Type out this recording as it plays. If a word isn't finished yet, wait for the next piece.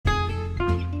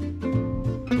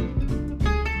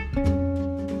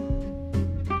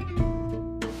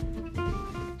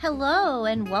Hello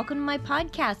and welcome to my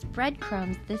podcast,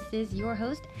 Breadcrumbs. This is your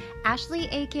host, Ashley,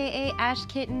 aka Ash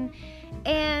Kitten.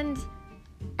 And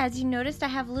as you noticed, I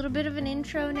have a little bit of an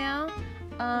intro now.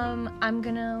 I'm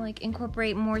gonna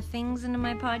incorporate more things into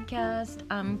my podcast,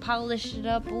 polish it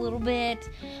up a little bit.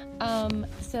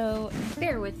 So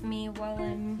bear with me while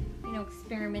I'm,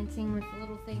 experimenting with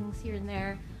little things here and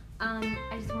there.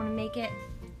 I just want to make it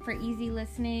for easy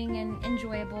listening and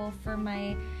enjoyable for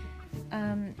my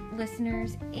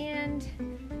listeners, and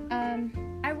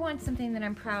I want something that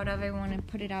I'm proud of. I want to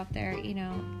put it out there,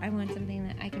 I want something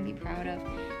that I can be proud of.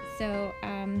 So,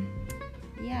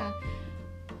 yeah.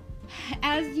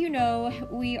 As you know,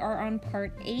 we are on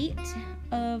part 8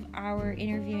 of our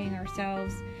interviewing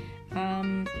ourselves.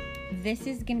 This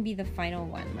is going to be the final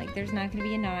one. There's not going to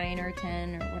be a 9 or a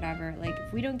 10 or whatever.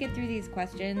 If we don't get through these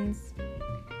questions,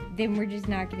 then we're just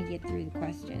not going to get through the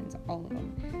questions, all of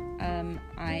them.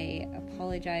 I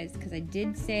apologize because I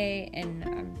did say, and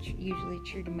I'm usually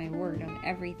true to my word on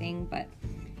everything, but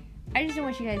I just don't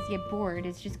want you guys to get bored.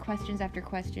 It's just questions after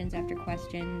questions after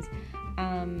questions.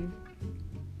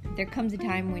 There comes a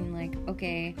time when,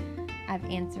 okay, I've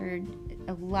answered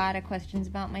a lot of questions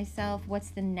about myself.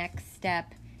 What's the next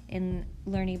step in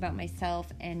learning about myself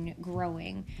and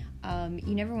growing?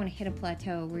 You never want to hit a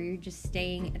plateau where you're just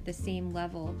staying at the same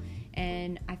level,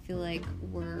 and I feel like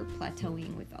we're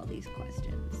plateauing with all these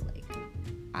questions.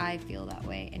 I feel that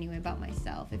way anyway about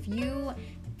myself. If you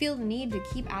feel the need to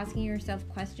keep asking yourself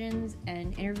questions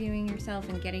and interviewing yourself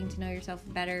and getting to know yourself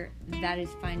better, that is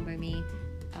fine by me.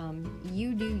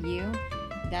 You do you.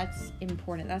 That's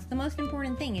important. That's the most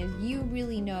important thing, is you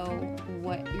really know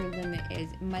what your limit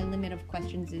is. My limit of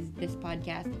questions is this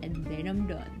podcast, and then I'm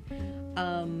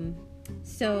done.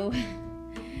 So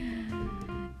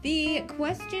the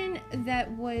question that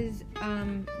was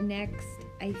next,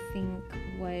 I think,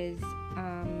 was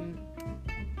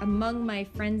among my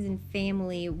friends and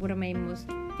family, what am I most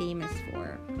famous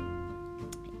for?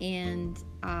 And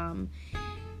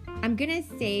I'm gonna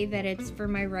say that it's for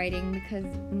my writing, because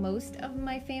most of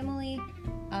my family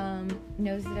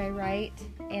knows that I write,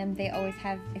 and they always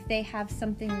have, if they have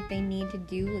something that they need to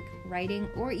do, like writing,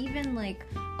 or even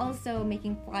also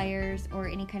making flyers or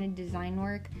any kind of design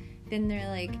work, then they're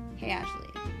like, hey Ashley,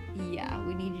 yeah,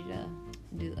 we need you to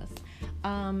do this.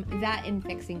 That and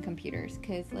fixing computers,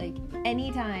 because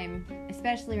anytime,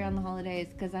 especially around the holidays,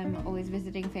 because I'm always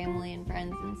visiting family and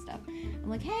friends and stuff, I'm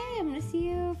like, hey, I'm gonna see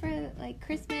you for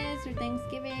Christmas or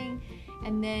Thanksgiving,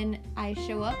 and then I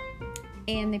show up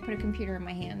and they put a computer in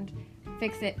my hand.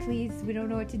 Fix it, please, we don't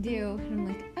know what to do. And I'm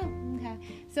like, oh, okay.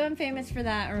 So I'm famous for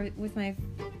that, or with my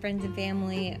friends and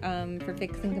family, for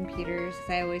fixing computers, because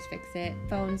I always fix it.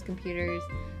 Phones, computers,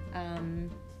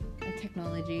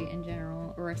 technology in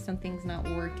general. Or if something's not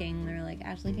working, they're like,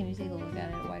 Ashley, can you take a look at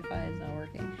it? Wi-Fi is not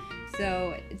working.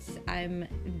 So I'm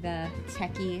the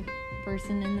techie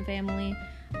person in the family.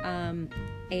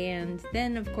 And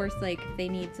then of course, if they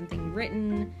need something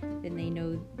written, then they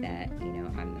know that,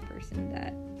 I'm the person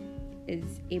that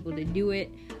is able to do it.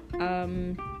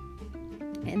 And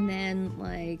then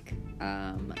what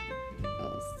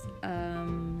else?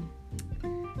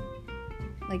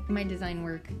 My design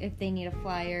work, if they need a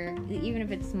flyer, even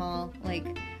if it's small,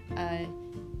 a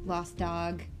lost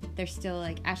dog, they're still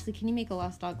Ashley, can you make a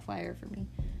lost dog flyer for me?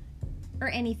 Or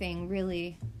anything,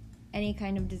 really, any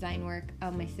kind of design work.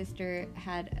 My sister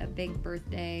had a big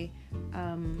birthday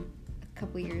a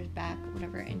couple years back,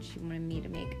 whatever, and she wanted me to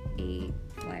make a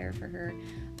flyer for her.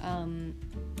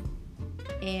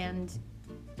 And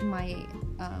my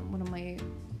one of my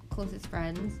closest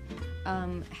friends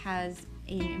has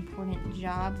an important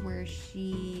job where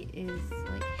she is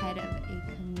head of a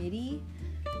committee,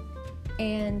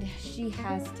 and she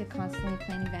has to constantly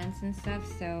plan events and stuff.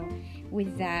 So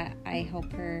with that, I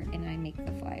help her and I make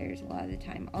the flyers a lot of the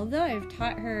time. Although I've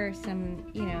taught her some,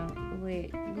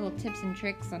 little tips and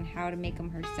tricks on how to make them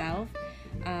herself,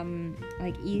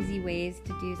 easy ways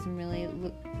to do some really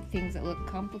things that look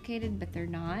complicated, but they're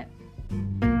not.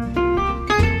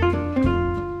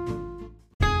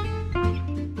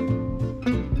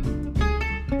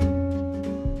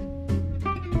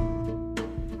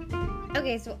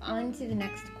 Okay, so on to the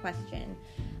next question.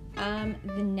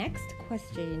 The next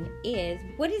question is,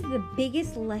 what is the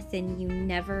biggest lesson you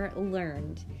never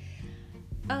learned?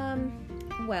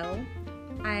 Well,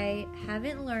 I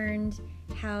haven't learned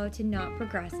how to not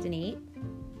procrastinate,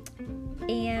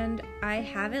 and I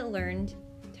haven't learned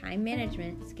time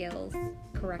management skills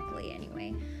correctly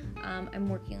anyway. I'm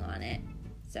working on it.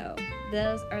 So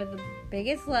those are the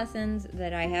biggest lessons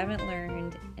that I haven't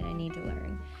learned and I need to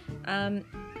learn.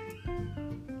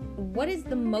 What is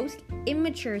the most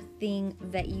immature thing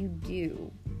that you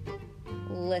do?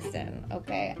 listen,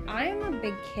 okay? I'm a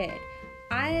big kid.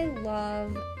 I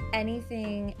love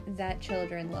anything that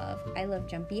children love. I love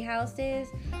jumpy houses.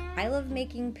 I love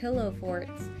making pillow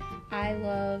forts. I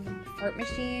love fart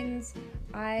machines.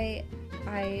 I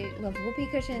love whoopee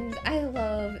cushions. I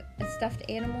love stuffed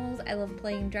animals. I love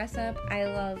playing dress up.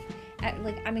 I'm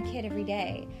a kid every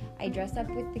day. I dress up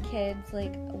with the kids.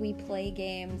 Like, we play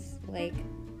games. Like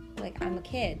I'm a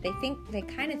kid. They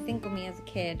kind of think of me as a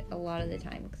kid a lot of the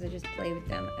time because I just play with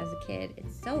them as a kid.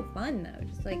 It's so fun though,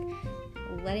 just like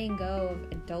letting go of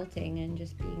adulting and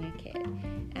just being a kid.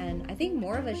 And I think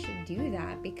more of us should do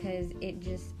that because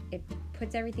it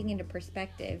puts everything into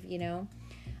perspective, you know?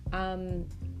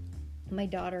 My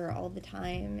daughter all the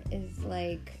time is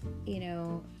like, you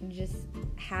know, just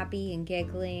happy and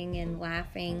giggling and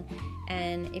laughing,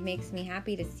 and it makes me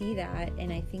happy to see that.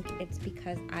 And I think it's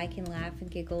because I can laugh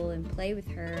and giggle and play with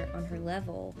her on her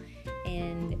level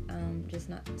and just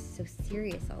not so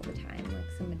serious all the time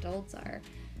like some adults are.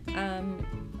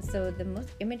 So the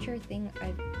most immature thing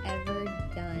I've ever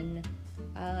done,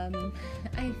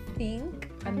 I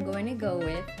think I'm going to go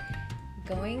with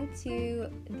going to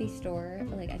the store,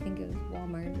 like I think it was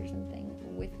Walmart or something,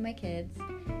 with my kids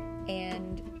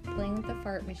and playing with the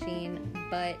fart machine,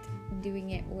 but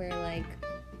doing it where like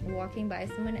walking by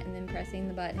someone and then pressing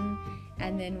the button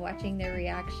and then watching their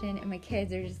reaction, and my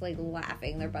kids are just like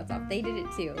laughing their butts off. They did it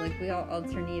too. Like, we all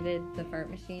alternated the fart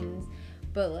machines,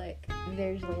 but like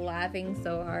they're just laughing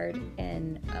so hard,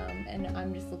 and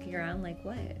I'm just looking around like,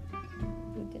 what?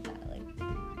 Who did that? Like,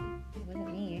 it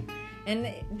wasn't me. And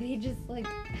they just like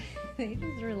they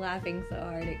just were laughing so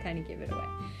hard it kind of gave it away.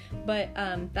 But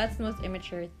that's the most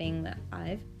immature thing that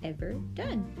I've ever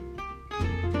done.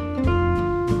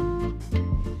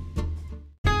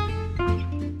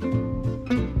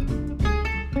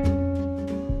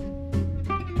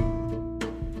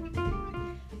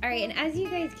 Alright, and as you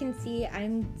guys can see,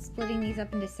 I'm splitting these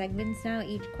up into segments now.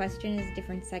 Each question is a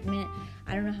different segment.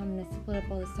 I don't know how I'm going to split up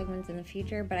all the segments in the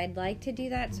future, but I'd like to do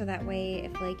that so that way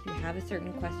if like you have a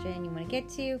certain question you want to get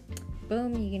to,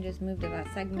 boom, you can just move to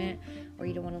that segment, or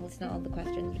you don't want to listen to all the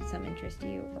questions but some interest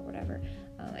you or whatever.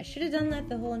 I should have done that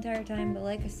the whole entire time, but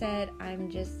like I said, I'm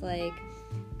just like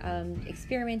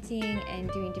experimenting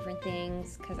and doing different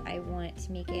things because I want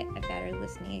to make it a better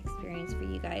listening experience for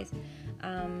you guys,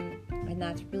 and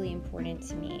that's really important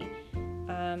to me.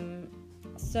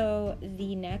 So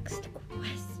the next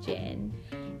question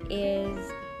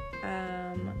is,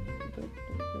 I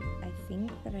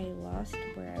think that I lost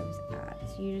where I was at,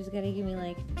 so you just gotta give me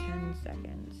like 10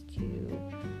 seconds to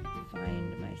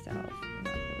find myself.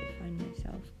 Not really find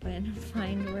myself, but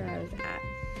find where I was at.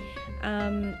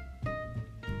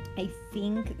 I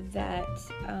think that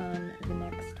the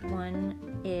next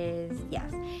one is,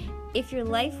 yes. If your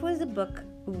life was a book,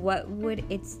 what would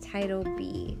its title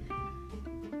be?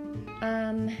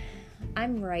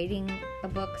 I'm writing a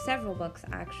book, several books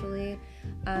actually.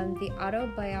 The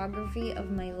autobiography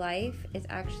of my life is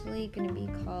actually going to be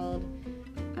called,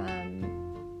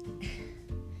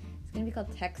 it's going to be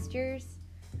called Textures.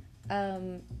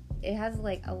 It has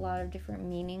like a lot of different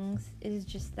meanings. It is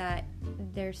just that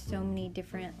there's so many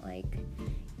different like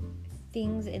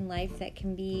things in life that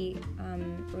can be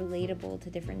relatable to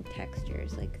different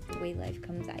textures, like the way life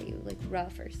comes at you, like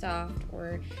rough or soft,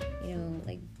 or you know,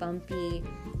 like bumpy,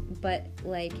 but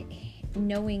like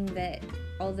knowing that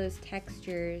all those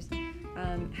textures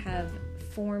have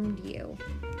formed you.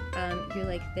 You're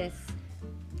like this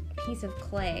piece of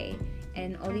clay,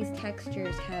 and all these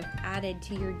textures have added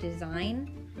to your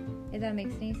design, if that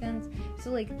makes any sense.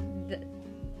 So like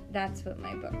that's what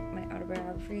my book, my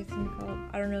autobiography is going to be called.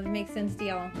 I don't know if it makes sense to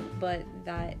y'all, but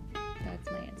that's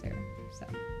my answer. So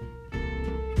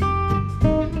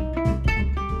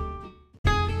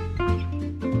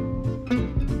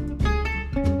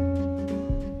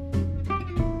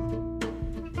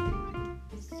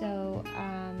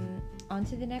on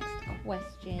to the next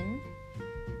question,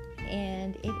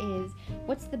 and it is,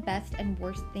 what's the best and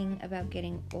worst thing about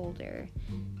getting older?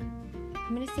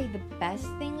 I'm going to say the best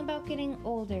thing about getting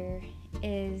older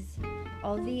is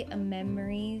all the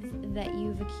memories that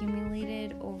you've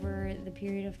accumulated over the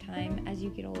period of time as you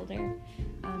get older,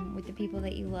 with the people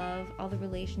that you love, all the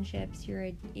relationships. You're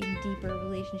in deeper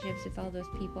relationships with all those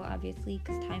people, obviously,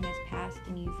 because time has passed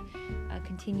and you've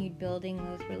continued building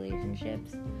those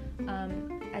relationships.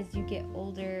 As you get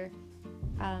older,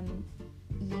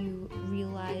 you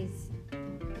realize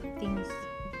the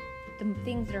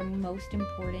things that are most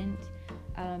important.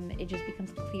 It just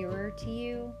becomes clearer to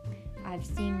you, I've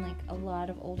seen like a lot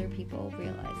of older people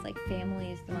realize like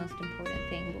family is the most important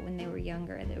thing, but when they were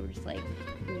younger they were just like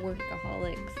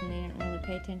workaholics and they didn't really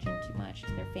pay attention too much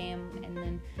to their fam, and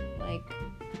then like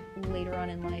later on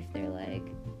in life they're like,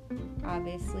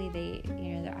 obviously they,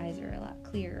 you know, their eyes are a lot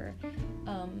clearer.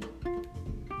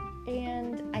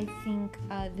 And I think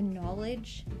the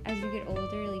knowledge, as you get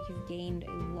older, like you've gained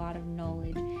a lot of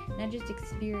knowledge, not just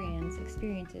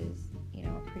experiences, you know,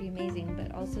 are pretty amazing,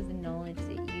 but also the knowledge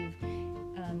that you've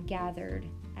gathered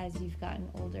as you've gotten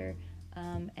older,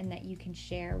 and that you can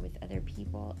share with other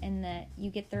people, and that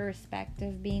you get the respect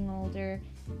of being older,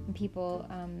 and people,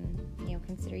 you know,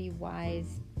 consider you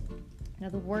wise. Now,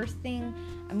 the worst thing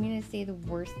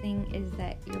is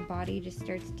that your body just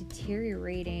starts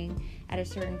deteriorating at a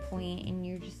certain point, and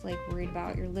you're just like worried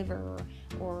about your liver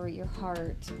or your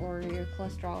heart or your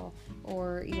cholesterol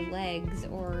or your legs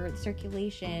or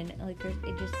circulation. Like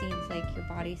it just seems like your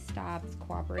body stops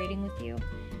cooperating with you,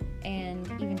 and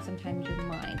even sometimes your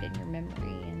mind and your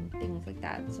memory and things like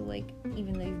that. So like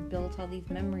even though you've built all these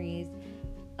memories,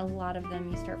 a lot of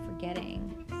them you start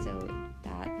forgetting. So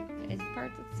that is the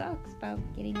part that sucks about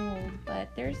getting old, but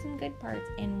there's some good parts,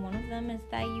 and one of them is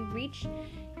that you reach,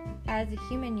 as a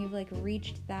human, you've like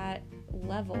reached that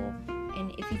level.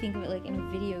 And if you think of it like in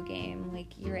a video game,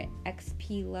 like you're at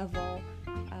XP level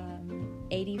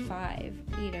 85,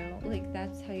 you know, like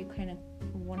that's how you kind of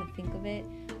want to think of it.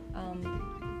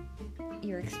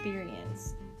 Your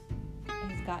experience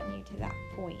has gotten you to that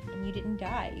point, and you didn't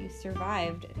die, you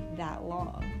survived that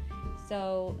long.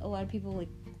 So a lot of people like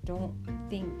don't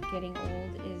think getting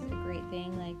old is a great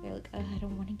thing. Like they're like, I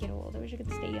don't want to get old, I wish I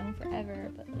could stay young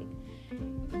forever. But like,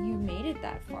 you made it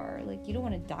that far. Like, you don't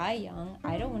want to die young.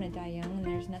 I don't want to die young, and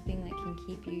there's nothing that can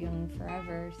keep you young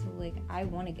forever. So like, I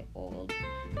want to get old.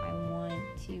 I want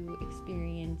to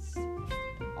experience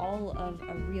all of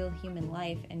a real human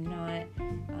life and not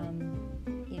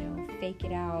you know, fake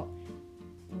it out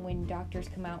when doctors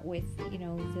come out with, you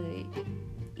know, the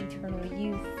eternal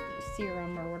youth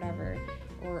serum or whatever,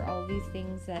 or all these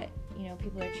things that, you know,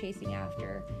 people are chasing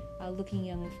after, looking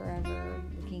young forever,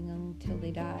 looking young till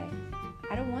they die.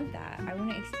 I don't want that. I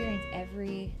want to experience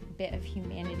every bit of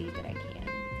humanity that I can,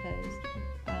 because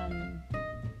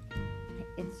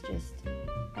it's just,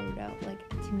 I don't know, like,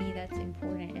 to me that's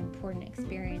important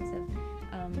experience of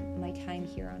my time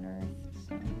here on earth.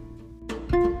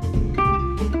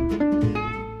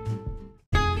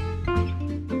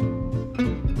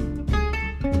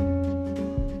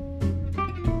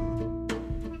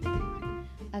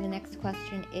 So the next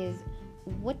question is,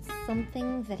 what's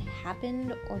something that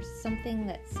happened or something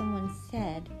that someone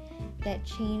said that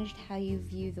changed how you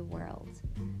view the world?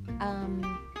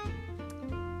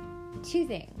 Two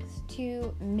things,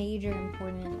 two major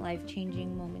important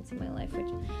life-changing moments in my life,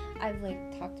 which I've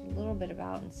like talked a little bit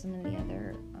about in some of the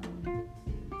other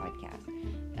podcasts.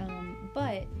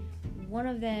 But one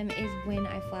of them is when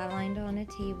I flatlined on a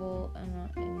table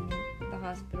in the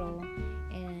hospital,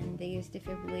 and they used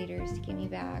defibrillators to get me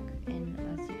back in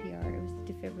CPR. It was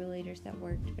defibrillators that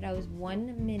worked, but I was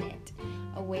 1 minute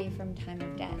away from time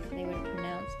of death. They would have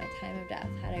pronounced my time of death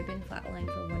had I been flatlined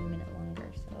for 1 minute longer.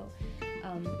 So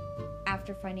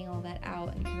after finding all that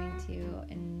out and coming to,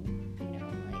 and you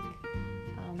know,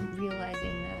 like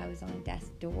realizing that I was on death's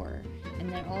door, and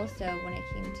then also when I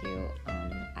came to,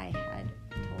 I had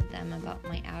told them about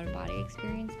my out-of-body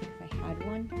experience because I had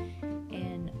one,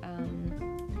 and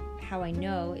how I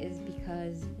know is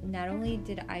because not only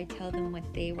did I tell them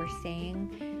what they were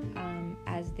saying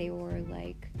as they were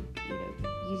like, you know,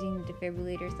 using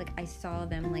defibrillators, like I saw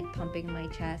them like pumping my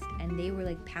chest, and they were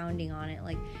like pounding on it.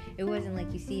 Like, it wasn't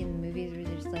like you see in the movies where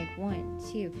they're just like 1,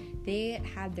 2. They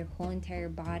had their whole entire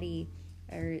body,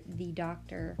 or the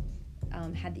doctor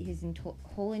had his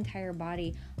whole entire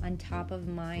body on top of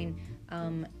mine,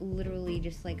 literally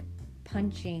just like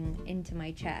punching into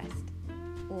my chest.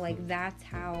 Like, that's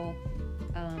how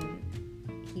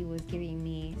he was giving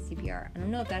me CPR. I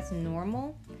don't know if that's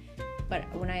normal, but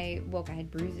when I woke, I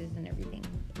had bruises and everything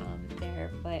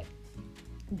there, but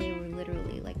they were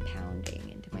literally like pounding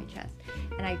into my chest.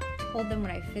 And I told them what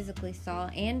I physically saw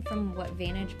and from what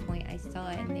vantage point I saw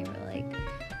it, and they were like,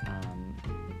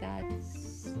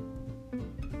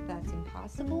 that's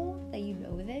impossible that you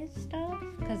know this stuff.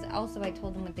 Because also I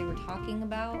told them what they were talking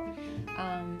about,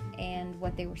 and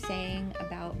what they were saying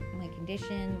about my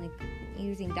condition, like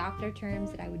using doctor terms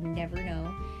that I would never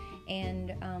know, and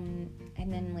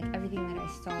then like everything that I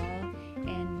saw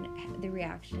and the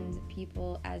reactions of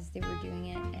people as they were doing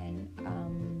it, and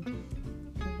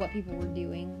what people were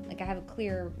doing. Like, I have a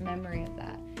clear memory of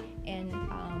that, And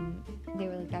they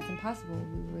were like, that's impossible.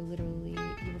 You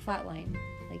were flatlined.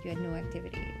 Like, you had no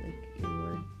activity. Like, you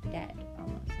were dead,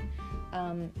 almost.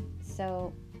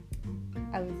 So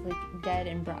I was, like, dead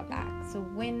and brought back. So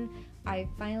when I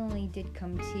finally did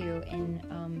come to and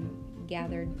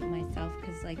gathered myself,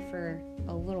 because, like, for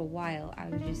a little while, I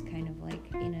was just kind of,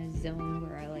 like, in a zone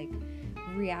where I, like,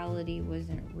 reality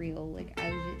wasn't real. Like,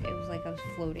 it was like I was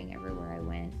floating everywhere I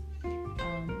went.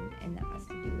 And that has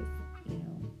to do with,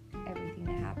 everything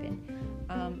that happened.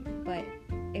 But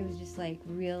it was just, like,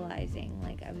 realizing,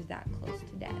 like, I was that close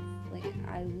to death. Like,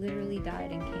 I literally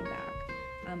died and came back,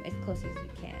 as close as you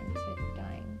can to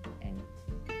dying. And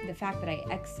the fact that I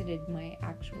exited my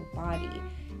actual body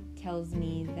tells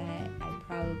me that I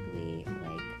probably,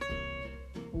 like,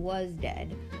 was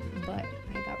dead, but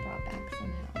I got brought back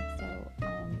somehow. So,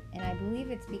 and I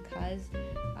believe it's because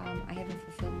I haven't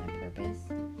fulfilled my purpose,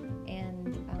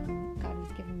 and God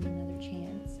was giving me another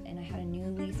chance, and I had a new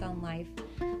lease on life.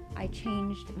 I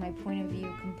changed my point of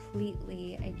view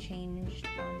completely. I changed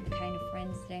the kind of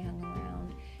friends that I hung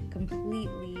around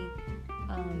completely,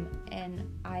 and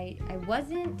I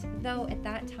wasn't, though, at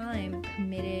that time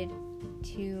committed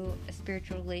to a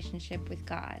spiritual relationship with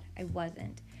God. I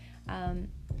wasn't.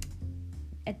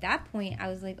 At that point, I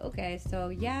was like, okay, so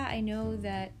yeah, I know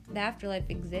that the afterlife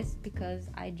exists because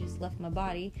I just left my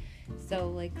body, so,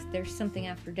 like, there's something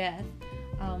after death,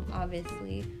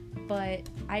 obviously, but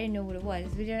I didn't know what it was.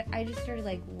 I just started,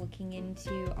 like, looking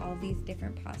into all these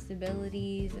different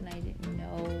possibilities, and I didn't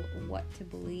know what to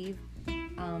believe.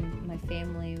 My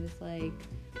family was like,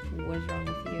 what is wrong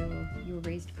with you? You were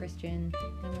raised Christian.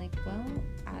 And I'm like, well,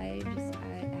 I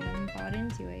haven't bought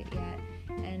into it yet.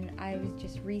 And I was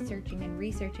just researching,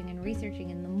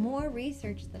 and the more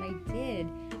research that I did,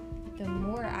 the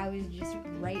more I was just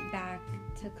right back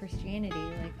to Christianity.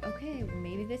 Like, okay, well,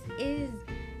 maybe this is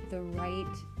the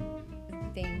right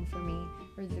thing for me,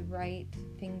 or the right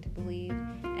thing to believe.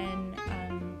 And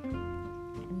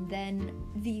then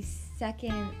the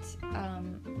second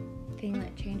thing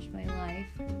that changed my life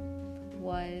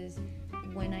was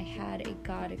when I had a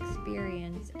God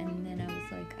experience, and then I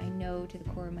was like, I know to the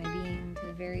core of my being, to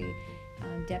the very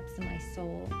depths of my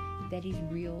soul, that He's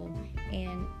real,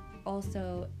 and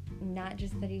also not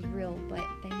just that He's real, but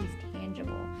that He's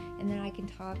tangible, and that I can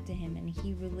talk to Him, and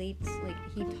He relates, like,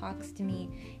 He talks to me,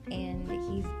 and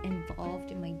He's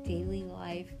involved in my daily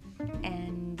life,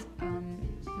 and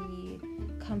He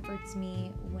comforts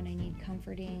me when I need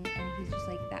comforting, and He's just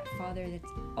like that Father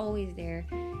that's always there.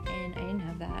 And I didn't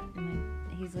have that.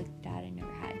 He's like the dad I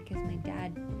never had, because my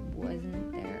dad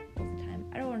wasn't there all the time.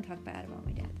 I don't want to talk bad about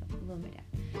my dad, though. I love my dad,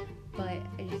 but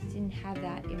I just didn't have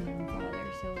that in my own father.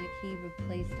 So, like, He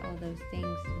replaced all those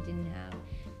things I didn't have,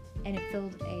 and it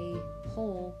filled a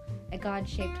hole, a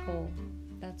God-shaped hole.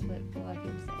 That's what a lot of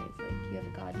people say. It's like you have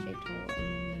a God-shaped hole,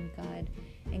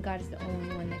 and God is the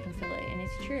only one that can fill it, and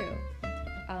it's true.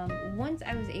 Once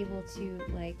I was able to,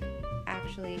 like,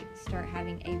 actually start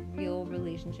having a real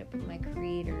relationship with my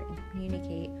Creator and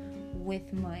communicate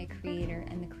with my Creator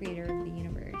and the Creator of the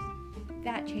universe,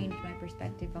 that changed my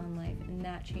perspective on life, and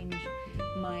that changed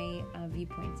my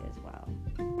viewpoints as well.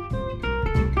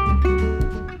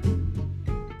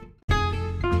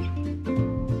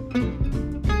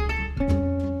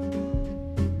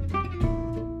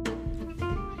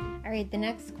 Alright, the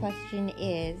next question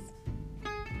is,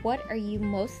 what are you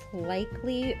most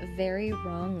likely very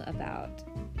wrong about?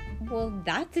 Well,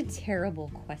 that's a terrible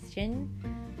question.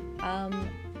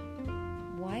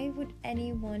 Why would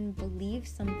anyone believe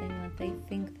something that they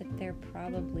think that they're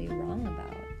probably wrong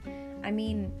about? I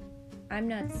mean, I'm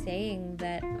not saying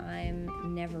that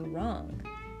I'm never wrong,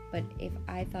 but if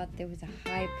I thought there was a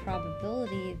high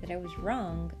probability that I was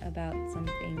wrong about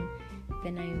something,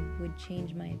 then I would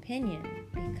change my opinion,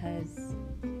 because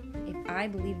if I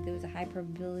believed there was a high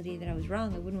probability that I was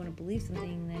wrong, I wouldn't want to believe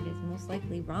something that is most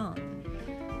likely wrong.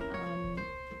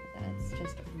 That's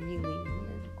just a really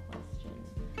weird question.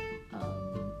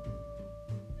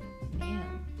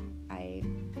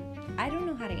 I don't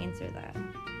know how to answer that,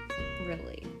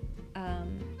 really.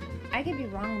 I could be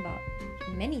wrong about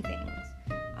many things.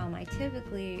 I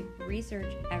typically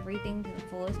research everything to the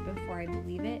fullest before I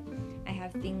believe it. I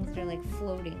have things that are, like,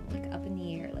 floating, like, up in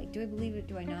the air. Like, do I believe it?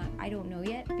 Do I not? I don't know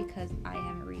yet, because I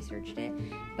haven't researched it.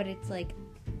 But it's, like,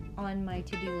 on my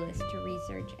to-do list to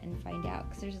research and find out.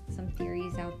 Because there's some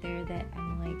theories out there that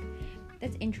I'm like,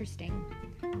 that's interesting,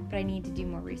 but I need to do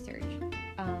more research.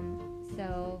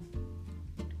 So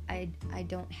I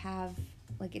don't have,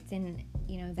 like, it's in,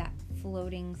 that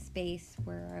floating space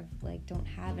where I've, like, don't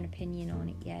have an opinion on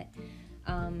it yet.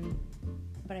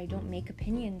 But I don't make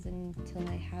opinions until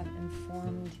I have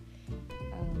informed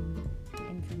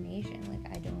information.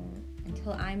 Like, I don't,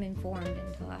 until I'm informed,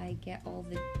 until I get all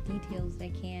the details I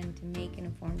can to make an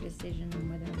informed decision on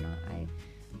whether or not I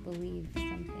believe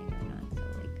something or not. So,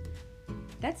 like,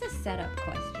 that's a setup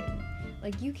question.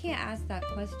 Like, you can't ask that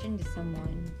question to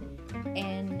someone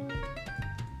and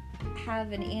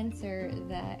have an answer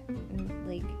that,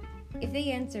 like, if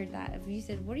they answered that, if you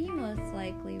said, what are you most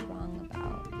likely wrong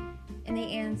about? And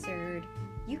they answered,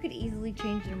 you could easily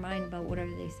change their mind about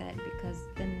whatever they said, because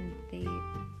then they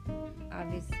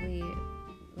obviously,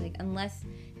 like, unless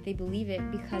they believe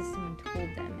it because someone told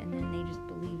them, and then they just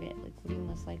believe it. Like, what are you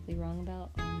most likely wrong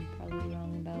about? I'm probably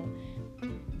wrong about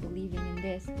believing in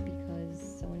this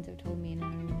because so-and-so told me, and I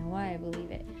don't even know why I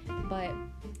believe it. But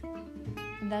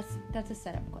that's a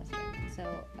setup question.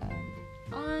 So,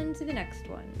 on to the next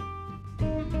one.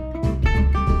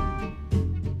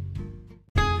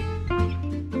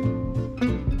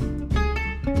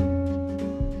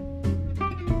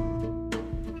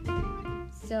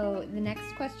 So the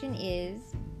next question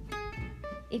is,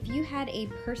 if you had a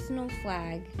personal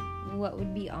flag, what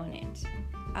would be on it?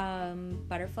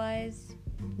 Butterflies,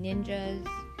 ninjas,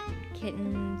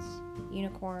 kittens,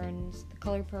 unicorns, the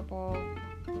color purple.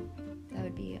 That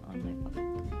would be on my flag.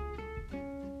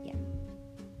 Yeah.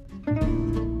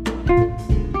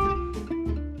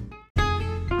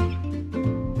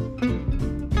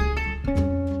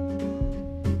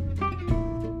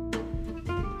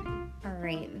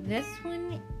 Alright, this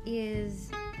one is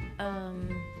a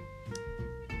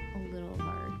little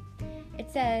hard. It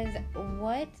says,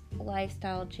 what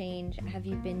lifestyle change have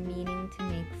you been meaning to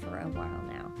make for a while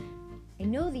now? I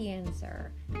know the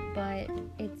answer, but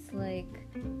it's like,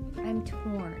 I'm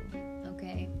torn,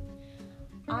 okay?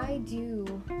 I do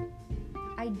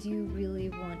really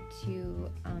want to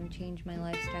change my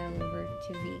lifestyle over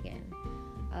to vegan.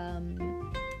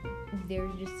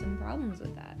 There's just some problems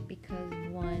with that, because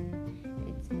one,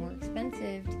 it's more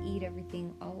expensive to eat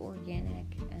everything all organic,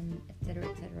 and etc.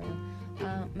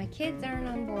 My kids aren't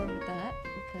on board with that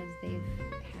because they've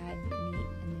had meat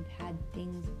and they've had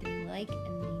things that they like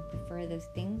and they prefer those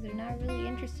things. They're not really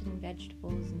interested in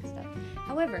vegetables and stuff.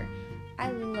 However,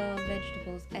 I love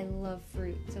vegetables. I love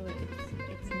fruit, so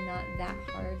it's not that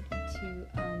hard to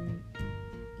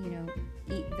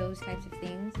eat those types of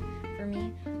things for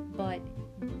me. But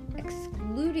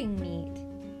excluding meat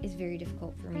is very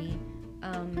difficult for me,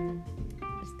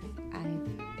 just because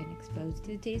I've been exposed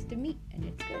to the taste of meat and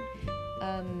it's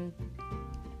good.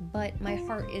 But my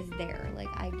heart is there. Like,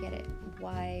 I get it.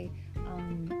 Why,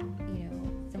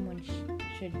 someone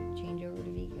should change over to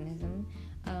veganism,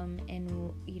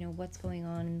 and what's going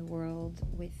on in the world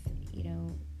with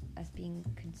us being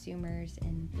consumers,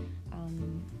 and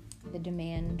the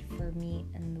demand for meat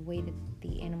and the way that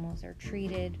the animals are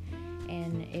treated,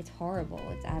 and it's horrible.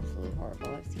 It's absolutely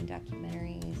horrible. I've seen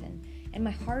documentaries, and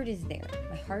my heart is there.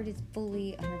 My heart is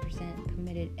fully 100%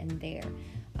 committed and there.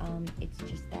 It's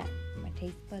just that my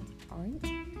taste buds aren't.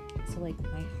 So, like,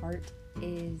 my heart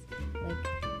is like,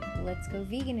 let's go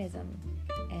veganism,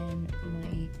 and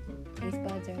my taste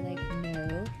buds are like,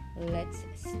 no, let's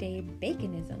stay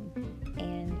baconism.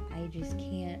 And I just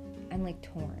can't. I'm like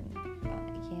torn.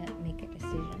 I can't make a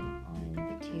decision on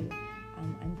the two.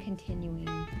 I'm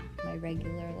continuing my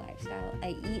regular lifestyle.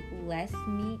 I eat less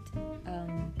meat,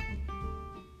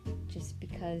 just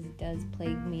because it does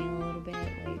plague me a little bit,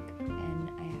 and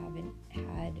I haven't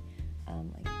had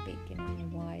like bacon in a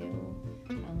while,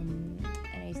 and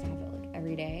I used to have it like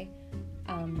every day.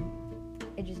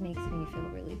 It just makes me feel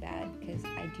really bad, because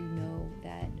I do know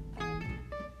that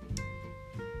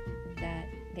that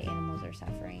the animals are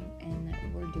suffering, and that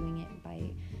we're doing it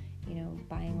by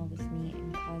buying all this meat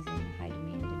and causing high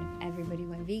demand. And if everybody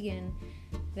went vegan,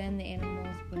 then the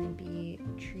animals wouldn't be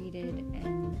treated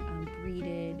and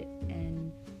breeded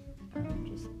and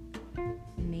just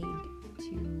made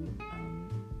to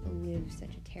live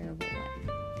such a terrible life.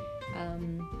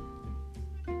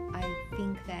 I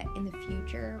think that in the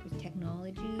future, with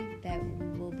technology, that we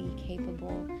will be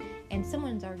capable, and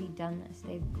someone's already done this.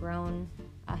 They've grown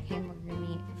a hamburger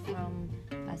meat from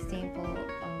a sample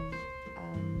of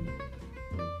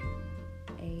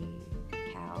a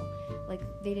cow. Like,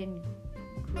 they didn't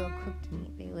grow cooked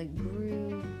meat. They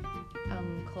grew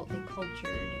they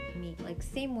cultured meat. Like,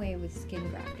 same way with skin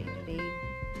grafting. They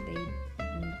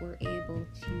were able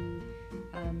to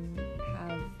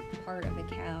have part of a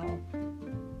cow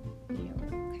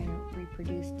kind of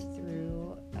reproduced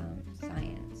through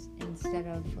science, instead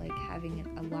of having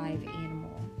a live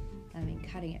animal and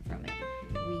cutting it from it.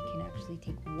 We can actually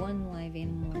take one live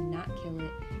animal and not kill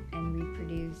it and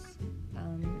reproduce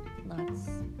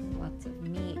lots of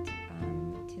meat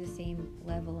to the same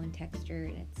level level and texture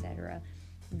and etc.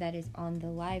 that is on the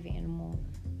live animal,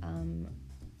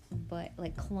 but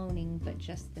like cloning, but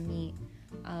just the meat.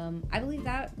 I believe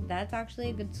that's actually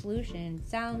a good solution. It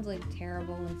sounds like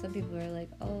terrible, and some people are like,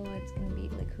 oh, it's gonna be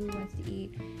like, who wants to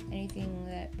eat anything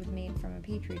that was made from a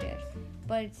petri dish?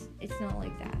 But it's not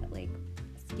like that. Like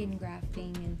skin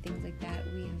grafting and things like that,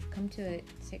 we have come to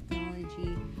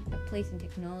a place in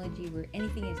technology where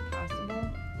anything is possible.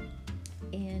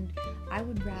 And I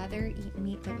would rather eat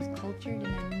meat that was cultured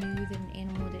and I knew that an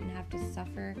animal didn't have to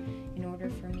suffer in order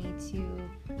for me to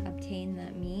obtain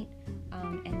that meat,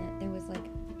 and that there was like,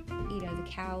 you know, the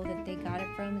cow that they got it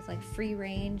from is like free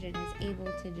range and is able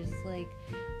to just like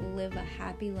live a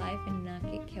happy life and not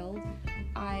get killed.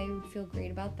 I would feel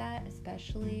great about that,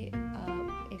 especially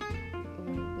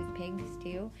with pigs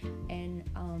too, and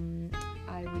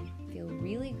I would feel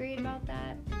really great about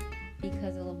that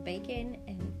because I love bacon,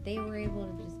 and if they were able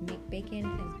to just make bacon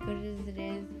as good as it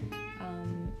is,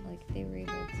 like they were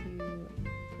able to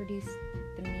produce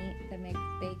the meat that makes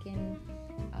bacon,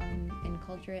 and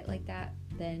culture it like that,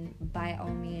 then by all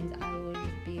means I would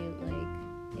just be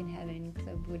like in heaven, because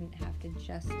I wouldn't have to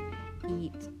just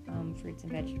eat fruits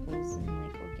and vegetables and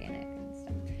like organic and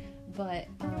stuff. But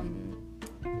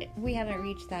we haven't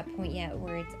reached that point yet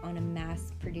where it's on a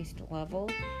mass-produced level,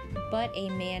 but a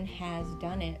man has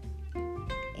done it,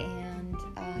 and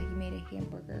he made a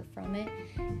hamburger from it,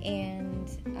 and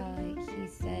he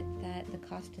said that the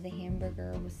cost of the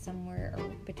hamburger was somewhere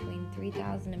between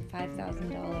 $3,000 and $5,000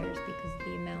 because of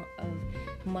the amount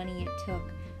of money it took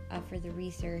for the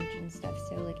research and stuff.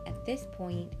 So like at this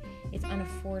point it's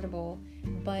unaffordable,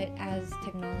 but as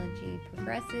technology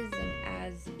progresses and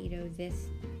as, you know, this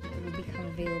will become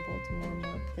available to more and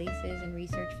more places and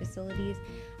research facilities,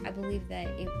 I believe that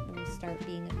it will start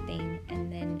being a thing,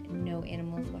 and then no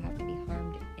animals will have to be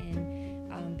harmed, and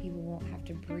people won't have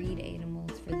to breed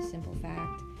animals, for the simple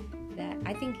fact that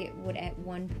I think it would at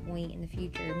one point in the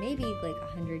future, maybe like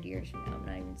 100 years from now, I'm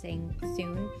not even saying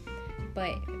soon,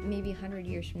 but maybe 100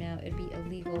 years from now, it'd be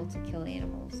illegal to kill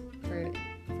animals for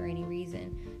any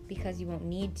reason, because you won't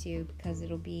need to, because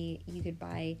it'll be, you could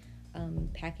buy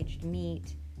packaged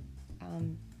meat,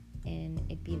 and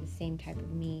it'd be the same type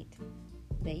of meat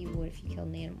that you would if you killed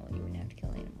an animal. You wouldn't have to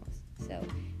kill animals. So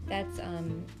that's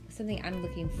something I'm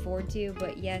looking forward to.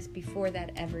 But yes, before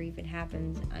that ever even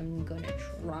happens, I'm gonna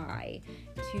try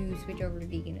to switch over to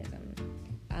veganism.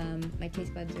 My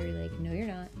taste buds are like, no you're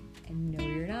not, and no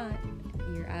you're not,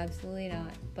 you're absolutely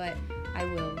not, but I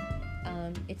will.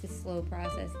 It's a slow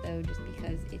process though, just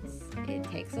because it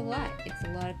takes a lot. It's a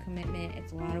lot of commitment,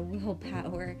 it's a lot of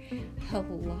willpower,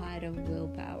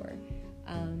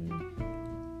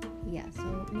 yeah,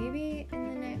 so maybe in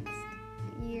the next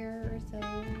year or so,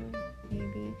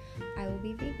 maybe I will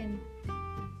be vegan.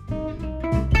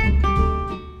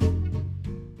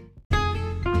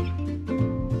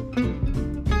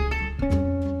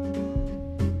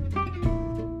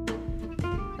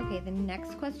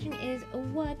 Next question is,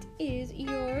 what is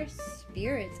your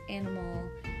spirit animal?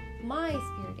 My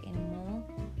spirit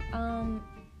animal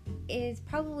is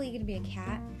probably going to be a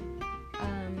cat.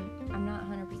 I'm not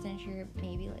 100% sure,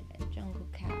 maybe like a jungle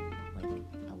cat, like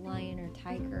a lion or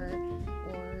tiger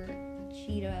or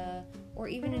cheetah, or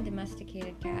even a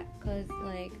domesticated cat, because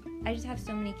like I just have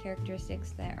so many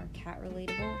characteristics that are cat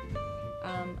relatable.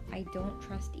 I don't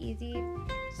trust easy,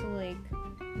 so like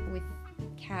with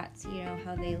cats, you know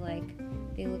how they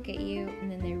look at you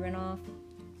and then they run off.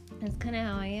 That's kind of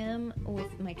how I am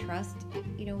with my trust,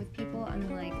 you know, with people. I'm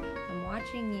like, I'm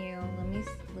watching you,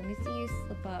 let me see you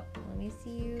slip up, let me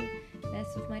see you mess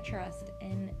with my trust,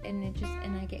 and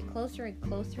I get closer and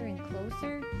closer and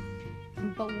closer.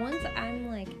 But once I'm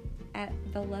like at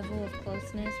the level of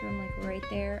closeness where I'm like right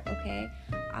there, okay,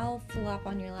 I'll flop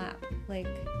on your lap, like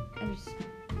I'll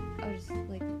just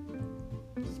like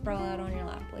sprawl out on your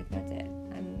lap, like that's it.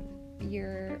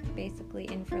 You're basically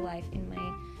in for life, in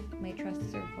my trust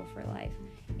circle for life,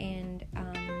 and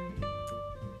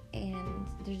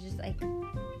there's just like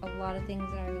a lot of things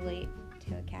that I relate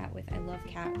to a cat with. I love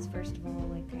cats, first of all,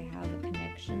 like I have a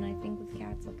connection, I think, with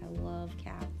cats. Like I love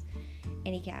cats,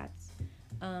 any cats,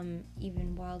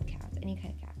 even wild cats, any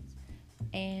kind of cats.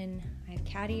 And I have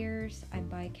cat ears. I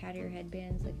buy cat ear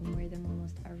headbands, like, and wear them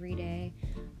almost every day.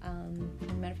 As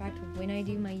a matter of fact, when I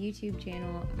do my YouTube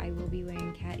channel, I will be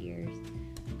wearing cat ears,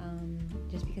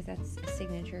 just because that's a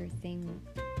signature thing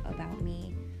about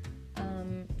me.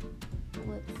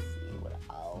 Let's see, what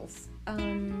else?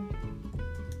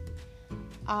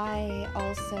 I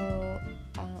also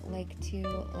like to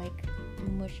like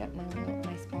mush up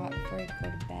my spot before I go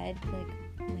to bed,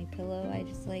 like my pillow. I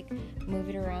just like move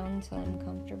it around until I'm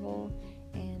comfortable,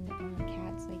 and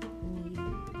cats like need,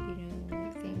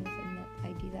 like things, and that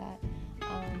I do that.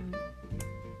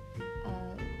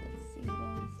 Let's see what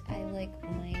else. I like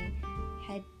my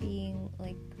head being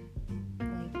like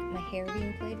my hair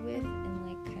being played with, and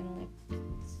like kind of like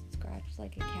scratched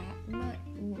like a cat.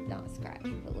 Not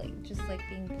scratched, but like just like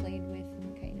being played with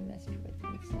and kind of messed with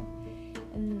and stuff.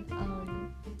 And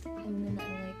then I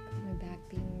like my back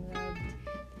being rubbed.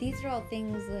 These are all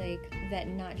things like that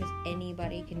not just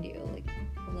anybody can do.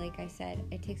 Like I said,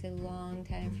 it takes a long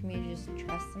time for me to just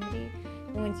trust somebody.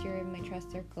 But once you're in my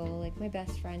trust circle, like my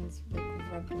best friends like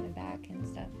rubbed my back and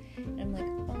stuff, and I'm like,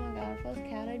 oh my god, if I was a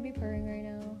cat, I'd be purring right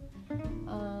now.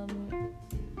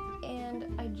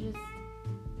 And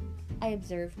I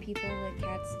observe people like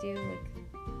cats do. Like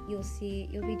you'll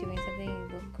be doing something, you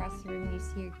look across the room and you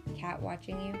see your cat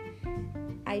watching you.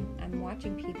 I'm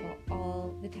watching people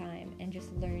all the time and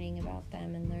just learning about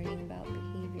them and learning about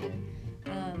behavior.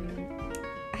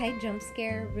 I jump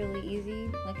scare really easy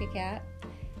like a cat.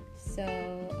 So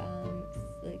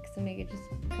like somebody could just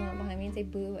come up behind me and say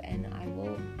boo, and I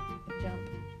will jump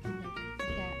like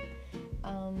a cat.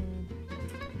 I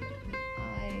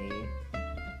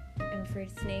am afraid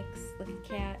of snakes like a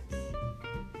cat.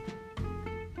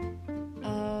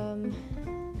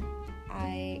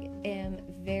 I am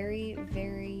very,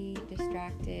 very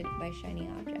distracted by shiny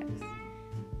objects.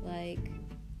 Like,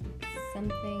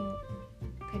 something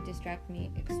could distract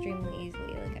me extremely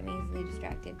easily. Like, I'm easily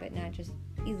distracted, but not just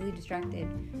easily distracted.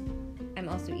 I'm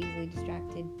also easily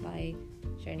distracted by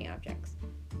shiny objects.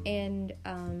 And,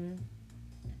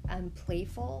 I'm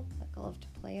playful. Like, I love to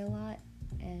play a lot.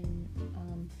 And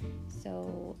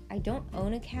so I don't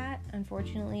own a cat,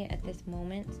 unfortunately, at this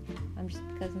moment, just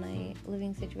because my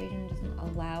living situation doesn't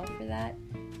allow for that.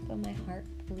 But my heart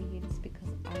bleeds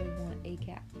because I want a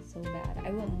cat so bad. I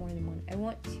want more than one. I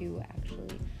want two,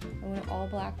 actually. I want an all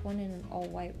black one and an all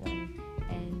white one.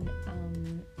 And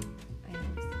I have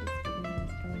specific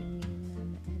names. I want to name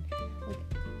them. And like,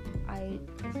 I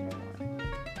consider one.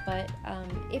 But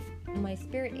if my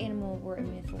spirit animal were a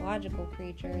mythological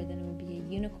creature, then it would be a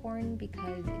unicorn,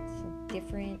 because it's so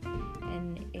different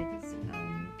and it's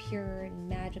pure and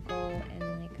magical,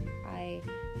 and like I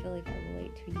feel like I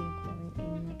relate to a unicorn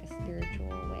in like a spiritual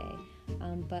way.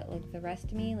 But like the rest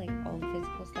of me, like all the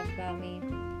physical stuff about me,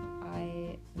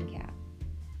 I am a cat.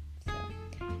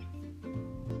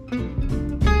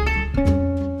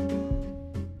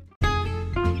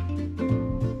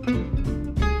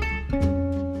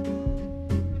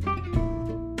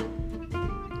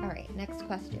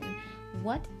 So.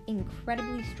 What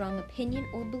incredibly strong opinion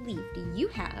or belief do you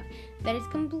have that is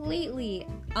completely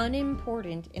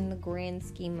unimportant in the grand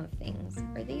scheme of things?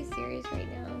 Are they serious right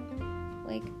now?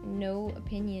 Like, no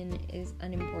opinion is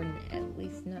unimportant, at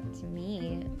least not to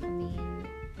me. I mean,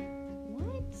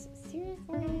 what?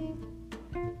 Seriously?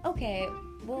 Okay,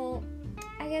 well,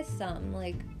 I guess some.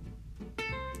 Like,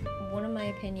 one of my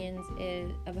opinions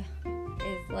is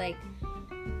like,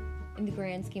 in the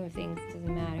grand scheme of things, it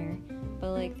doesn't matter.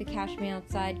 But, like, the Cash Me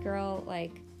Outside girl,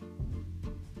 like,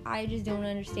 I just don't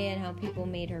understand how people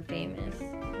made her famous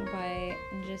by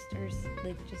just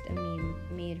a meme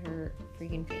made her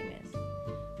freaking famous.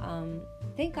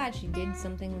 Thank God she did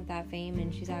something with that fame,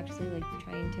 and she's actually, like,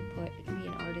 trying to be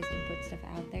an artist and put stuff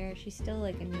out there. She's still,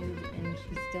 like, a noob, and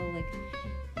she's still, like,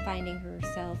 finding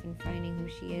herself and finding who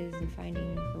she is and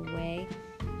finding her way.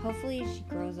 Hopefully she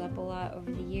grows up a lot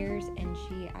over the years and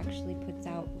she actually puts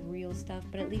out real stuff,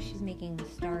 but at least she's making a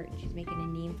start. She's making a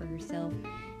name for herself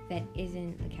that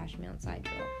isn't the Cash Me Outside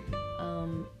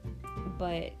girl.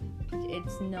 But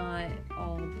it's not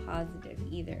all positive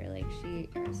either. Like,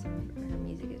 some of her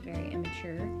music is very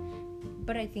immature.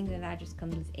 But I think that just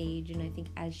comes with age, and I think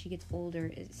as she gets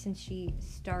older, since she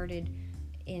started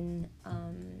in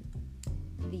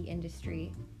the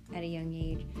industry at a young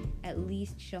age, at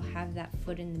least she'll have that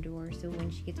foot in the door, so when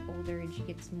she gets older and she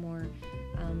gets more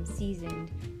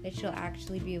seasoned, that she'll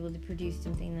actually be able to produce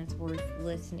something that's worth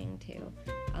listening to.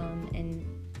 And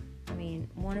I mean,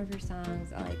 one of her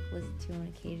songs I like listen to on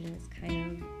occasion. It's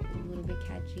kind of a little bit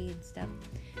catchy and stuff,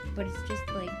 but it's just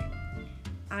like,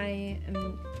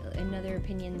 another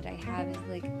opinion that I have is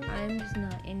like, I'm just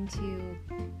not into,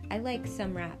 I like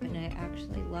some rap, and I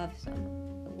actually love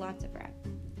lots of rap,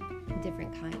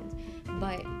 different kinds,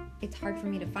 but it's hard for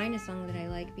me to find a song that I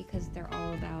like because they're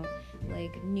all about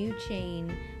like new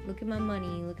chain, look at my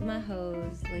money, look at my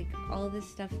hoes, like all this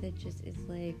stuff that just is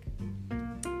like,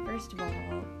 first of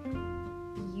all,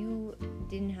 you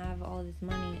didn't have all this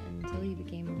money until you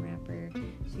became a rapper,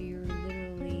 so you're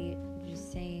literally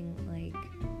just saying like,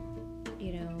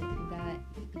 that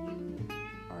you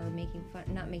are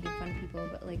not making fun of people,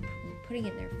 but like putting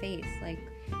it in their face, like,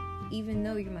 even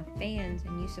though you're my fans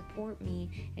and you support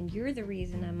me and you're the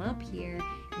reason I'm up here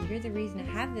and you're the reason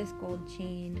I have this gold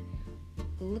chain,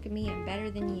 look at me, I'm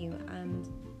better than you, I'm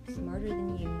smarter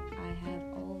than you, I have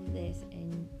all of this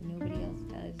and nobody else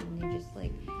does. And they just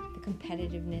like the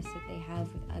competitiveness that they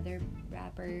have with other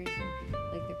rappers, and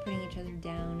like they're putting each other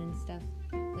down and stuff,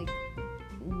 like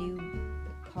new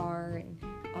car and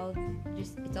all,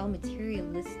 just it's all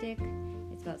materialistic.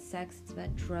 It's about sex, it's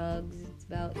about drugs, it's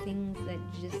about things that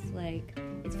just like,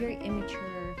 it's very immature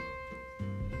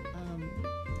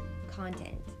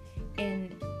content.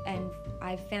 And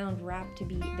I found rap to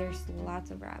be, there's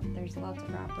lots of rappers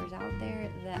out there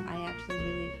that I actually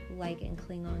really like and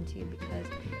cling on to, because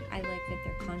I like that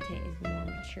their content is more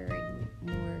mature and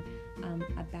more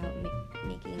about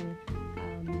making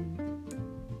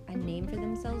a name for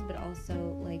themselves, but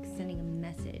also like sending a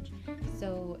message.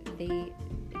 So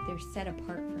they're set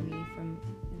apart for me from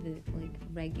the like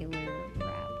regular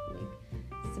rap.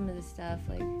 Like some of the stuff,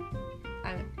 like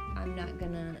I'm not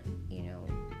gonna,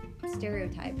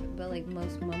 stereotype, but like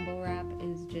most mumble rap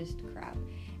is just crap,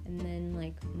 and then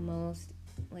like most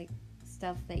like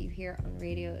stuff that you hear on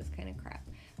radio is kind of crap.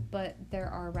 But there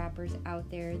are rappers out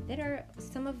there that are,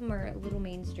 some of them are a little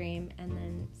mainstream, and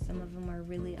then some of them are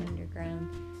really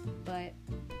underground, but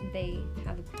they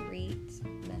have a great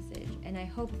message. And I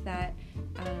hope that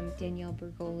Danielle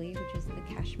Bergoli, which is the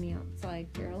Cash Me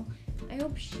Outside girl, I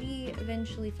hope she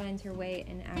eventually finds her way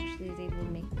and actually is able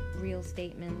to make real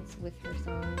statements with her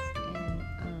songs.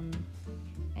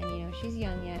 And she's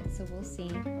young yet, so we'll see.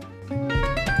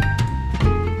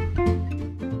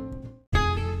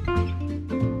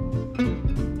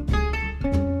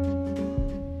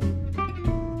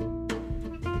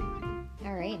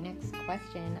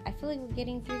 I feel like we're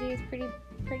getting through these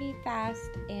pretty fast,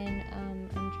 and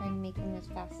I'm trying to make them as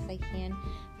fast as I can,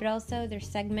 but also they're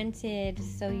segmented,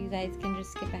 so you guys can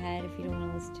just skip ahead if you don't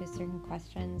want to listen to certain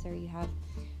questions, or you have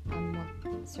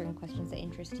certain questions that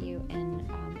interest you. And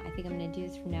I think I'm going to do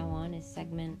this from now on, is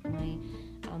segment my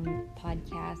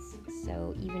podcasts,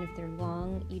 so even if they're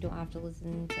long, you don't have to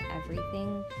listen to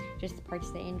everything, just the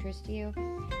parts that interest you.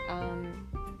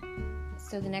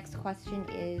 So the next question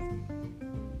is,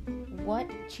 what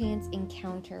chance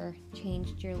encounter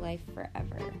changed your life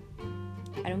forever?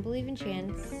 I don't believe in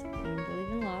chance. I don't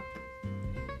believe in luck.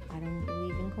 I don't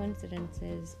believe in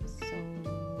coincidences. So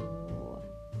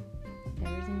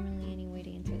there isn't really any way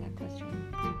to answer that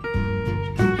question.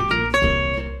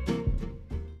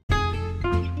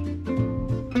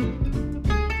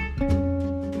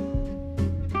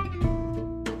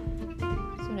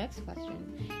 So next question.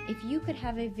 If you could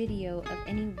have a video of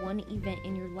any one event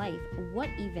in your life, what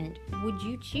event would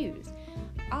you choose?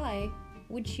 I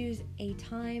would choose a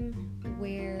time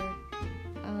where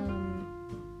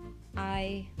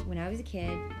when I was a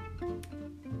kid,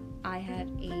 I had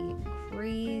a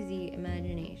crazy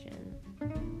imagination.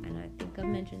 And I think I've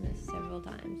mentioned this several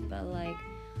times, but like,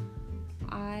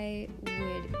 I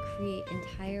would create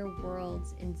entire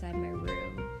worlds inside my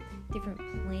room. Different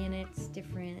planets,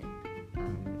 different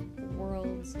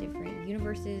worlds, different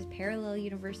universes, parallel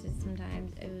universes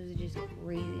sometimes. It was just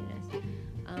craziness.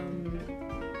 And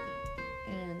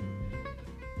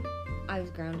I was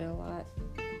grounded a lot.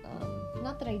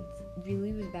 Not that I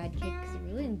really was a bad kid, because I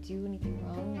really didn't do anything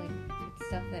wrong. Like, it's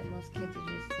stuff that most kids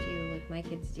just do, like my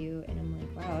kids do, and I'm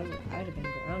like, wow, I would have been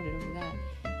grounded over that.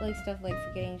 But like stuff like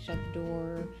forgetting to shut the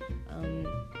door,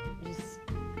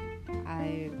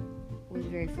 I was a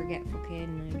very forgetful kid,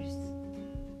 and I just,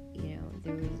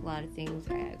 there was a lot of things I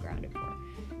got grounded for.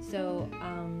 So,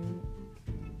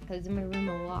 I was in my room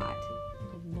a lot,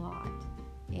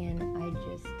 and I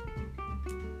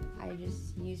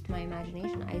just used my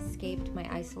imagination. I escaped my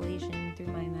isolation through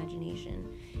my imagination,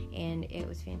 and it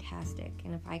was fantastic.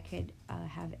 And if I could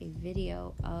have a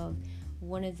video of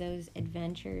one of those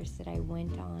adventures that I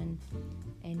went on,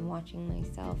 and watching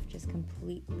myself just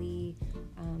completely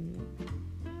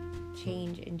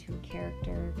change into a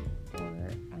character, or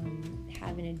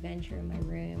have an adventure in my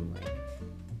room, like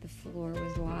the floor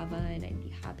was lava and I'd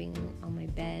be hopping on my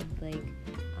bed, like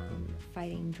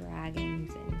fighting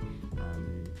dragons, and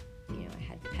I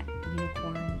had pet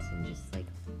unicorns, and just like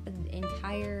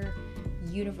entire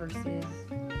universes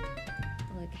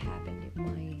like happened in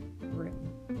my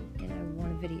room, and I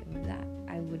want a video of that.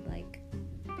 I would like,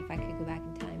 if I could go back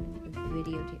in time and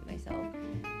videotape myself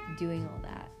doing all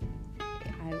that,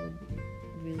 I would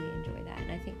really enjoy that,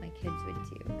 and I think my kids would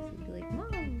too, because they'd be like,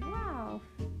 Mom, wow.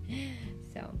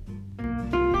 So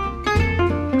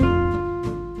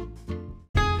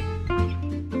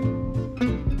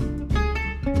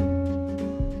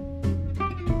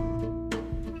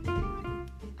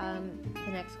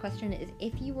question is,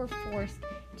 if you were forced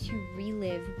to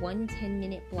relive one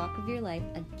 10-minute block of your life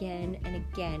again and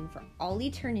again for all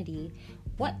eternity,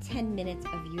 what 10 minutes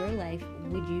of your life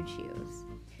would you choose?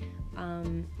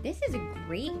 This is a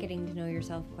great getting to know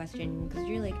yourself question, because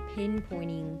you're like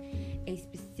pinpointing a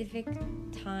specific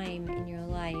time in your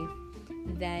life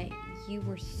that you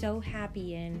were so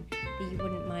happy in that you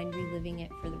wouldn't mind reliving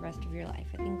it for the rest of your life.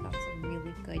 I think that's a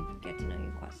really good get to know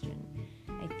you question.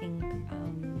 I think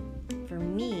for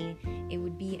me, it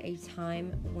would be a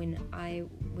time when I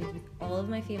was with all of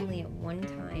my family at one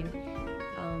time,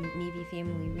 maybe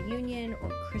family reunion or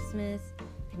Christmas,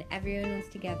 and everyone was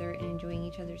together and enjoying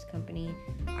each other's company.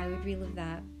 I would relive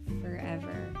that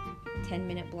forever, a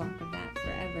 10-minute block of that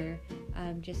forever,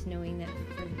 just knowing that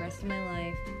for the rest of my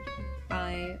life,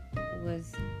 I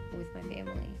was with my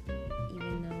family,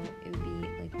 even though it would be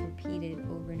like repeated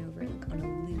over and over, like on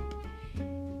a loop,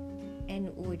 and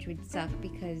which would suck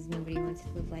because nobody wants to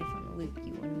live life on a loop.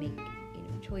 You want to make,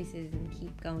 choices and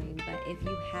keep going. But if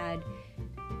you had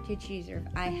to choose, or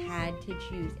if I had to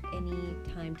choose any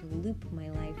time to loop my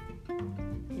life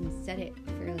and set it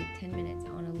for like 10 minutes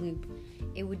on a loop,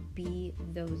 it would be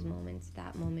those moments,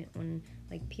 that moment when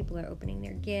like people are opening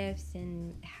their gifts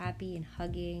and happy and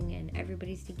hugging and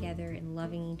everybody's together and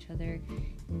loving each other.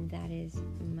 And that is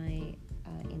my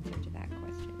answer to that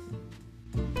question.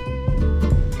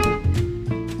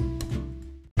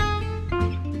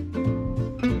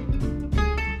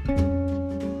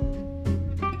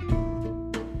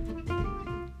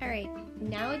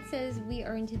 Says we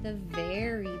are into the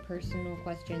very personal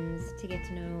questions to get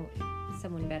to know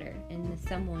someone better, and the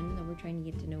someone that we're trying to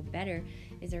get to know better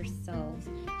is ourselves.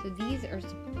 So these are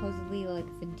supposedly like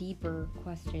the deeper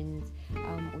questions.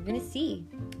 We're gonna see.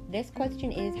 This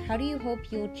question is, how do you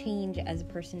hope you'll change as a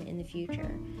person in the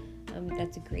future?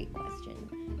 That's a great question.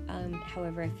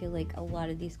 However, I feel like a lot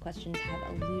of these questions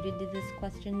have alluded to this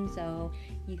question, so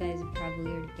you guys have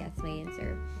probably already guessed my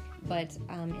answer. But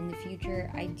in the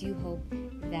future, I do hope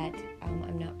that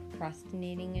I'm not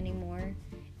procrastinating anymore,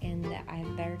 and that I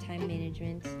have better time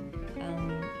management,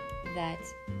 that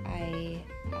I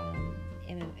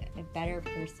am a better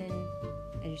person.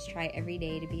 I just try every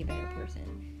day to be a better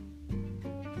person.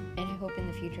 And I hope in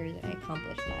the future that I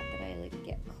accomplish that I like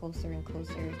get closer and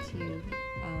closer to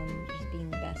just being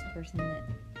the best person that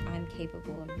I'm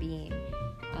capable of being.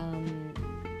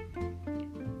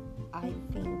 I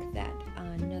think that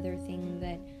another thing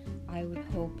that I would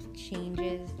hope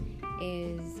changes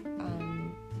is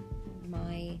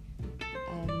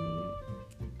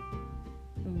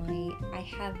I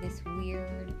have this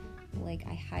weird, like,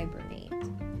 I hibernate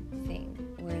thing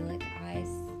where like I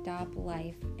stop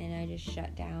life and I just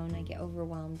shut down. I get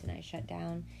overwhelmed and I shut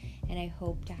down, and I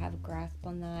hope to have a grasp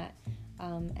on that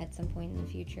at some point in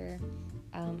the future.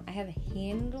 I have a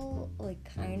handle, like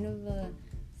kind of a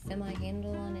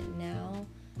semi-handle on it now,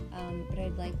 but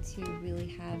I'd like to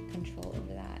really have control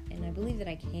over that, and I believe that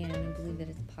I can. I believe that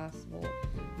it's possible.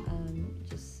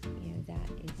 Just, that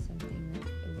is something that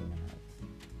I want to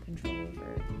have control over.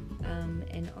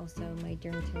 And also my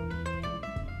dermatillomania,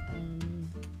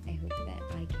 I hope that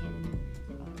I can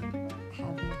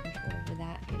have more control over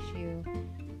that issue.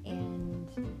 And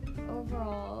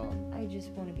overall, I just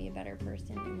want to be a better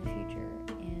person in the future,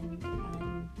 and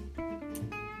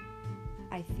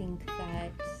I think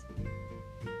that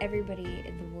everybody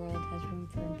in the world has room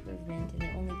for improvement, and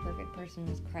the only perfect person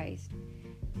was Christ,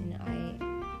 and I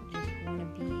just want to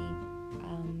be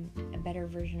a better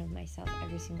version of myself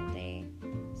every single day.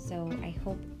 So I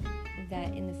hope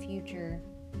that in the future,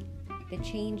 the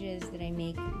changes that I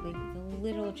make, like the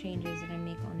little changes that I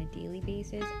make on a daily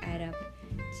basis, add up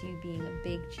to being a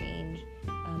big change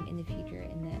in the future,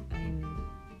 and that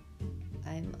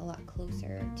I'm a lot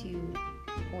closer to,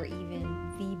 or even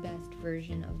the best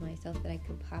version of myself that I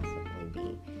could possibly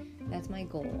be. That's my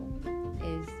goal,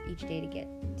 is each day to get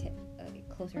to,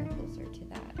 closer and closer to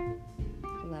that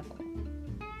level.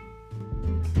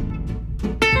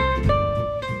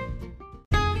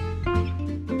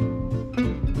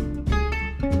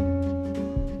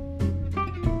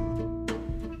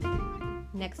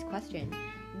 Next question.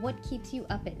 What keeps you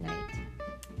up at night?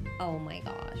 Oh my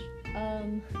gosh.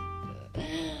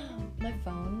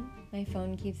 My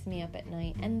phone keeps me up at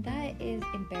night, and that is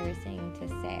embarrassing to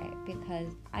say,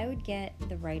 because I would get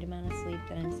the right amount of sleep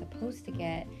that I'm supposed to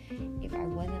get if I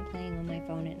wasn't playing on my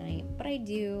phone at night, but I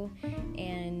do,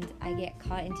 and I get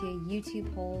caught into a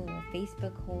YouTube hole or a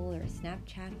Facebook hole or a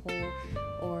Snapchat hole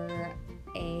or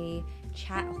a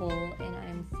chat hole, and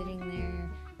I'm sitting there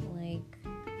like,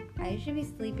 I should be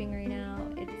sleeping right now.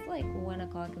 It's like 1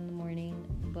 o'clock in the morning,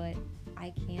 but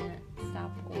I can't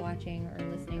stop watching or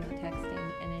listening or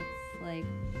texting, and it's like,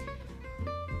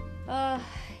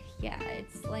 yeah,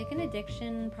 it's like an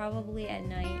addiction probably at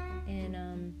night, and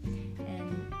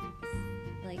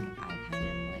like I kind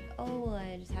of am like, oh, well,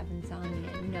 I just have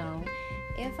insomnia. No,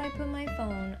 if I put my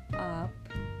phone up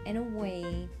and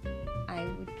away, I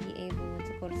would be able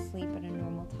to go to sleep at a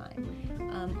normal time.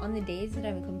 On the days that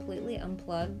I'm completely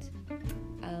unplugged,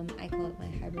 I call it my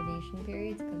hibernation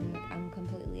periods, because I'm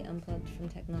completely unplugged from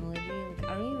technology. Like,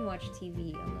 I don't even watch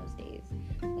TV on those days.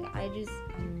 Like,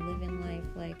 I'm living life,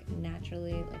 like,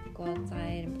 naturally, like, go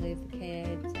outside and play with the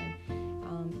kids,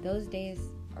 and those days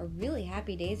are really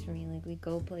happy days for me. Like, we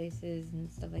go places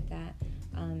and stuff like that,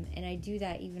 and I do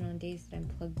that even on days that I'm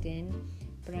plugged in,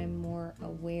 but I'm more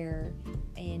aware,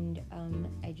 and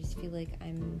I just feel like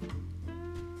I'm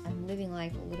living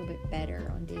life a little bit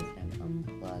better on days that I'm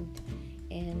unplugged.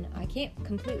 And I can't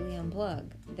completely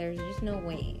unplug. There's just no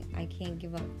way. I can't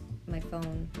give up my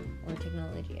phone or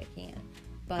technology. I can't.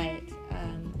 But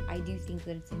I do think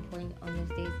that it's important on those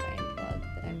days that I unplug,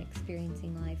 that I'm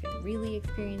experiencing life and really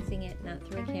experiencing it, not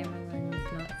through a camera lens,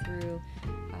 not through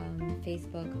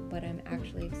Facebook, but I'm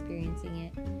actually experiencing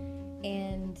it.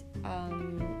 And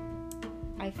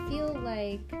I feel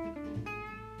like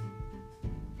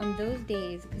on those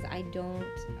days, because I don't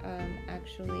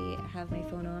actually have my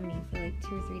phone on me for like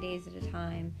 2 or 3 days at a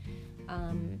time,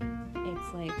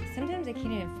 it's like sometimes I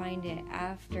can't even find it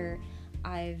after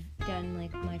I've done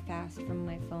like my fast from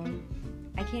my phone.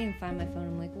 I can't even find my phone.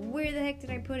 I'm like, where the heck did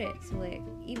I put it? So like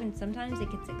even sometimes it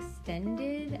gets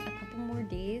extended a couple more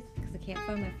days because I can't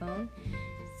find my phone.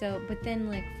 So, but then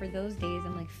like for those days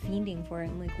I'm like fiending for it.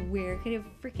 I'm like, where could it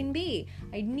freaking be?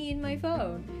 I need my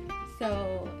phone.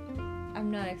 So I'm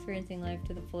not experiencing life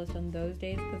to the fullest on those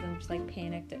days because I'm just like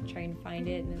panicked at trying to find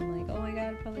it, and then I'm like, oh my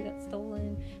god, it probably got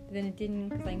stolen. But then it didn't,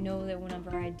 because I know that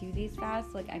whenever I do these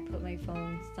fasts, like I put my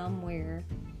phone somewhere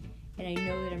and I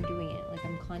know that I'm doing it. Like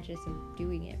I'm conscious of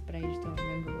doing it, but I just don't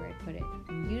remember where I put it.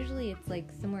 And usually it's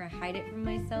like somewhere I hide it from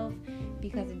myself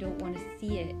because I don't want to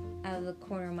see it out of the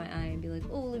corner of my eye and be like,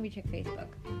 oh, let me check Facebook.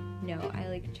 No, I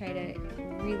like try to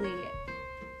really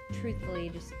truthfully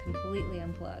just completely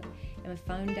unplug, and my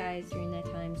phone dies during that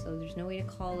time, so there's no way to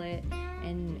call it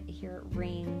and hear it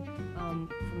ring from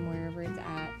wherever it's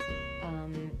at,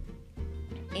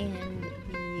 and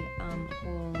the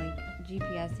whole like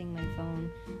GPSing my phone,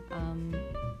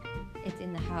 it's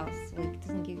in the house, like it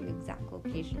doesn't give you exact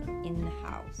location in the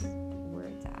house where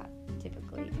it's at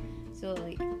typically, so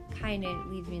like kind of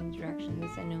leads me in the direction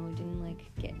that I know it didn't like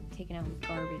get taken out with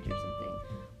garbage or something,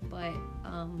 but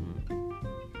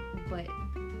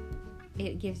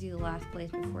it gives you the last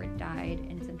place before it died,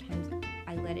 and sometimes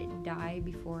I let it die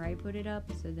before I put it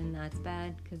up, so then that's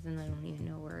bad, because then I don't even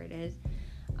know where it is.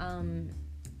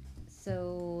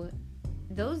 So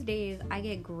those days I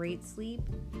get great sleep,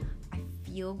 I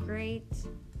feel great,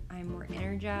 I'm more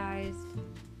energized,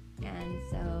 and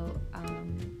so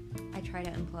I try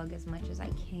to unplug as much as I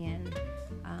can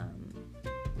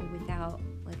without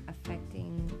like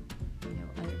affecting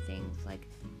other things. Like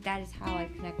that is how I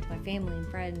connect to my family and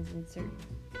friends and certain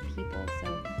people,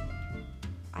 so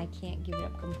I can't give it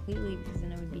up completely because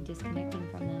then I would be disconnecting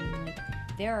from them. Like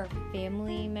there are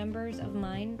family members of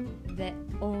mine that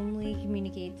only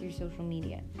communicate through social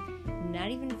media,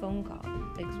 not even phone call.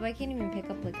 Like, so I can't even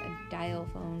pick up like a dial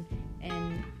phone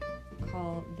and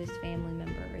call this family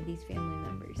member or these family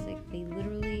members. Like they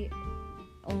literally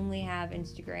only have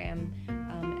Instagram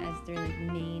as their like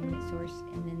main source,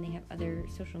 and then they have other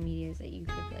social medias that you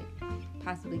could like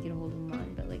possibly get a hold of them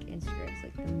on, but like Instagram's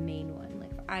like the main one.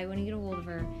 Like if I want to get a hold of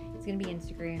her, it's gonna be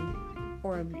Instagram,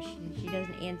 or she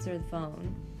doesn't answer the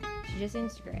phone, she just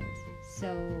Instagrams.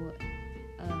 So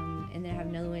and then I have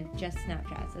another one, just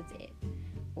Snapchats, that's it,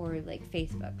 or like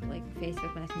Facebook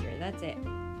Messenger, that's it.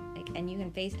 Like, and you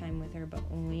can FaceTime with her, but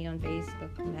only on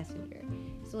Facebook Messenger.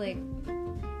 So like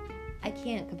I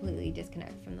can't completely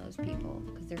disconnect from those people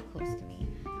because they're close to me.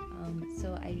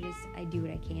 So I do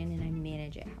what I can, and I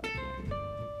manage it how I can.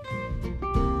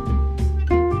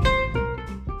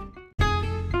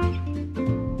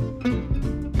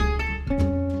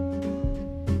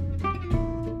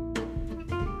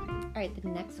 Alright, the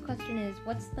next question is,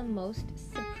 what's the most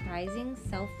surprising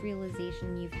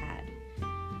self-realization you've had?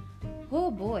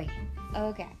 Oh boy.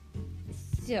 Okay.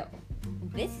 So,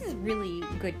 this is really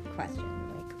good question.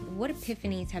 What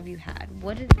epiphanies have you had?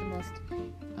 What is the most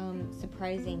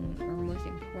surprising or most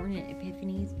important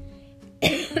epiphanies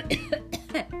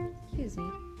excuse me,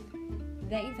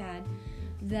 that you've had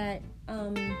that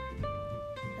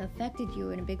affected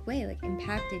you in a big way, like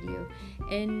impacted you?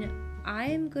 And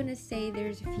I'm gonna say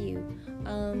there's a few.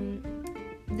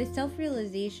 The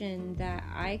self-realization that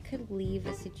I could leave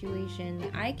a situation,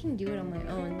 that I can do it on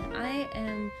my own, that I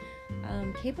am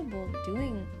capable of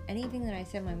doing anything that I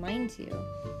set my mind to.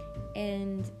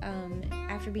 And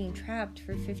after being trapped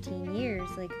for 15 years,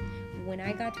 like, when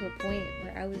I got to a point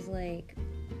where I was like,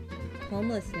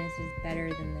 homelessness is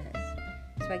better than this,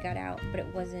 so I got out. But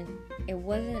it wasn't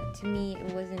to me,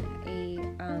 it wasn't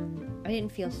I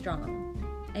didn't feel strong.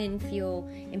 I didn't feel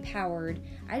empowered.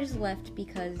 I just left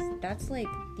because that's like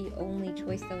the only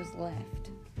choice that was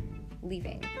left,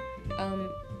 leaving.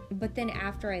 But then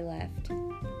after I left,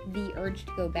 the urge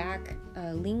to go back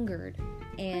lingered,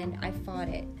 and I fought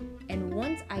it. And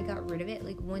once I got rid of it,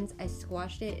 like once I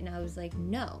squashed it and I was like,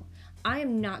 no, I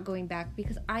am not going back,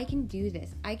 because I can do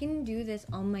this. I can do this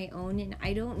on my own, and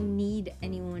I don't need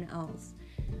anyone else.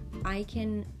 I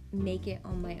can make it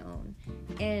on my own.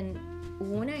 And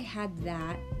when I had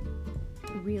that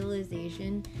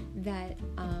realization that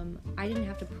I didn't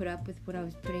have to put up with what I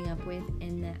was putting up with,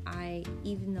 and that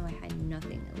even though I had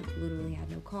nothing, I literally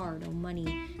had no car, no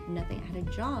money, nothing, I had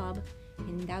a job,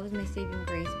 and that was my saving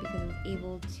grace, because I was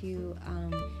able to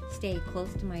stay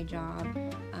close to my job,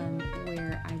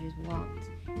 where I just walked,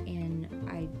 and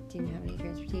I didn't have any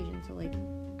transportation, so like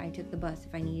I took the bus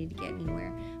if I needed to get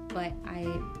anywhere. But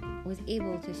I was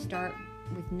able to start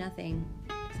with nothing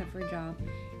except for a job,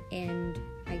 and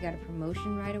I got a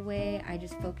promotion right away. I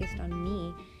just focused on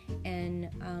me, and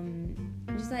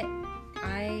just like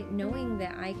knowing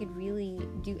that I could really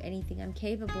do anything, I'm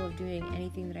capable of doing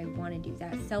anything that I want to do.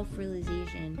 That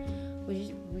self-realization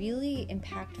was really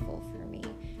impactful for me,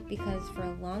 because for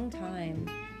a long time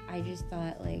I just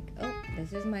thought like, oh,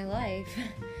 this is my life.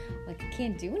 Like, I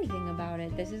can't do anything about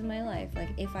it. This is my life. Like,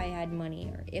 if I had money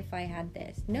or if I had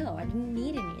this. No, I didn't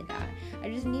need any of that. I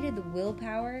just needed the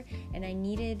willpower, and I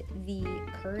needed the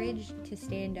courage to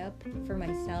stand up for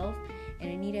myself,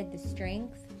 and I needed the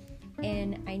strength,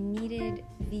 and I needed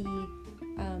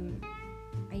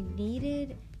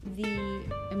the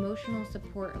emotional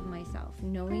support of myself,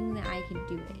 knowing that I could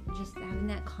do it, just having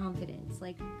that confidence,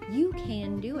 like, you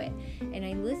can do it. And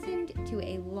I listened to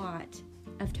a lot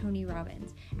of Tony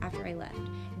Robbins after I left.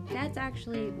 That's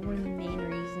actually one of the main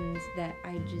reasons that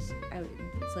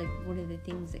it's like one of the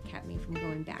things that kept me from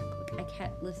going back. Like, I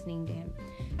kept listening to him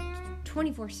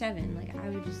 24/7. Like, I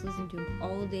would just listen to him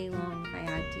all day long if I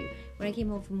had to. When I came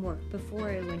home from work, before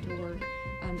I went to work,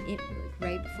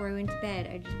 right before I went to bed,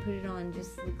 I just put it on,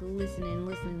 just like listen.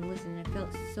 I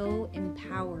felt so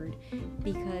empowered,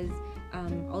 because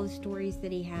all the stories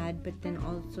that he had, but then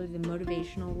also the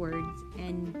motivational words,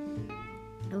 and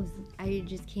I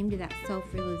just came to that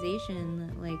self-realization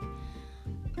that, like,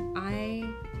 I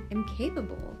am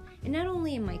capable. And not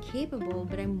only am I capable,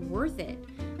 but I'm worth it.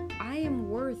 I am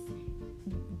worth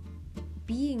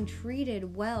being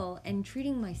treated well and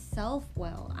treating myself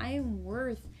well. I am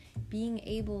worth being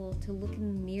able to look in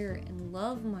the mirror and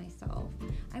love myself.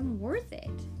 I'm worth it.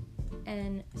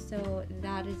 And so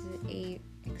that is a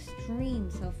extreme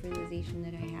self-realization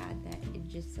that I had, that it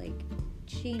just like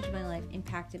changed my life,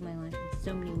 impacted my life in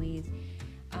so many ways.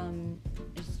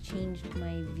 Just changed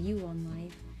my view on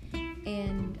life.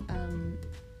 And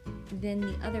then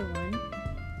the other one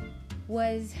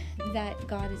was that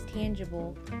God is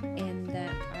tangible, and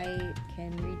that I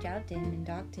can reach out to him and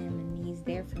talk to him, and he's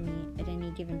there for me at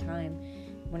any given time.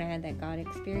 When I had that God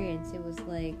experience, it was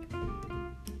like,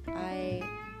 I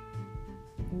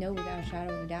know without a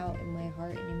shadow of a doubt in my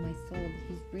heart and in my soul that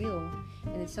he's real.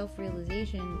 And the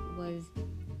self-realization was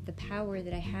the power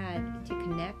that I had to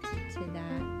connect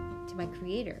to my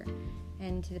creator,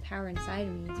 and to the power inside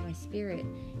of me, to my spirit,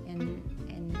 and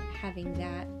having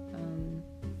that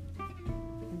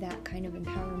kind of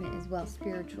empowerment as well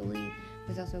spiritually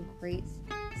was also a great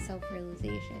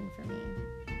self-realization for me.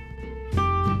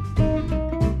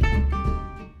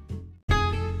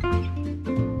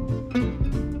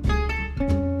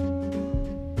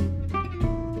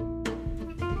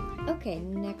 Okay,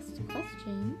 next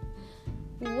question.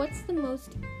 What's the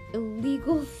most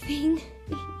illegal thing?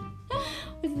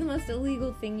 What's the most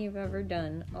illegal thing you've ever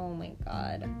done? Oh my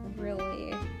god,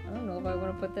 really? I don't know if I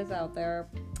want to put this out there.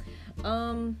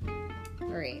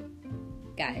 Alright,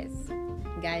 guys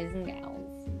and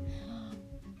gals,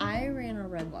 I ran a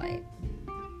red light.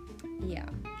 Yeah,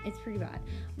 it's pretty bad.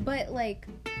 But, like,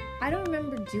 I don't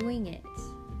remember doing it.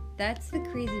 That's the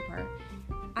crazy part.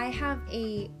 I have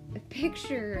a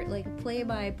picture, like,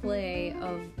 play-by-play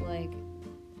of, like,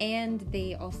 and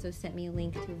they also sent me a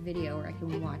link to a video where I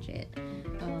can watch it,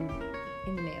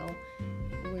 in the mail,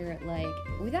 where,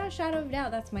 like, without a shadow of a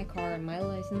doubt, that's my car and my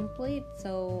license plate,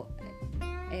 so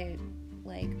it,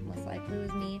 like, most likely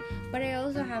was me. But I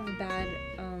also have a bad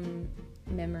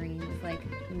memories. Like,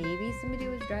 maybe somebody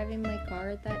was driving my car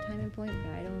at that time and point,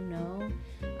 but I don't know.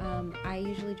 I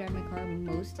usually drive my car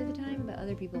most of the time, but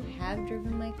other people have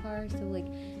driven my car, so like,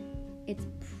 it's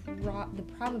the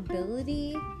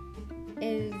probability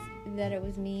is that it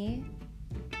was me,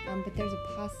 but there's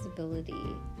a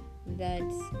possibility that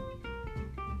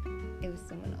it was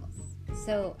someone else.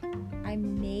 So I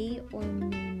may or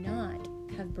may not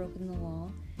have broken the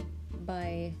law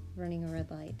by running a red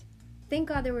light. Thank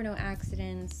God there were no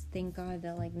accidents. Thank God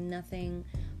that like nothing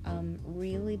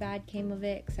really bad came of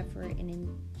it, except for a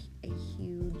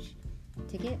huge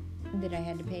ticket that I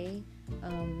had to pay.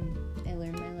 I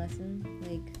learned my lesson.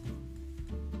 Like,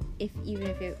 even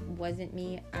if it wasn't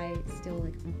me, I still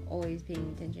like I'm always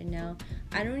paying attention now.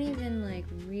 I don't even like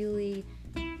really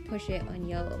push it on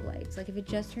yellow lights. Like, if it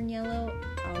just turned yellow,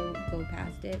 I'll go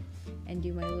past it and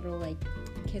do my little like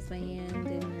kiss my hand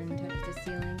and then touch the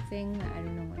ceiling thing. I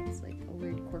don't know why, it's like a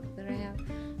weird quirk that I have.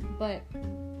 But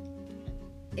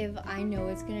if I know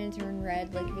it's gonna turn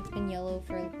red, like if it's been yellow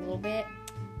for like a little bit,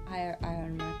 I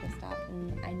automatically stop.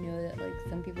 And I know that like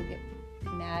some people get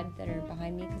mad that are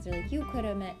behind me because they're like, you could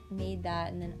have made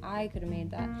that and then I could have made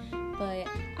that, but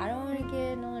I don't want to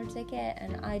get another ticket,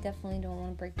 and I definitely don't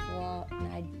want to break the law,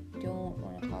 and I don't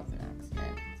want to cause an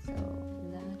accident. So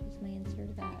that is my answer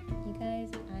to that. You guys,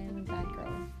 I am a bad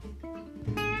girl.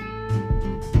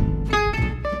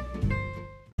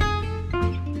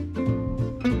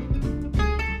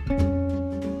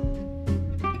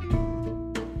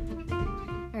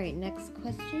 Alright, next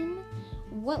question.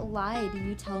 What lie do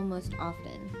you tell most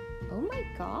often? Oh my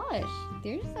gosh,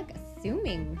 they're just like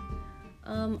assuming.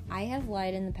 I have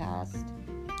lied in the past.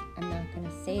 I'm not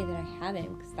gonna say that I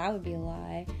haven't, because that would be a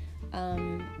lie.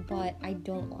 But I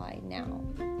don't lie now.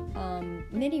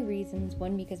 Many reasons.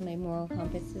 One, because my moral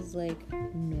compass is like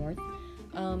north.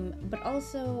 But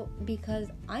also because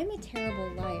I'm a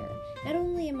terrible liar. Not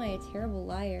only am I a terrible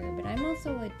liar, but I'm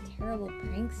also a terrible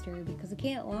prankster because I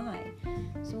can't lie.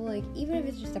 So like, even if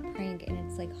it's just a prank and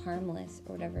it's like harmless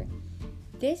or whatever,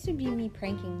 this would be me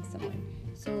pranking someone.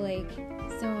 So like,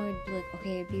 someone would be like,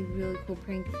 okay, it'd be a really cool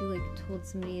prank if you like told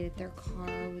somebody that their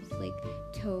car was like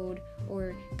towed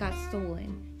or got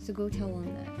stolen. So go tell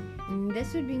them that. And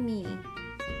this would be me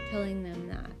telling them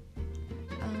that.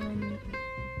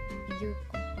 Your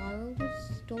car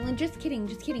was stolen? Just kidding.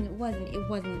 It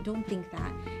wasn't. Don't think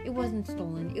that. It wasn't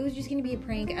stolen. It was just gonna be a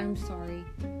prank. I'm sorry.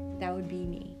 That would be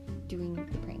me doing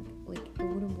a prank. Like, it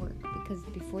wouldn't work, because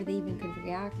before they even could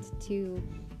react to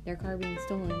their car being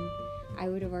stolen, I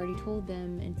would have already told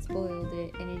them and spoiled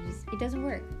it, and it doesn't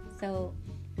work. So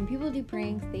when people do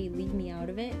pranks, they leave me out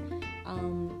of it.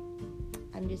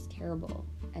 I'm just terrible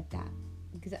at that,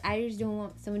 because I just don't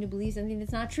want someone to believe something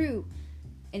that's not true.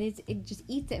 And it just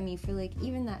eats at me for like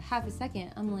even that half a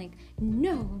second. I'm like,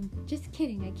 no, I'm just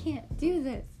kidding. I can't do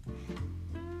this.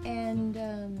 And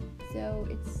so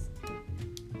it's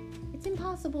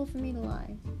impossible for me to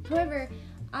lie. However,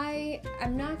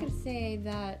 I'm not gonna say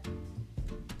that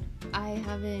I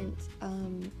haven't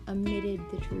omitted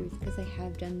the truth, because I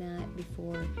have done that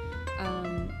before,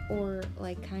 or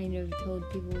like kind of told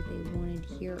people what they wanted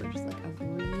to hear, or just like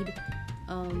agreed,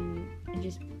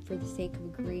 just for the sake of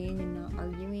agreeing and not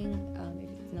arguing, if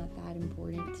it's not that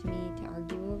important to me to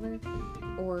argue over.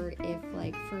 Or if,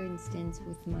 like, for instance,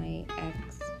 with my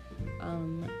ex,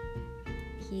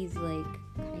 he's like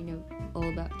kind of all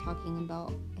about talking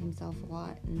about himself a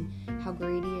lot and how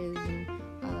great he is, and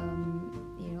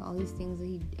all these things that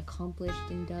he accomplished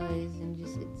and does, and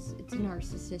just it's a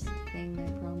narcissist thing,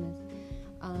 I promise.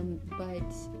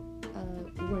 But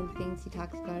one of the things he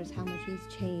talks about is how much he's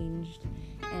changed,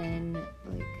 and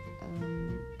like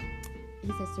he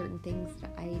says certain things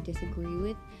that I disagree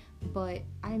with, but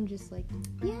I'm just like,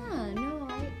 I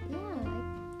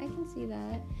can see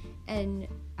that, and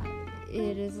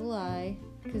it is a lie,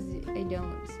 because I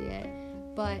don't see it.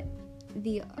 But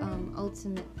the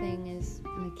ultimate thing is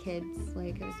my kids.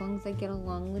 Like, as long as I get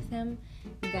along with him,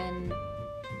 then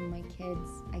my kids,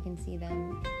 I can see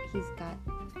them. He's got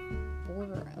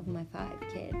 4 of my 5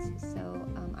 kids, so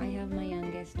I have my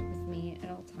youngest with me at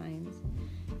all times,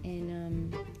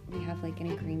 and we have like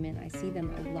an agreement. I see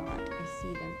them a lot.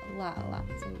 A lot.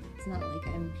 So it's not like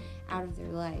I'm out of their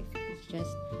life. It's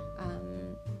just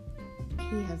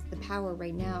he has the power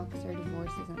right now, because our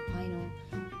divorce isn't final.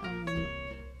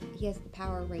 He has the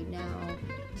power right now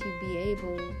to be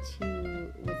able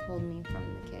to withhold me from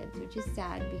the kids, which is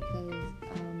sad, because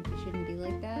it shouldn't be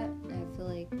like that. I feel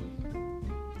like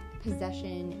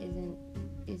possession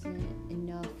isn't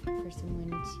enough for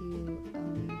someone to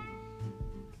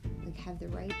like have the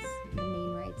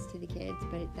main rights to the kids,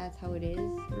 but that's how it is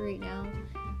right now.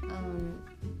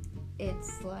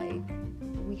 it's like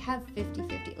we have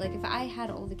 50-50. Like, if I had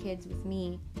all the kids with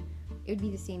me, it would be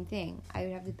the same thing. I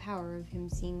would have the power of him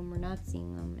seeing them or not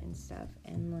seeing them and stuff.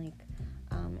 And, like,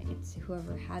 it's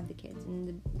whoever had the kids. And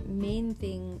the main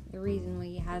thing, the reason why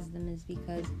he has them is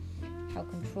because how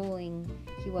controlling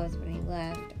he was when I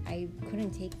left. I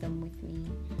couldn't take them with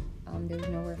me. There was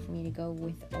nowhere for me to go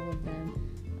with all of them.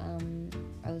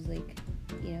 I was, like,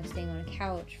 staying on a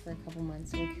couch for a couple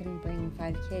months, so I couldn't bring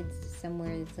 5 kids to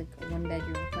somewhere that's like a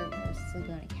 1-bedroom apartment. I was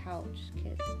sleeping on a couch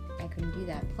because I couldn't do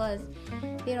that. Plus,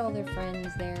 they had all their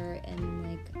friends there, and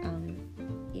like,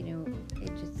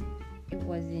 it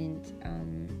wasn't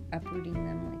uprooting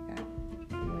them like that.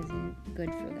 It wasn't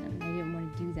good for them. I didn't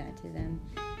want to do that to them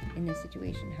in this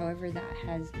situation. However, that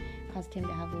has caused him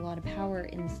to have a lot of power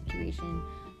in the situation,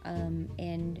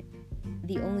 and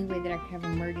the only way that I could have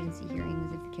emergency hearings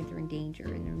is if the kids are in danger,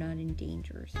 and they're not in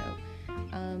danger. So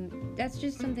that's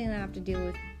just something that I have to deal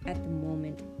with at the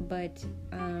moment. But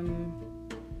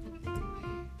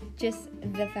just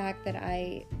the fact that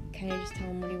I kind of just tell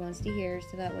him what he wants to hear,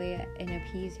 so that way, and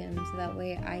appease him, so that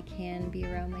way I can be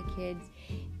around my kids,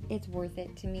 it's worth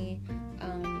it to me.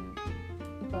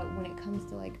 But when it comes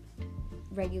to like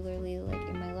regularly, like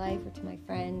in my life, or to my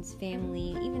friends,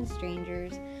 family, even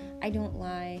strangers, I don't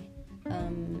lie.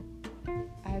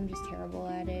 I'm just terrible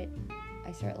at it.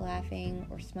 I start laughing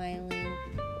or smiling,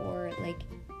 or like,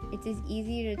 it's as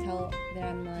easy to tell that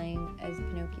I'm lying as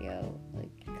Pinocchio,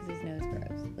 like, because his nose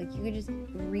grows. Like, you could just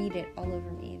read it all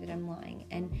over me that I'm lying.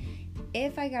 And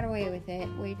if I got away with it,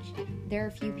 which there are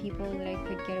a few people that I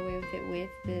could get away with it with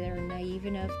that are naive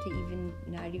enough to even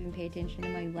not even pay attention to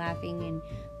my laughing and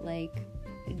like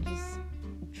just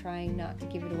trying not to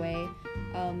give it away.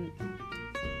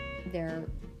 There are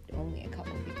only a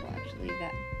couple of people actually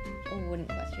that wouldn't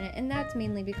question it, and that's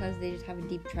mainly because they just have a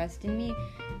deep trust in me,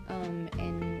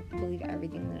 and believe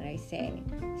everything that I say.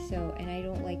 So, and I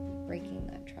don't like breaking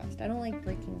that trust. I don't like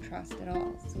breaking trust at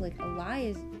all. So like, a lie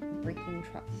is breaking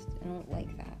trust. I don't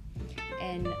like that.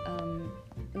 And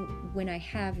when I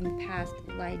have in the past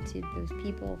lied to those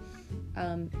people,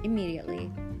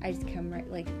 immediately I just come right,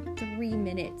 like 3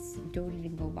 minutes don't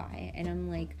even go by, and I'm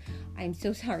like, I'm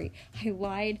so sorry, I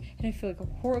lied, and I feel like a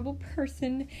horrible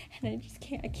person, and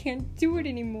I can't do it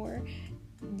anymore.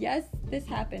 Yes, this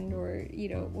happened, or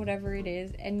whatever it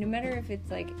is. And no matter if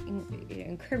it's like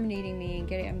incriminating me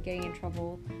and I'm getting in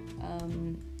trouble,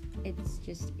 it's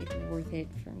worth it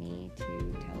for me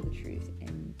to tell the truth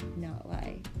and not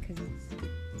lie, because it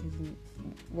doesn't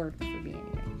work for me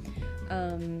anyway.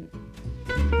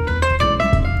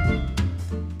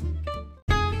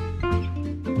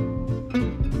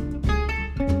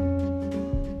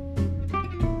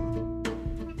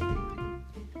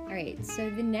 Alright, so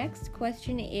the next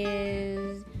question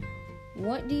is,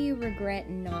 what do you regret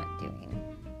not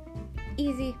doing?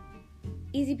 Easy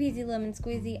peasy lemon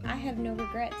squeezy. I have no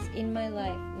regrets in my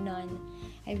life. None.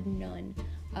 I have none.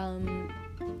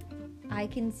 I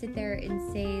can sit there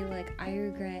and say, like, I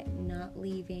regret not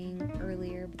leaving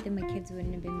earlier, but then my kids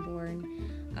wouldn't have been born.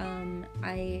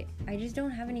 I just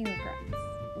don't have any regrets.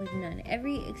 Like, none.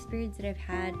 Every experience that I've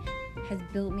had has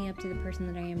built me up to the person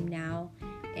that I am now,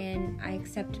 and I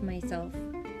accept myself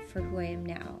for who I am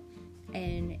now.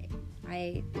 And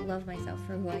I love myself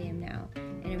for who I am now,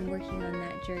 and I'm working on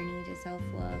that journey to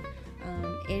self-love.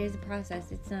 It is a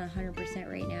process. It's not 100%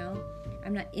 right now.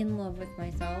 I'm not in love with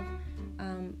myself,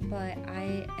 but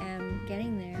I am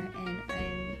getting there, and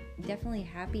I'm definitely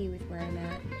happy with where I'm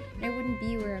at. And I wouldn't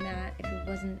be where I'm at if it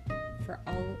wasn't for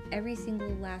every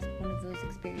single last one of those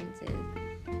experiences.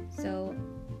 So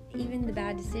even the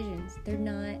bad decisions, they're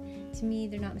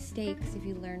not mistakes if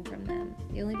you learn from them.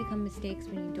 They only become mistakes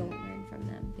when you don't learn from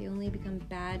them. They only become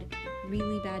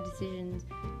really bad decisions,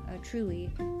 truly,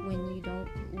 when you don't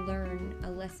learn a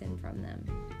lesson from them.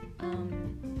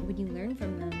 When you learn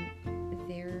from them,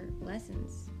 they're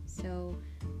lessons. So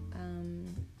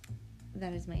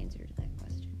that is my answer to that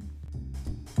question.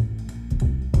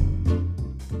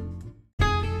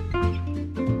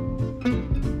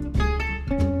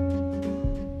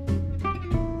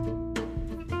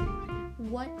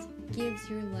 What gives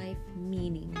your life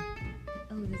meaning?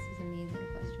 Oh, this is an amazing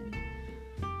question.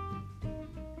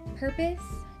 Purpose,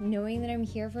 knowing that I'm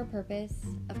here for a purpose.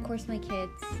 Of course, my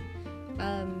kids.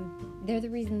 They're the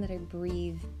reason that I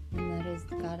breathe, and that is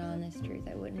the God honest truth.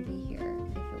 I wouldn't be here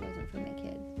if it wasn't for my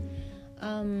kids.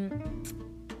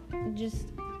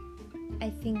 I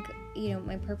think,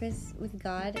 my purpose with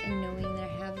God, and knowing that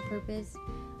I have a purpose,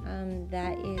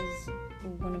 that is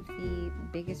one of the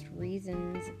biggest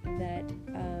reasons that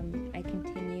I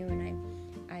continue, and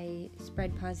I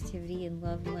spread positivity and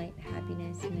love, light,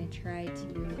 happiness, and I try to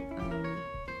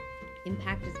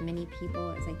impact as many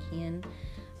people as I can.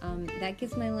 That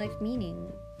gives my life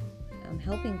meaning.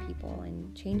 Helping people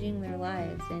and changing their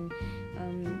lives, and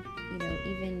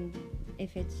even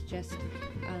if it's just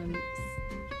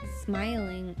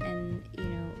smiling and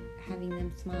having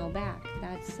them smile back,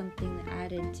 that's something that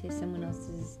added to someone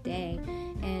else's day,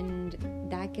 and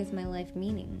that gives my life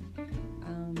meaning.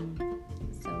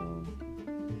 So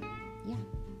yeah.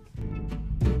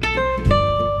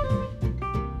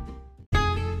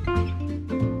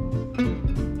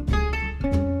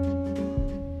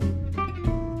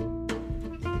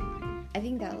 I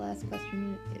think that last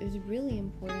question is really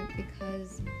important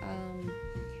because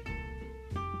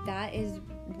that is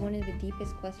one of the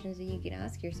deepest questions that you can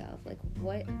ask yourself. Like,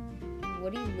 what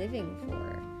are you living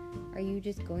for? Are you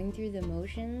just going through the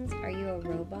motions? Are you a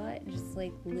robot just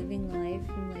like living life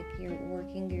and like you're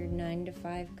working your 9 to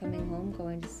 5, coming home,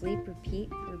 going to sleep, repeat?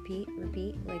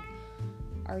 Like,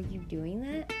 are you doing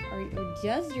that? Or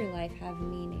does your life have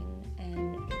meaning?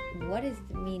 And what is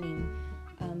the meaning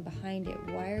behind it?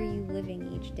 Why are you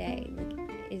living each day? Like,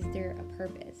 is there a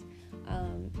purpose?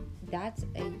 That's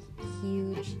a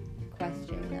huge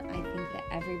question that I think that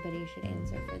everybody should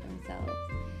answer for themselves.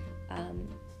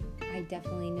 I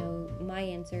definitely know my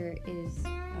answer is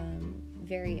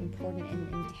very important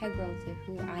and integral to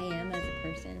who I am as a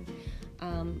person.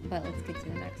 But let's get to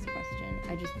the next question.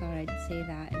 I just thought I'd say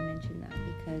that and mention that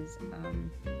because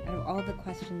out of all the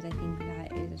questions, I think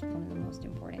that is one of the most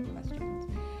important questions.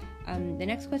 The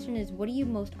next question is, what do you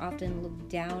most often look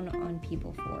down on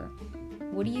people for?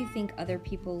 What do you think other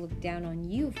people look down on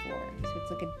you for? So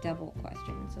it's like a double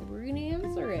question. So we're going to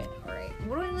answer it. All right.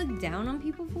 What do I look down on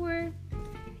people for?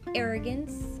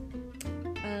 Arrogance.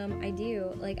 I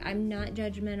do. Like, I'm not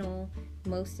judgmental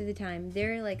most of the time.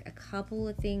 There are like a couple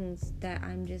of things that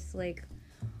I'm just like,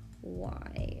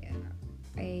 why?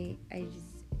 I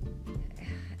just,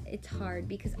 it's hard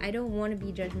because I don't want to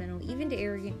be judgmental, even to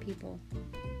arrogant people.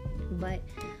 But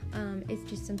it's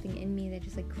just something in me that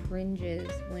just like cringes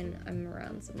when I'm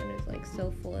around someone who's like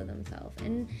so full of themselves.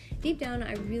 And deep down,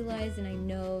 I realize and I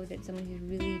know that someone who's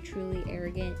really truly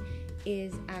arrogant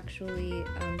is actually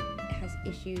has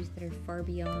issues that are far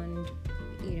beyond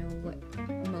what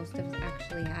most of us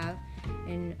actually have,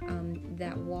 and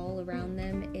that wall around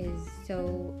them is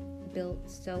so built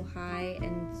so high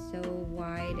and so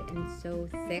wide and so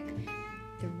thick.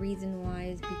 The reason why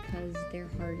is because their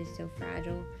heart is so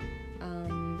fragile.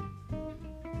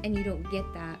 And you don't get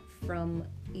that from,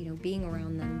 being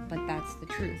around them, but that's the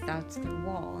truth. That's their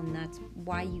wall, and that's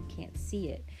why you can't see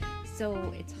it.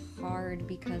 So it's hard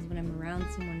because when I'm around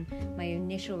someone, my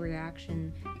initial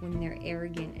reaction when they're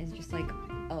arrogant is just like,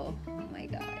 oh my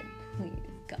God, please,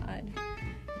 God,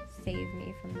 save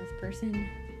me from this person.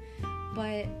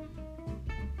 But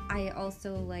I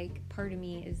also, like, part of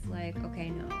me is like, okay,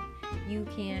 no, you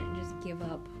can't just give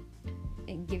up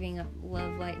and giving up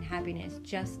love, light, and happiness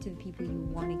just to the people you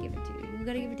want to give it to. You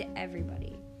gotta give it to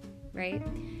everybody, right?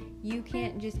 You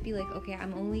can't just be like, okay,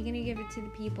 I'm only gonna give it to the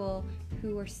people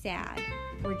who are sad,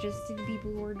 or just to the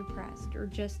people who are depressed, or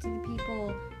just to the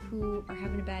people who are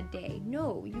having a bad day.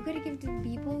 No, you gotta give it to the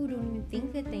people who don't even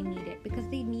think that they need it, because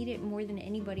they need it more than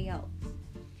anybody else.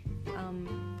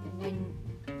 When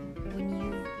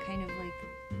you kind of like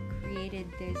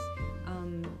created this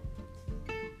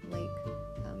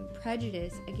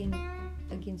prejudice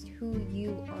against who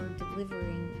you are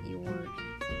delivering your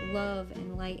love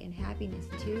and light and happiness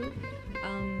to,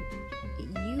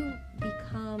 you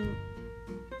become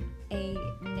a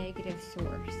negative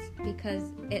source, because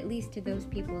at least to those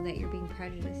people that you're being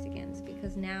prejudiced against,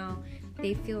 because now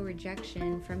they feel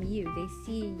rejection from you. They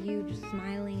see you just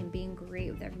smiling and being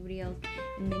great with everybody else,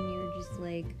 and then you're just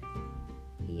like,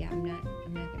 yeah, I'm not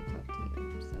gonna talk to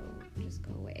you, so just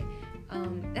go away.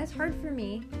 That's hard for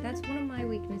me. That's one of my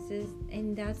weaknesses,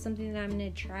 and that's something that I'm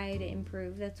going to try to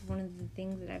improve. That's one of the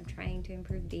things that I'm trying to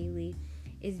improve daily,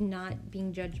 is not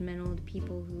being judgmental to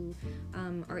people who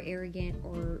are arrogant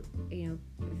or,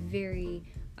 very,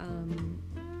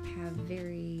 have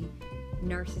very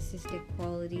narcissistic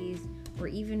qualities, or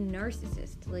even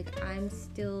narcissist. Like, I'm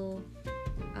still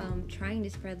trying to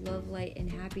spread love, light, and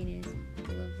happiness.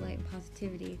 Love, light, and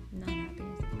positivity, not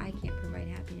happiness. I can't provide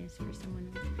happiness for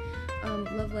someone else.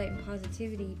 Love, light, and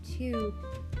positivity to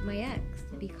my ex,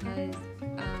 because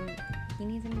he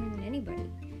needs it more than anybody.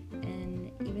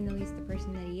 And even though he's the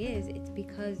person that he is, it's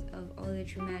because of all the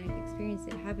traumatic experience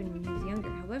that happened when he was younger.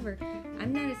 However,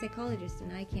 I'm not a psychologist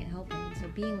and I can't help him, so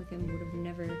being with him would have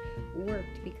never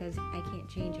worked because I can't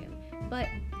change him. But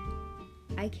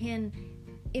I can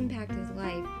impact his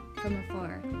life from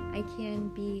afar. I can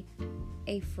be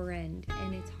a friend,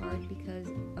 and it's hard because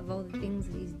of all the things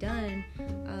that he's done.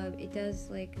 It does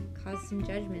like cause some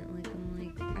judgment.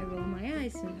 I roll my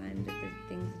eyes sometimes at the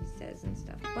things that he says and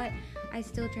stuff, but I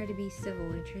still try to be civil.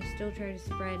 I still try to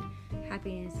spread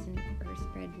happiness or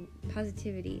spread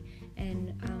positivity,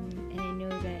 and I know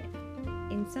that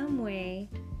in some way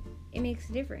it makes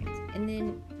a difference. And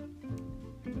then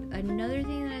another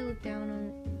thing that I look down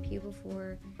on people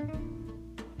for,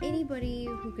 anybody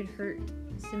who could hurt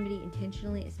somebody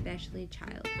intentionally, especially a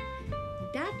child.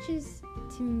 That just,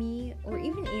 to me, or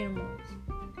even animals,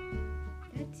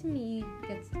 that to me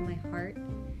gets to my heart.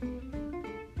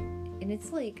 And it's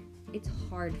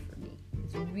hard for me.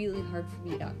 It's really hard for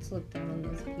me not to look down on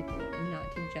those people and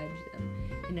not to judge them.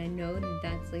 And I know that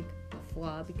that's like a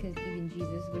flaw, because even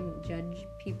Jesus wouldn't judge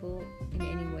people in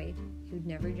any way. He would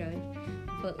never judge.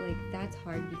 But like, that's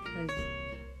hard because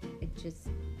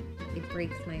it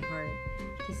breaks my heart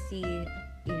to see,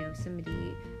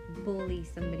 somebody bully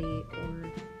somebody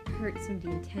or hurt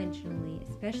somebody intentionally,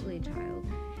 especially a child.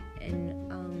 And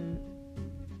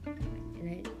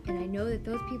I know that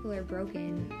those people are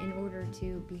broken in order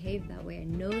to behave that way. I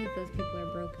know that those people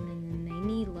are broken, and they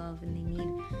need love, and they need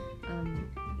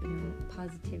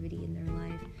positivity in their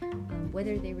life.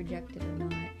 Whether they reject it or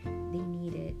not, they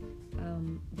need it.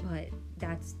 But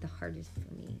that's the hardest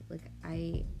for me.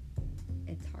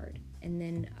 It's hard. And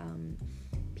then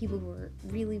people who are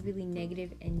really, really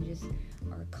negative and just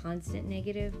are constant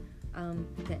negative,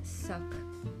 that suck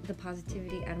the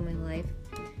positivity out of my life.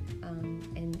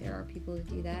 And there are people that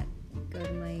do that. Go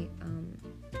to my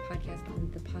podcast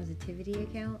on the positivity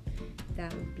account.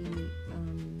 That would be,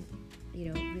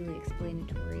 really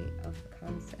explanatory of the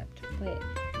concept. But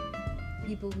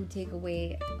people who take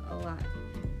away a lot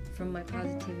from my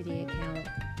positivity account,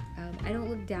 I don't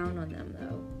look down on them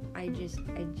though. I just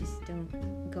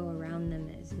don't go around them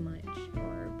as much,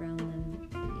 or around them,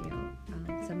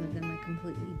 some of them I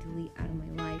completely delete out of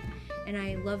my life, and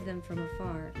I love them from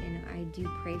afar, and I do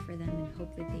pray for them and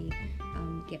hope that they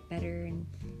get better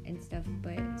and stuff,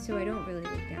 but so I don't really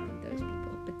look down on those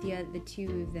people. But the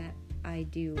two that I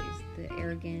do is the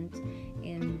arrogant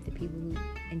and the people who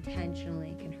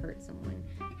intentionally can hurt someone,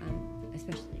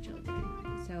 especially children.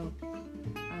 So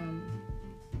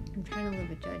I'm trying to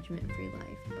live a judgment-free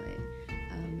life, but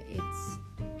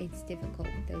it's difficult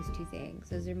with those two things.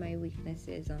 Those are my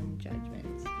weaknesses on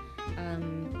judgments.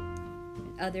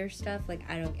 Other stuff,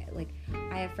 I don't get,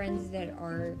 I have friends that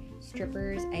are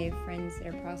strippers, I have friends that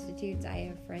are prostitutes, I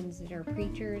have friends that are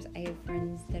preachers, I have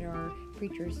friends that are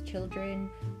preachers'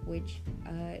 children, which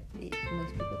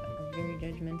most people are very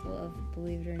judgmental of,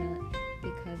 believe it or not,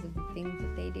 because of the things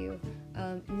that they do.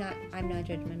 I'm not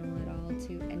judgmental at all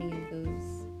to any of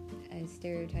those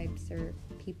stereotypes or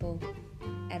people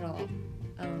at all.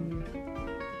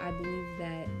 I believe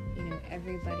that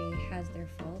everybody has their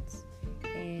faults,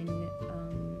 and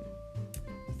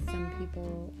some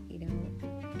people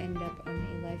end up on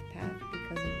a life path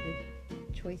because of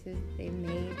the choices they've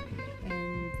made,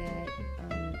 and that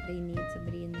they need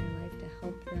somebody in their life to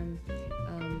help them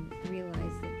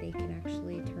realize that they can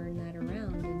actually turn that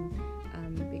around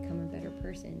and become a better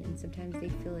person. And sometimes they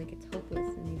feel like it's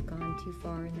hopeless and they've gone too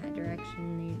far in that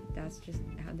direction. That's just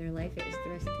how their life is the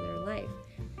rest of their life.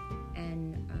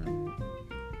 And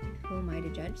who am I to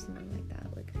judge someone like that?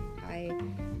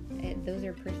 Those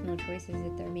are personal choices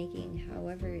that they're making.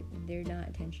 However, they're not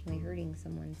intentionally hurting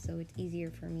someone, so it's easier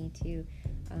for me to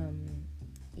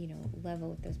level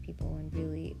with those people and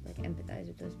really empathize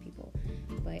with those people.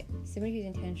 But somebody who's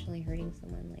intentionally hurting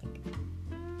someone,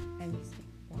 I'm just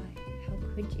why?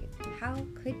 How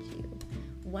could you?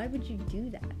 Why would you do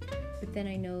that? But then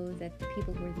I know that the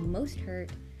people who are the most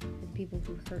hurt are the people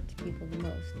who hurt people the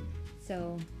most.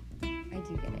 So I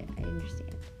do get it. I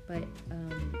understand. But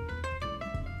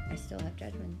I still have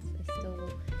judgments.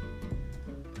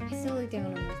 I still look down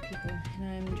on those people,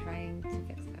 and I'm trying to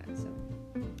fix that. So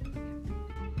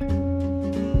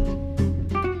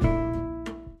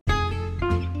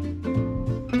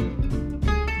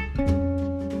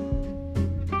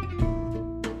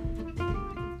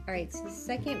Alright, so the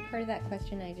second part of that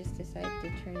question, I just decided to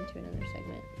turn into another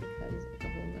segment because it's a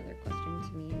whole other question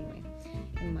to me anyway,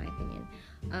 in my opinion.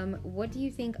 What do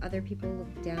you think other people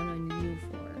look down on you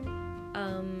for?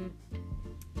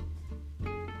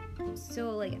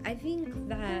 So, I think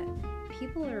that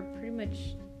people are pretty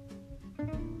much,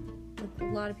 a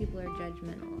lot of people are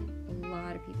judgmental. A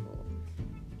lot of people.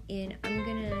 And I'm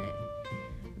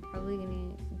probably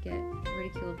gonna get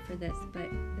ridiculed for this, but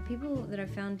the people that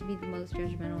I've found to be the most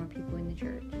judgmental are people in the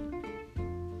church.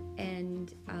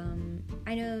 And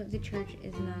I know the church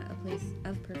is not a place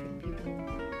of perfect people,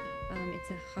 it's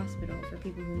a hospital for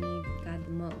people who need God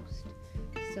the most.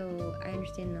 So I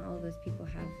understand that all of those people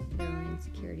have their own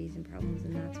insecurities and problems,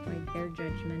 and that's why they're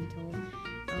judgmental.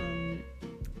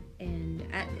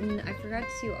 And I forgot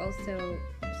to also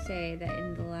say that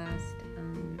in the last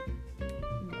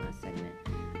segment,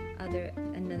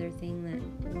 another thing that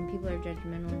when people are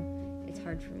judgmental, it's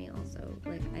hard for me also.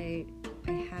 Like I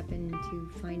happen to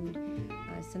find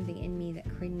something in me that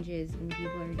cringes when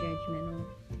people are judgmental,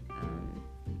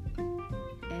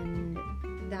 and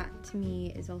that to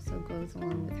me is also goes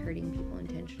along with hurting people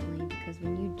intentionally, because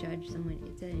when you judge someone,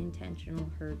 it's an intentional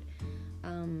hurt.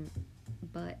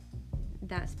 But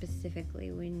that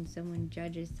specifically, when someone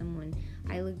judges someone,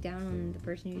 I look down on the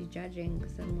person who's judging,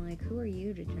 because I'm like, who are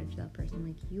you to judge that person?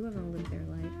 Like, you haven't lived their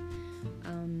life.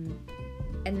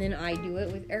 And then I do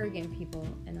it with arrogant people,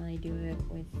 and I do it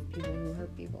with people who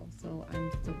hurt people, so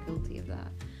I'm still guilty of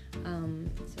that.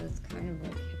 So it's kind of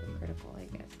like hypocritical, I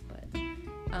guess. But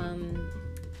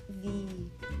the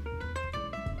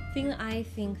thing that I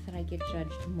think that I get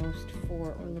judged most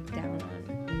for, or looked down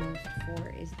on most for,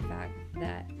 is the fact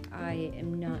that I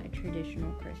am not a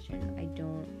traditional Christian. I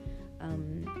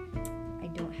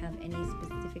don't have any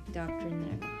specific doctrine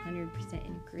that I'm 100%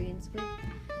 in agreement with,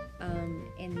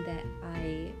 and that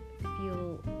I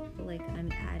feel like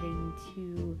I'm adding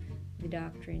to the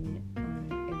doctrine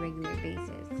on a regular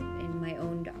basis, in my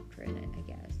own doctrine, I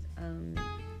guess.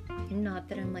 Not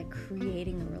that I'm like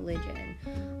creating a religion.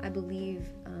 I believe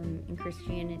in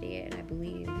Christianity, and I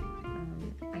believe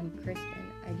I'm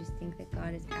Christian. I just think that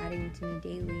God is adding to me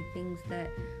daily things that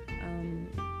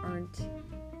aren't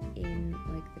in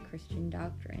like the Christian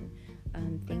doctrine.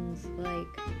 Things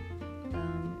like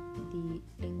the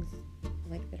things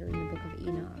like that are in the Book of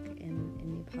Enoch and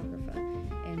in the Apocrypha,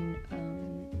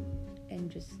 and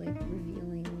just like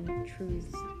revealing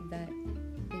truths that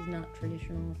is not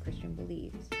traditional Christian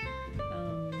beliefs.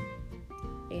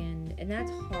 And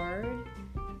that's hard,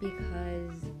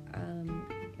 because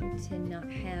to not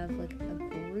have like a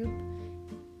group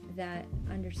that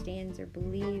understands or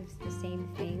believes the same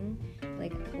thing.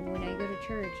 Like when I go to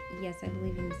church, yes, I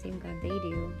believe in the same God they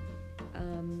do,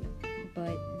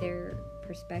 but their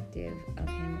perspective of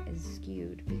him is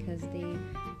skewed, because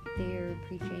they're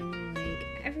preaching like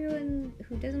everyone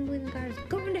who doesn't believe in God is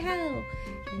going to hell,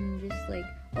 and just like,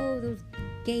 oh, those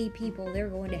gay people, they're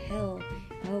going to hell.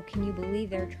 Oh, can you believe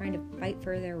they're trying to fight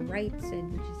for their rights?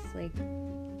 And just like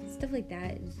stuff like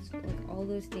that. It's just, like, all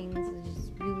those things, it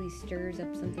just really stirs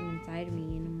up something inside of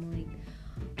me, and I'm like,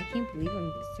 I can't believe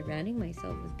I'm surrounding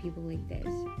myself with people like this,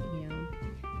 you know.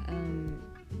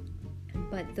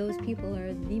 But those people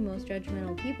are the most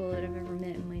judgmental people that I've ever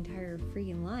met in my entire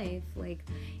freaking life. Like,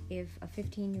 if a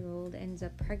 15-year-old ends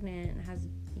up pregnant and has,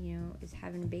 you know, is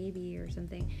having a baby or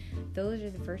something, those are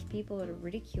the first people to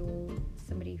ridicule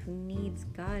somebody who needs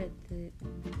God.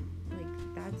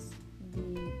 That's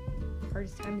the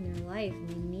hardest time in their life, and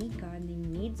they need God, and they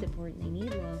need support, and they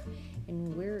need love.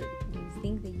 And where do you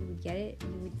think that you would get it?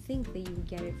 You would think that you would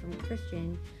get it from a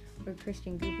Christian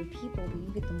group of people, but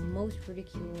you get the most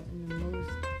ridicule and the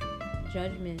most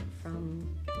judgment from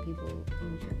people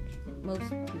in church. Most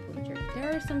people in church.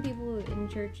 There are some people in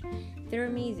church that are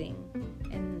amazing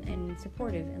and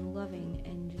supportive and loving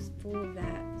and just full of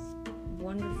that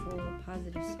wonderful,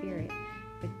 positive spirit,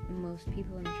 but most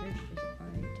people in church just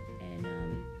aren't.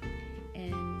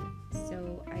 And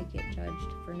so I get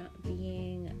judged for not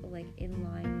being like in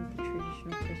line with the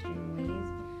traditional Christian ways.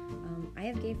 I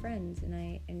have gay friends, and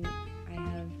I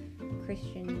have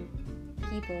Christian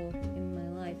people in my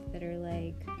life that are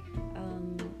like,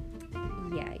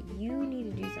 yeah, you need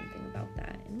to do something about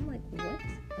that. And I'm like, what?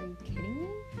 Are you kidding me?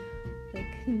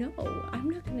 Like, no, I'm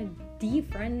not gonna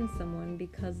defriend someone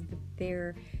because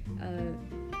they're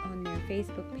on their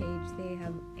Facebook page they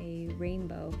have a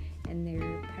rainbow and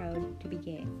they're proud to be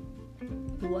gay.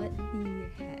 What the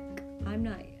heck?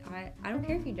 I don't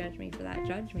care if you judge me for that.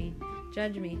 Judge me,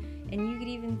 and you could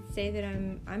even say that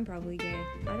I'm probably gay.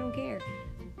 I don't care,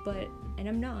 and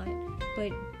I'm not,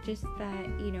 but just that,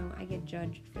 you know, I get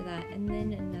judged for that. And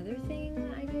then another thing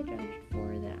that I get judged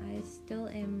for that I still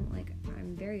am, like,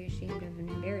 I'm very ashamed of and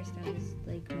embarrassed of, is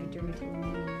like my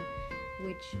dermatillomania,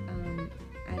 which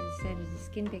as I said, is a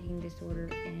skin picking disorder,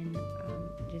 and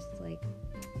just like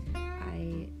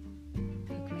I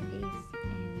pick my face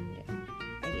and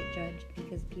I get judged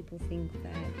because people think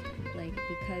that, like,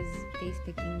 because face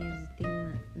picking is a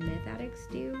thing that meth addicts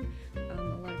do, a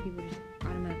lot of people just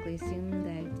automatically assume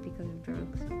that it's because of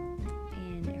drugs,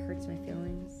 and it hurts my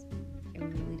feelings. It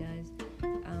really does,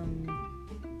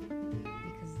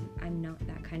 because I'm not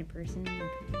that kind of person.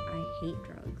 Like, I hate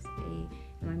drugs.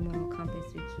 My moral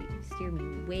compass would steer me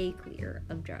way clear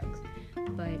of drugs,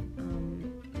 but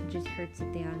it just hurts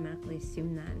that they automatically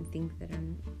assume that and think that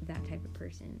I'm that type of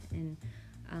person. And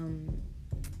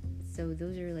so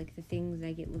those are like the things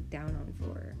I get looked down on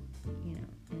for, you know.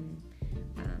 And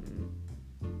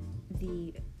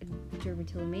the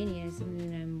dermatillomania is something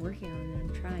that I'm working on, that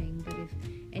I'm trying, but if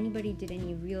anybody did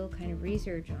any real kind of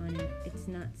research on it, it's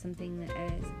not something that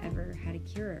has ever had a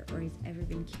cure or has ever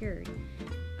been cured.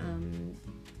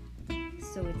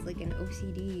 So it's like an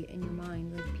OCD in your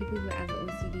mind, like people who have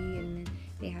OCD and then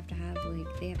they have to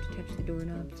touch the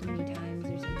doorknob so many times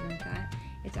or something like that.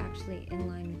 It's actually in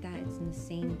line with that. It's in the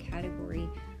same category,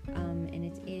 and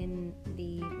it's in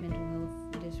the mental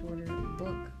health disorder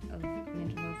book of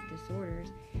mental health disorders.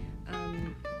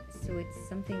 So it's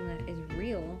something that is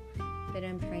real that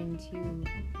I'm trying to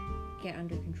get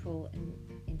under control and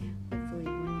hopefully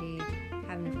one day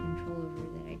have enough control over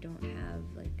that I don't have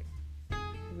like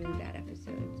really bad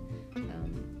episodes,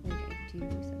 like I do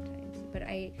sometimes. But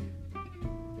I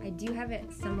do have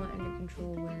it somewhat under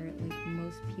control where like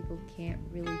most people can't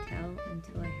really tell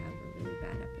until I have a really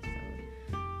bad episode.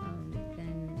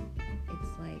 Then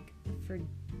it's like for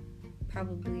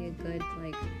probably a good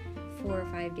like 4 or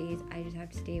 5 days I just have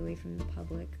to stay away from the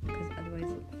public, because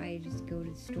otherwise if I just go to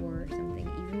the store or something,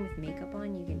 even with makeup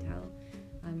on, you can tell,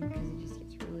 because it just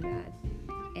gets really bad,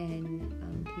 and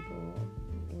people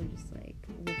will just like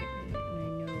look at me and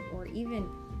I know, or even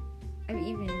I've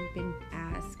even been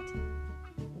asked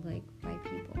like by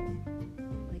people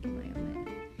like in my own head,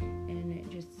 and it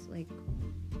just like,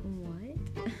 what?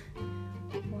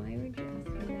 Why would you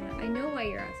ask me that? I know why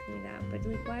you're asking me that, but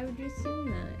like why would you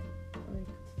assume that? Like,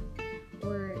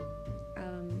 or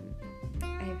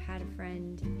I've had a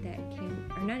friend that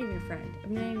came, or not even a friend,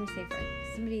 I'm not even gonna say friend,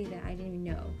 somebody that I didn't even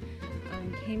know,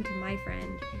 came to my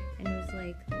friend and was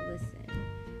like,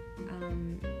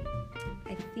 listen,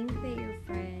 I think that your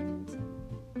friend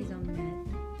is on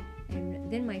meth.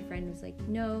 And then my friend was like,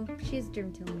 no, she has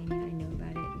dermatillomania, I know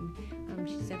about it, and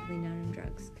she's definitely not on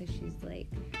drugs, because she's like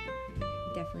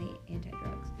definitely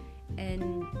anti-drugs.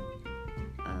 And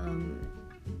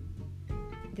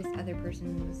this other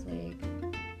person was like,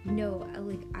 no,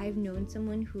 like I've known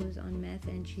someone who is on meth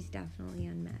and she's definitely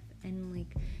on meth, and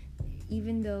like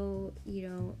even though, you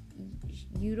know,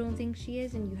 you don't think she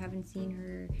is and you haven't seen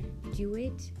her do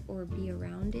it or be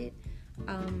around it,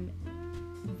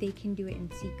 they can do it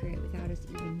in secret without us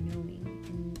even knowing,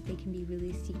 and they can be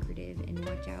really secretive, and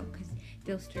watch out, because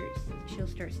she'll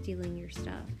start stealing your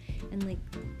stuff. And like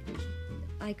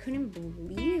I couldn't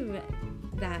believe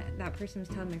that person was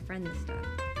telling my friend this stuff.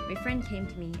 My friend came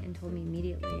to me and told me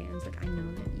immediately, and I was like, I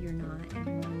know that you're not, and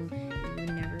I know that you would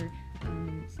never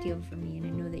steal from me, and I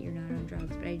know that you're not on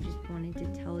drugs, but I just wanted to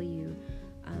tell you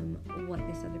what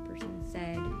this other person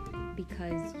said,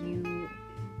 because you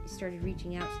started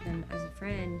reaching out to them as a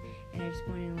friend, and I just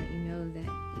wanted to let you know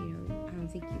that, you know, I don't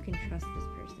think you can trust this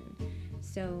person.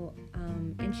 So,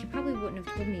 and she probably wouldn't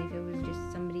have told me if it was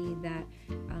just somebody that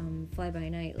fly by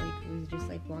night, like was just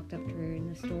like walked up to her in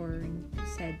the store and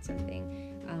said something.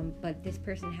 But this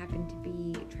person happened to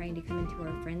be trying to come into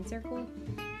our friend circle,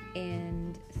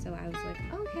 and so I was like,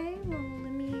 okay, well,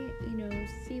 let me, you know,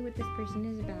 see what this person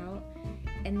is about.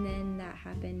 And then that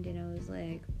happened, and I was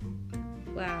like,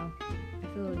 wow, I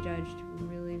feel judged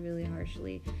really, really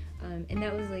harshly. And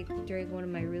that was like during one of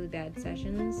my really bad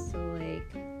sessions, so like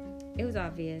it was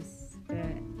obvious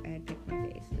that I had picked my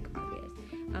face, like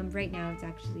obvious. Right now it's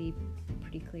actually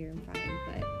pretty clear and fine,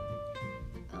 but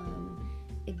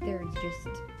there's just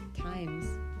times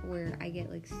where I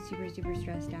get like super, super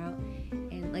stressed out,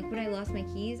 and like when I lost my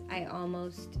keys, I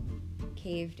almost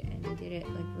caved and did it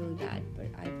like really bad, but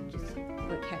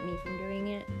what kept me from doing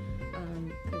it,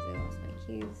 because I lost my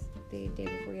keys the day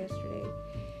before yesterday.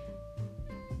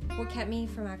 What kept me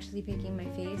from actually picking my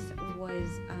face was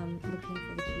looking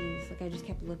for the keys. Like I just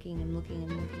kept looking and looking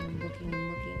and looking and looking and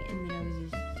looking, and then I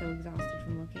was just so exhausted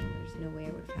from looking. There's no way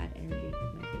I would have had energy to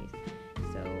pick my face.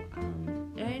 So,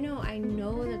 and I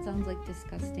know that sounds like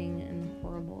disgusting and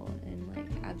horrible and like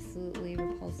absolutely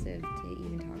repulsive to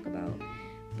even talk about,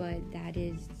 but that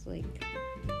is like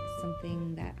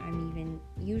something that I'm even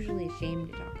usually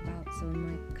ashamed to talk about. So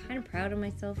I'm like kind of proud of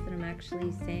myself that I'm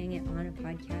actually saying it on a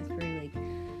podcast where like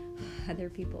other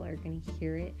people are going to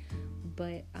hear it.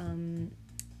 But I'm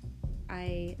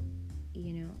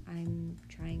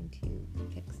trying to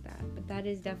fix that. But that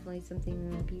is definitely something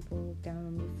that people look down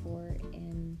on me for,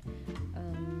 and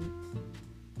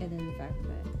then the fact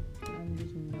that I'm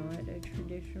just not a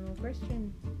traditional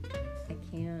Christian. I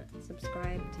can't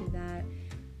subscribe to that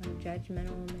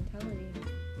judgmental mentality.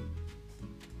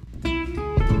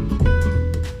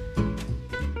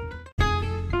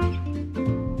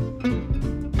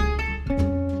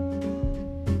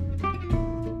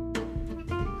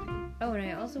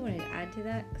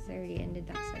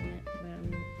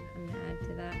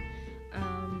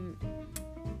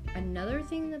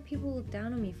 thing that people look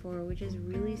down on me for, which is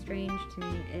really strange to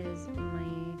me, is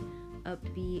my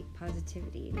upbeat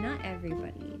positivity. Not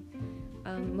everybody.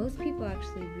 Most people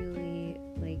actually really,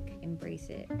 like, embrace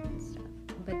it and stuff.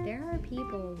 But there are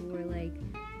people who are like,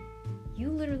 you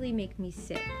literally make me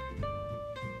sick.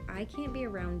 I can't be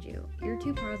around you. You're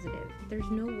too positive. There's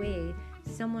no way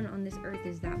someone on this earth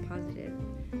is that positive.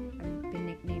 I've been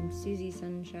nicknamed Susie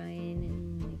Sunshine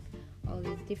and like all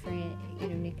these different,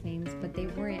 nicknames, but they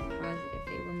weren't positive.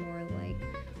 They were more like,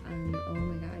 oh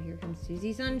my god, here comes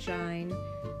Susie Sunshine.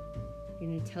 You're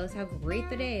gonna tell us how great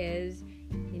the day is,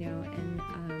 and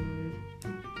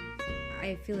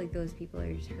I feel like those people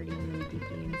are just hurting really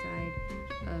deeply inside.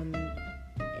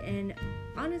 And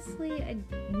honestly, I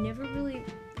never really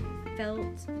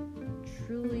felt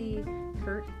truly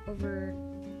hurt over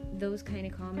those kind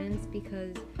of comments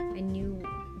because I knew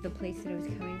the place that it was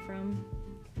coming from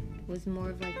was more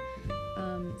of like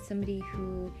somebody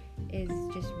who is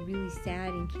just really sad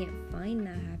and can't find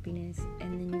that happiness,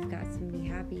 and then you've got somebody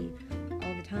happy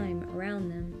all the time around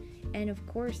them, and of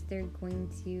course they're going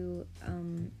to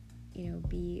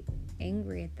be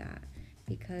angry at that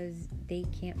because they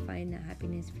can't find that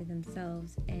happiness for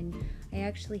themselves. And I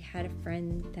actually had a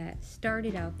friend that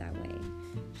started out that way.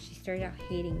 She started out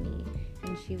hating me,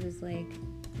 and she was like,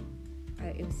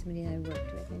 it was somebody that I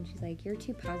worked with, and she's like, you're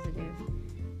too positive.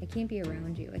 I can't be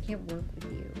around you. I can't work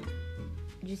with you.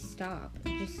 Just stop.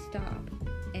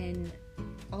 And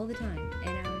all the time.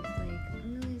 And I was like,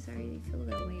 I'm really sorry that you feel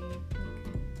that way. Like,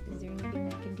 is there anything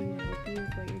I can do to help you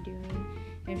with what you're doing?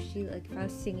 And if I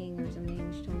was singing or something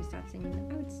and she told me to stop singing,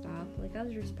 I would stop. Like, I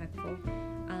was respectful.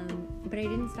 But I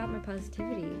didn't stop my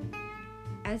positivity.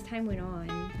 As time went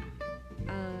on,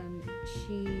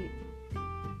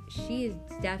 she is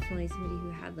definitely somebody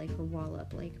who had like her wall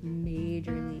up, like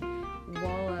majorly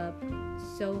wall up,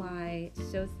 so high,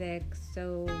 so thick,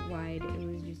 so wide. It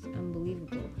was just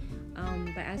unbelievable.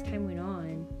 But as time went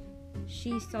on,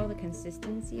 she saw the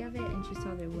consistency of it, and she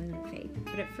saw that it wasn't fake.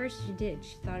 But at first she did.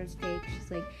 She thought it was fake.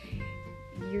 She's like,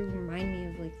 you remind me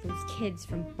of like those kids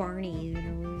from Barney that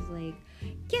are always like,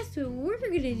 guess what we're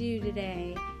gonna do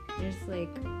today? And it's like,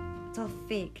 it's all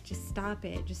fake. Just stop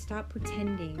it. Just stop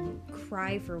pretending.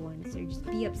 Cry for once, or just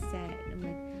be upset. And I'm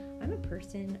like, I'm a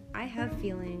person. I have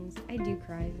feelings. I do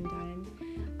cry sometimes.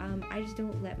 I just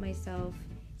don't let myself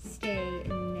stay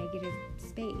in a negative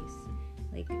space.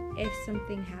 Like, if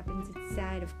something happens, it's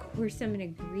sad. Of course I'm gonna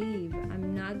grieve.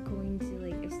 I'm not going to,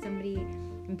 like, if somebody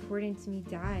important to me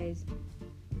dies,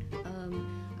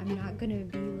 I'm not gonna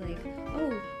be like, oh,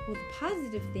 well, the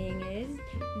positive thing is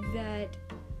that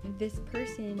this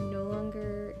person no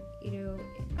longer,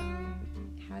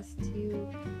 has to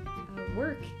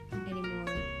work anymore,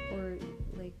 or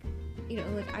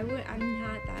I'm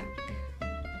not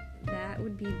that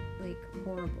would be like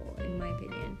horrible in my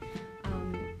opinion.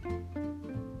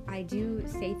 I do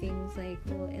say things like,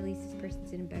 well, at least this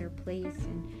person's in a better place,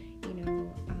 and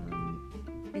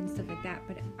and stuff like that,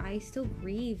 but I still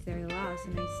grieve their loss,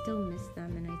 and I still miss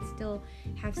them, and I still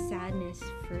have sadness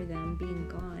for them being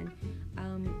gone,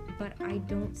 but I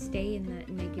don't stay in that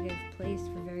negative place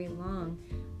for very long,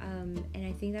 and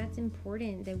I think that's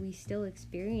important, that we still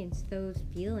experience those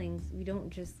feelings. We don't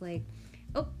just like,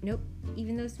 oh, nope,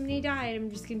 even though somebody died, I'm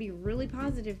just gonna be really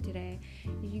positive today.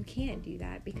 You can't do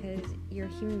that, because you're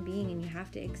a human being and you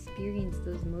have to experience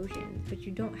those emotions, but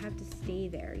you don't have to stay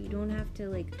there. You don't have to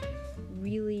like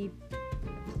really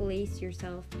place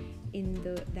yourself in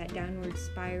that downward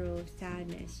spiral of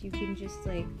sadness. You can just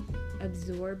like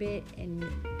absorb it and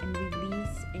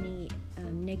release any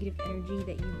negative energy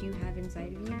that you do have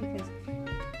inside of you, because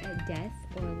death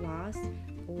or loss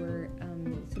or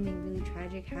something really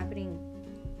tragic happening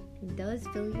does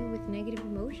fill you with negative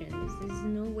emotions. There's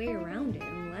no way around it.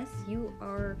 Unless you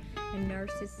are a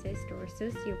narcissist or a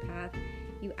sociopath,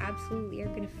 you absolutely are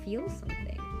going to feel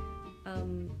something.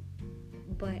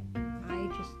 But I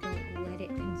just don't let it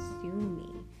consume me.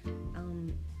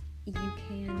 You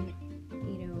can,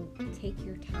 take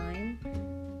your time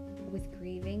with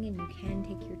grieving, and you can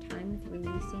take your time with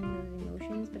releasing those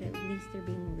emotions, but at least they're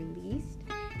being released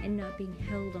and not being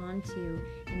held on to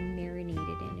and marinated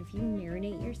in. If you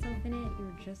marinate yourself in it,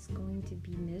 you're just going to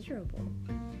be miserable.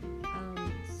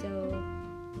 So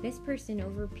this person,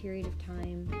 over a period of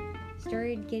time,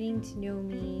 started getting to know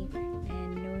me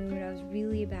and knowing what I was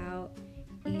really about,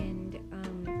 and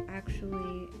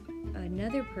actually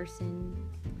another person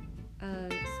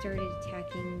started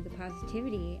attacking the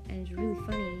positivity, and it's really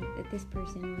funny that this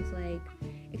person was like,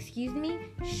 excuse me,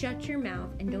 shut your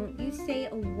mouth and don't you say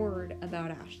a word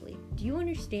about Ashley. Do you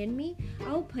understand me?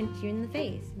 I'll punch you in the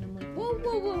face. And I'm like,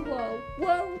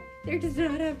 whoa, there does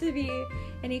not have to be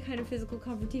any kind of physical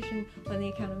confrontation on the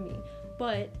account of me.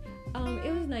 But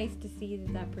it was nice to see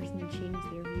that person had changed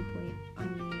their viewpoint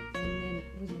on me and then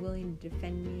was willing to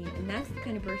defend me. And that's the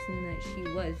kind of person that she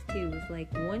was too. Was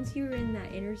like, once you were in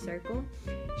that inner circle,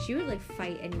 she would like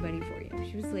fight anybody for you.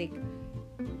 She was like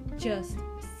just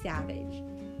savage.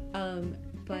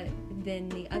 But then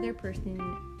the other person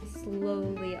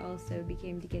slowly also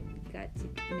got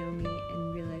to know me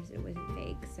and realized it wasn't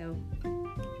fake. So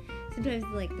sometimes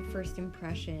like the first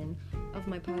impression of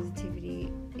my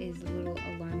positivity is a little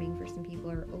alarming for some people,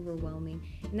 or overwhelming,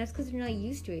 and that's because they're not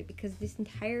used to it, because this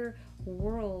entire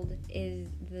world is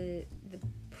the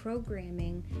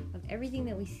programming of everything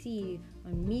that we see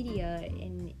on media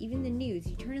and even the news.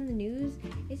 You turn on the news,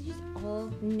 it's just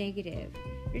all negative.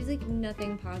 There's like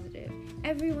nothing positive.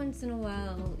 Every once in a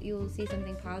while you'll see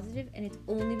something positive, and it's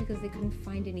only because they couldn't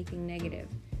find anything negative.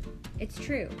 It's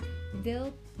true.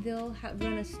 They'll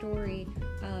run a story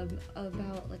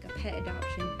about like a pet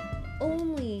adoption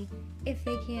only if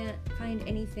they can't find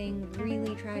anything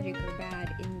really tragic or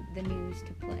bad in the news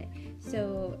to play.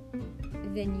 So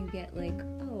then you get like,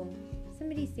 oh,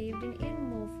 somebody saved an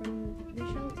animal from the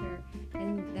shelter,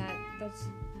 and that's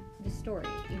the story,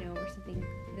 or something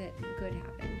that good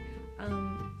happened.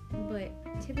 But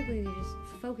typically they just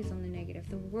focus on the negative.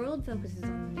 The world focuses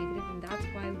on the negative, and that's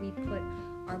why we put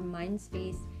our mind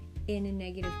space in a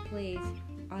negative place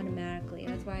automatically.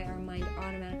 That's why our mind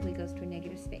automatically goes to a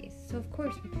negative space. So of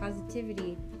course, when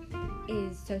positivity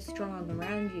is so strong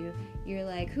around you, you're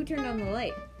like, who turned on the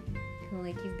light? Kind of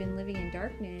like you've been living in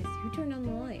darkness. Who turned on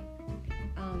the light?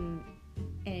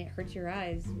 And it hurts your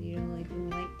eyes, like when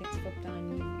the light gets flipped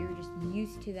on, you're just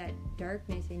used to that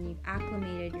darkness, and you've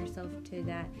acclimated yourself to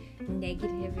that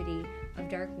negativity of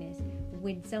darkness.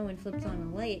 When someone flips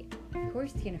on a light, of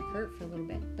course it's gonna hurt for a little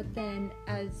bit, but then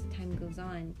as time goes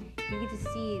on, you get to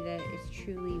see that it's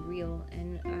truly real.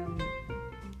 And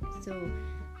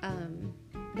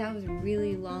that was a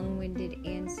really long-winded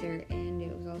answer, and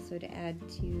it was also to add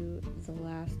to the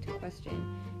last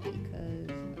question, because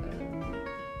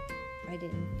I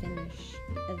didn't finish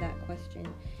that question.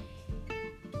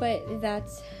 But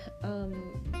that's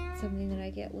something that I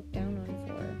get looked down on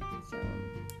for. So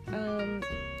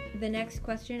the next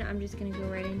question I'm just going to go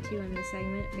right into in this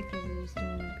segment, because I just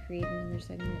don't want to create another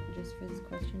segment just for this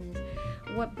question,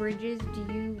 is what bridges do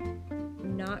you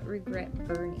not regret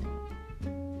burning?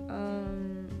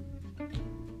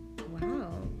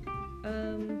 Wow.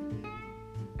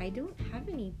 I don't have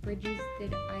any bridges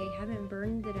that I haven't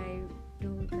burned that I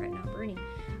don't regret not burning.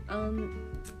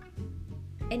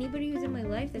 Anybody who's in my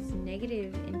life that's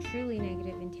negative and truly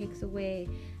negative and takes away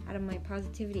out of my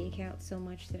positivity account so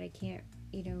much that I can't,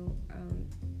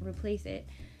 replace it,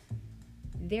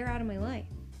 they're out of my life.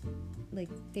 Like,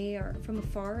 they are from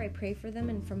afar. I pray for them,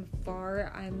 and from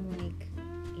afar I'm like,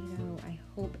 I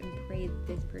hope and pray that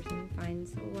this person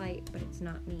finds the light, but it's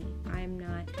not me. I'm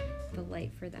not the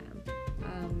light for them.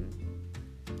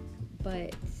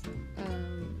 But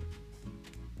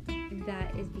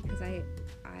that is because I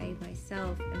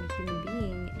myself am a human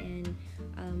being, and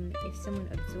if someone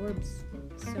absorbs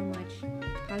so much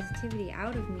positivity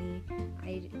out of me,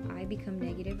 I become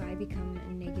negative. I become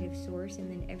a negative source, and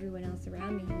then everyone else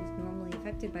around me who's normally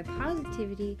affected by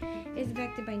positivity is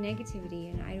affected by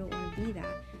negativity, and I don't want to be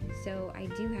that. So I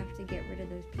do have to get rid of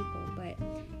those people. But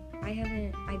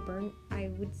I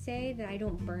would say that I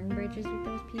don't burn bridges with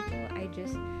those people. I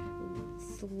just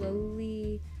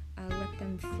slowly let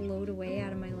them float away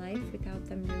out of my life without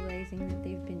them realizing that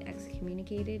they've been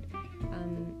excommunicated.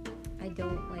 I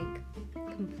don't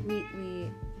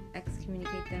completely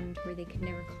excommunicate them to where they could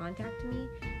never contact me,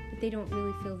 but they don't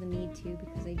really feel the need to,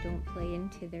 because I don't play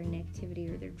into their negativity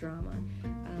or their drama.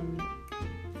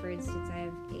 For instance, I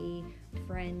have a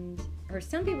friend, or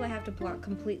some people I have to block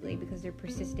completely because they're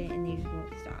persistent and they just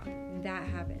won't stop. That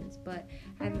happens. But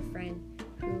I have a friend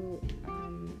who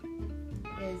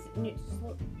is...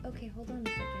 Okay, hold on a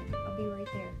second. I'll be right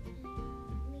there.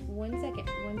 One second,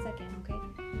 okay?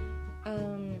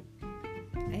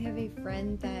 I have a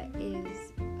friend that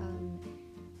is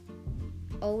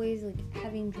always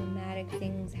having dramatic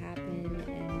things happen,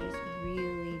 and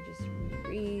just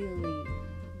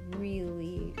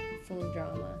really full of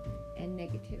drama and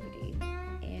negativity.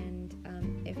 And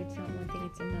if it's not one thing,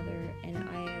 it's another. And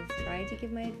I have tried to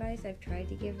give my advice. I've tried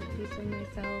to give a piece of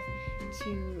myself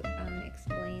to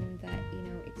explain that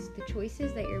it's the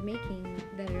choices that you're making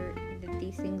that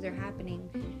these things are happening.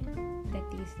 That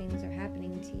these things are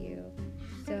happening to you.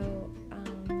 So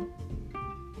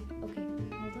okay,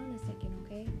 hold on a second,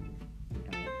 okay?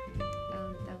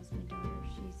 Alright, that was my daughter.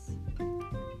 She's trying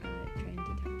to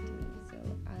talk to me, so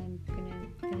I'm gonna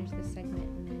finish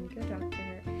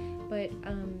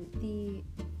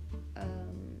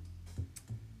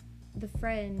the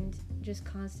friend just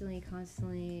constantly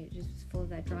just was full of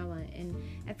that drama. And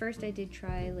at first I did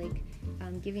try like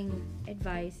giving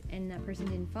advice, and that person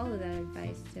didn't follow that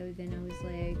advice. So then I was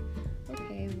like,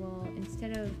 okay, well,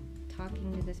 instead of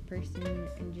talking to this person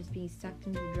and just being sucked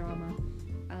into the drama,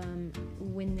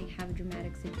 when they have a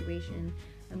dramatic situation,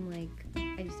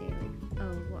 I just say like,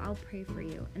 oh, well, I'll pray for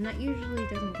you. And that usually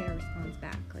doesn't get a response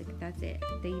back. Like, that's it.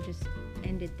 They just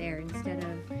end it there, instead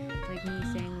of like me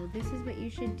saying, well, this is what you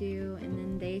should do. And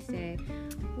then they say,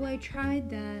 well, I tried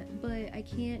that, but I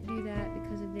can't do that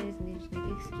because of this. And they just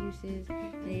make excuses,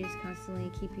 and they just constantly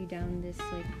keep you down this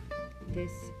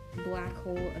black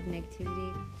hole of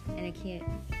negativity. And I can't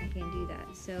do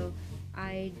that. So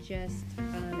I just,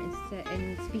 instead,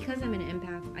 and it's because I'm an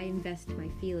empath, I invest my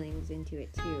feelings into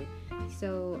it too.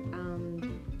 So,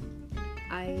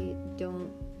 I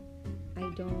don't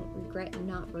regret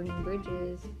not burning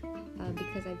bridges,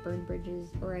 because I've burned bridges,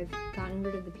 or I've gotten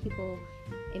rid of the people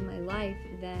in my life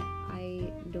that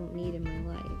I don't need in my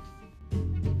life.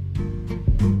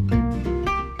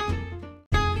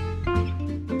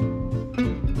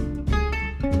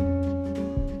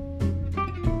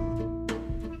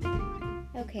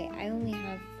 Okay, I only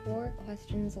have 4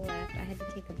 questions left. I had to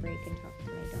take a break and talk to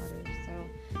my daughter, so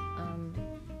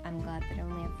I'm glad that I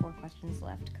only have 4 questions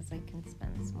left, because I can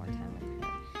spend some more time with her.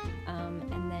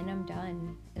 And then I'm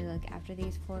done. Like, after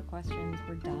these 4 questions,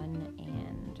 we're done,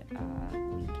 and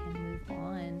we can move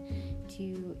on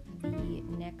to the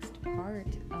next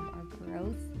part of our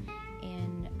growth.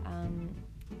 And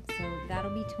so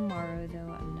that'll be tomorrow,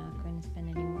 though. I'm not going to spend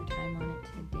any more time on it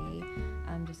today,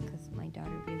 just because my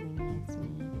daughter really needs me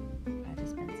to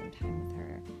spend some time with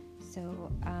her. So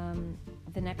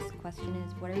the next question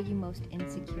is, what are you most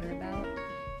insecure about?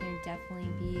 It would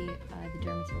definitely be the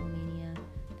dermatillomania,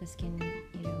 the skin,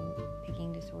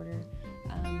 picking disorder.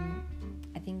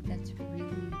 I think that's really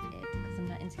it, because I'm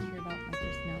not insecure about my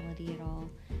personality at all.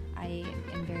 I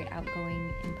am very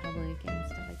outgoing in public and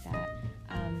stuff like that.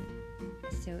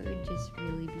 So it would just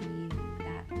really be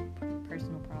that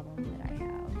personal problem that I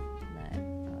have, that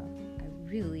I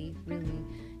really, really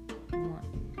want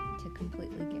to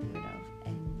completely get rid of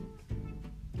and,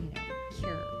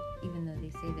 cure, even though they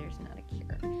say there's not a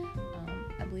cure.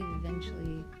 I believe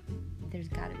eventually there's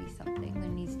got to be something. There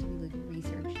needs to be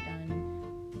research done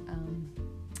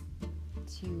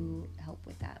to help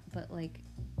with that. But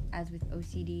as with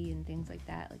OCD and things like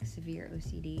that, like severe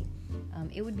OCD,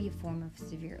 it would be a form of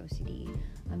severe OCD.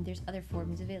 There's other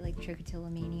forms of it, like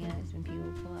trichotillomania is when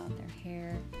people pull out their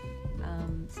hair.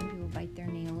 Some people bite their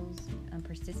nails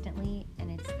persistently,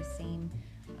 and it's the same,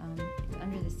 it's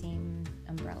under the same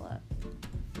umbrella.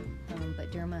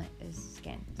 But derma is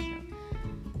skin, so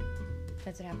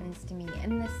that's what happens to me.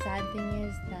 And the sad thing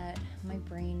is that my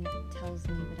brain tells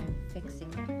me that I'm fixing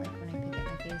it. Like, when I pick at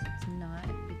my face, it's not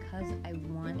because I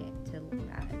want it to look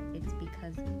bad. It's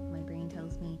because my brain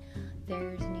tells me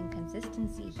there's an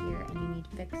inconsistency here and you need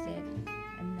to fix it.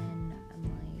 And then I'm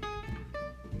like,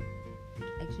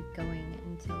 I keep going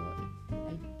until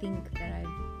I think that I've,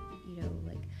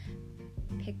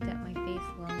 picked at my face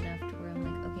long enough to where I'm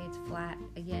like, okay, it's flat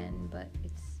again, but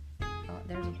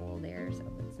there's a hole there, so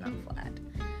it's not flat.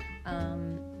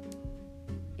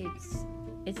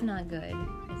 It's not good.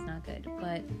 It's not good,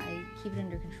 but I keep it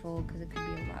under control because it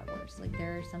could be a lot worse. Like,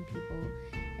 there are some people,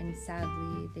 and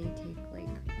sadly, they take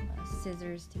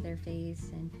scissors to their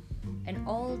face and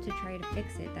all to try to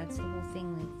fix it. That's the whole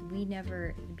thing.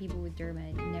 The people with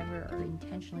derma never are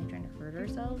intentionally trying to hurt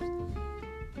ourselves.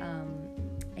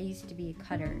 I used to be a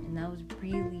cutter, and that was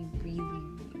really, really,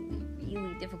 really,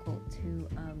 really difficult to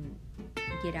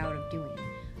get out of doing,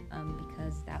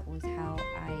 because that was how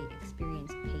I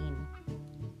experienced pain.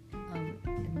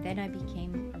 And then I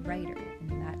became a writer,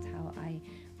 and that's how I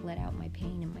let out my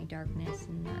pain and my darkness,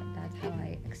 and that's how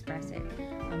I express it.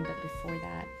 But before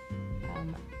that,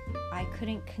 I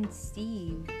couldn't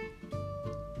conceive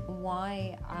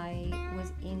why I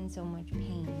was in so much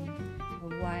pain, or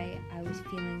why I was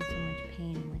feeling so much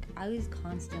pain. Like, I was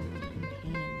constantly in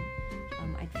pain.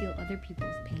 I'd feel other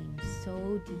people's pain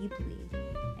so deeply,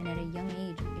 and at a young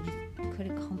age, I just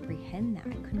couldn't comprehend that.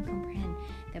 I couldn't comprehend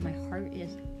that my heart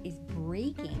is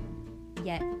breaking,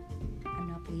 yet I'm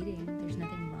not bleeding. There's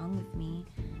nothing wrong with me,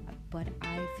 but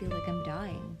I feel like I'm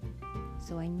dying.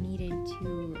 So I needed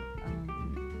to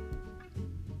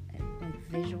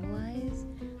visualize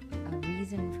a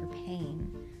reason for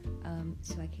pain,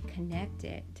 so I could connect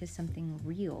it to something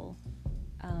real,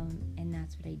 and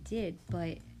that's what I did.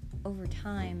 But over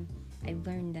time, I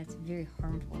learned that's a very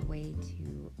harmful way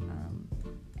to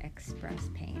express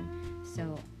pain.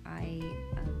 So I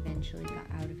eventually got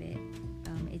out of it.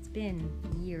 It's been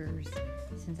years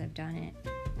since I've done it.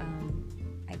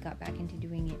 I got back into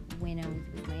doing it when I was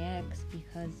with my ex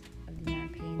because of the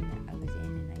amount of pain that I was in,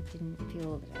 and I didn't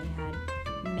feel that I had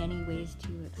many ways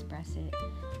to express it.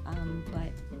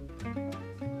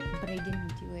 But I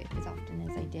didn't do it as often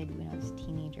as I did when I was a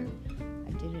teenager.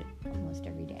 I did it almost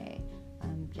every day,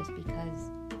 just because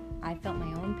I felt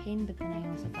my own pain, but then I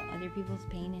also felt other people's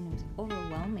pain, and it was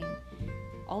overwhelming.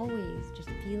 Always just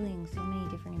feeling so many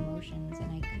different emotions,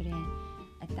 and I couldn't,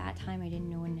 at that time I didn't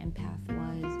know what an empath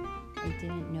was. I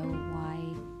didn't know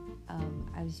why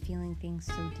I was feeling things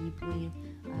so deeply.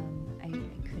 I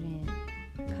couldn't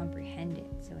comprehend it,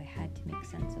 so I had to make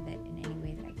sense of it in any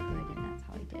way that I could, and that's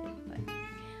how I did it. But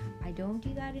I don't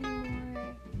do that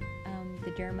anymore.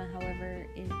 The derma, however,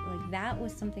 is like, that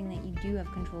was something that you do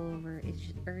have control over. It's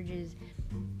just urges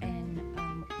and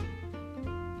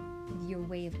your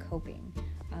way of coping,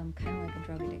 kind of like a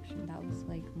drug addiction. That was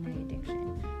like my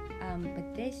addiction.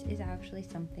 But this is actually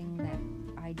something that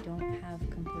I don't have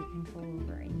complete control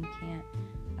over, and you can't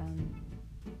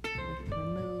like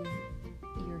remove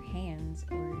your hands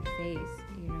or your face,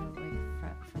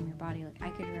 from your body. Like, I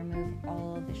could remove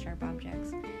all of the sharp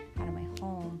objects out of my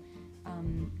home,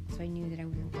 so I knew that I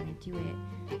wasn't going to do it,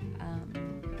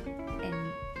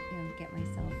 and get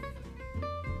myself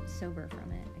sober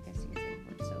from it. I guess you could say the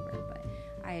word sober, but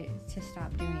to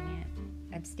stop doing it,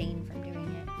 abstain from doing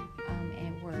it, and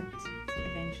it worked.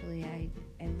 Eventually, I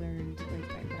learned, like,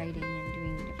 by writing and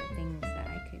doing different things, that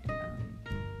I could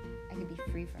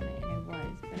be free from it, and I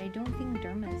was. But I don't think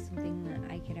derma is something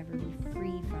that I could ever be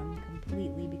free from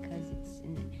completely, because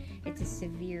it's a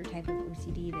severe type of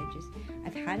OCD that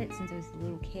I've had it since I was a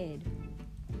little kid,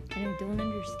 and I don't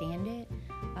understand it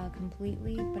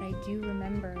completely, but I do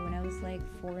remember when I was like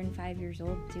 4 and 5 years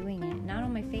old doing it. Not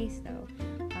on my face though.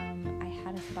 I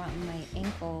had a spot in my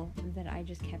ankle that I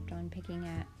just kept on picking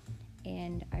at,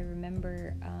 and I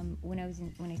remember when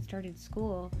I started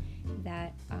school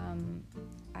that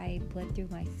I bled through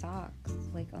my socks,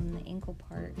 like on the ankle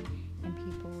part, and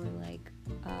people were like,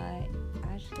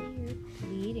 Ashley, you're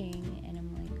bleeding, and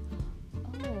I'm like,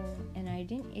 oh, and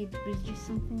it was just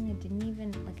something I didn't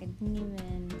even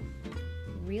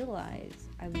realize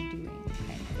I was doing,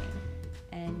 kind of thing.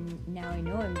 And now I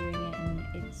know I'm doing it,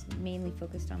 and it's mainly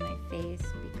focused on my face,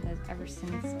 because ever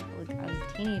since I was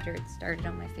a teenager, it started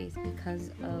on my face because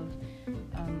of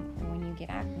when you get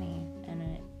acne, and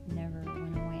it never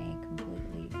went away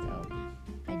completely. So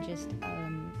I just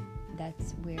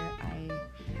that's where I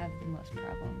have the most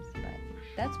problems, but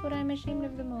that's what I'm ashamed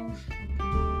of the most.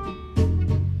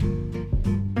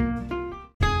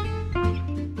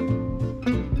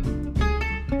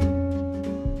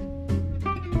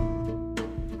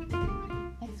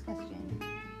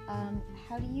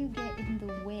 How do you get in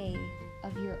the way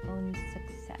of your own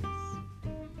success?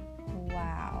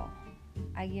 Wow.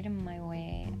 I get in my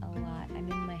way a lot.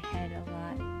 I'm in my head a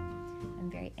lot. I'm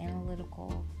very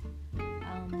analytical.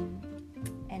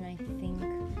 And I think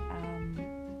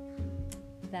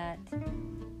that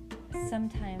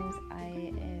sometimes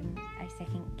I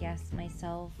second guess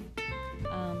myself,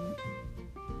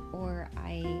 or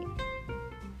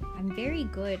I'm very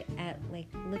good at like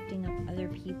lifting up other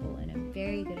people, and I'm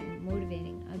very good at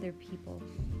motivating other people,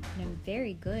 and I'm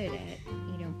very good at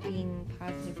being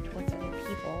positive towards other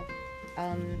people,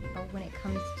 but when it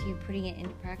comes to putting it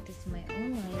into practice in my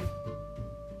own life,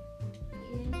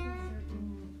 in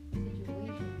certain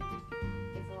situations,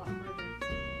 it's a lot harder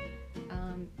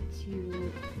to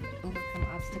overcome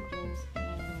obstacles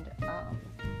and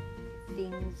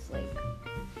things like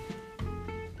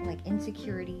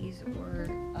insecurities, or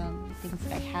things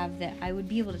that I have that I would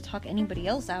be able to talk anybody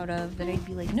else out of, that I'd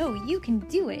be like, no, you can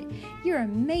do it, you're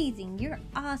amazing, you're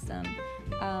awesome,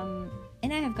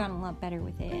 and I have gotten a lot better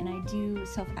with it, and I do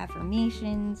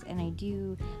self-affirmations, and I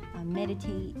do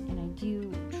meditate, and I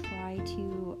do try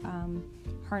to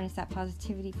harness that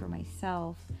positivity for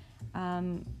myself,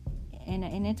 and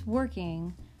it's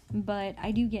working. But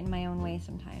I do get in my own way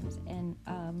sometimes, and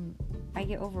I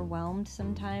get overwhelmed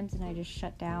sometimes, and I just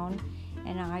shut down,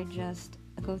 and I just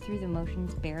go through the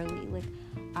motions barely. Like,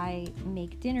 I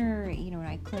make dinner, and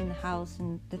I clean the house,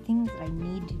 and the things that I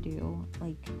need to do,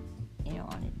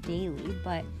 on a daily,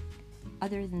 but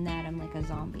other than that, I'm like a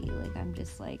zombie. Like, I'm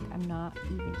just like, I'm not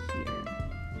even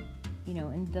here,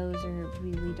 and those are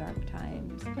really dark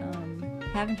times.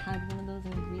 Haven't had one of those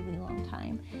in a really long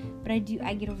time, but I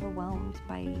get overwhelmed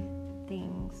by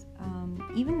things.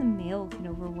 Even the mail can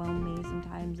overwhelm me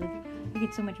sometimes. Like, I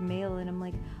get so much mail, and I'm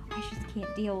like, I just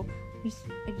can't deal.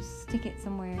 I just stick it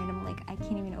somewhere, and I'm like, I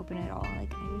can't even open it all.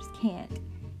 Like, I just can't.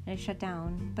 and I shut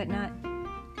down, but not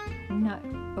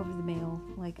over the mail.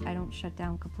 Like, I don't shut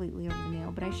down completely over the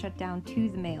mail, but I shut down to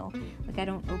the mail. Like, I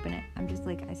don't open it. I'm just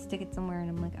like, I stick it somewhere and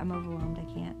I'm like, I'm overwhelmed. I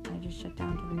can't. I just shut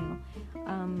down to the mail.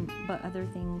 But other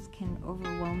things can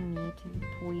overwhelm me to the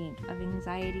point of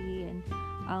anxiety, and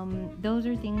those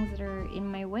are things that are in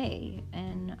my way.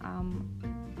 And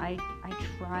I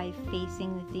try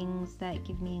facing the things that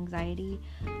give me anxiety.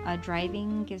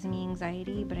 Driving gives me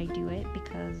anxiety, but I do it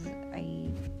because I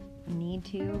need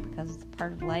to, because it's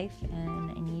part of life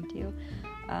and I need to.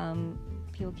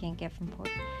 People can't get from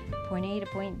point A to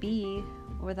point B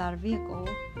without a vehicle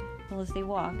unless they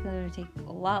walk. It'll take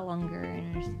a lot longer,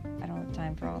 and I don't have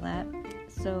time for all that.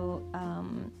 So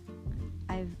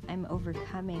I'm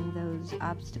overcoming those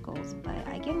obstacles, but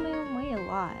I get in my own way a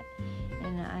lot,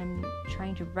 and I'm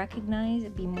trying to recognize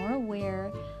and be more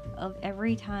aware of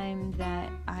every time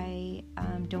that I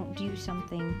don't do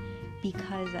something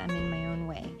because I'm in my own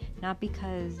way, not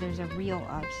because there's a real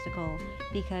obstacle,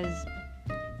 because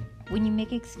when you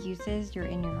make excuses, you're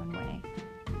in your own way.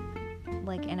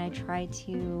 Like, and I try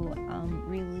to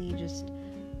really just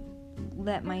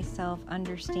let myself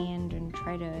understand and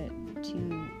try to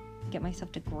get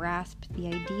myself to grasp the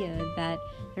idea that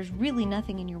there's really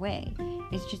nothing in your way.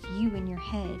 It's just you in your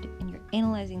head, and you're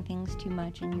analyzing things too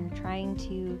much, and you're trying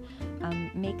to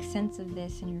make sense of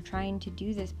this, and you're trying to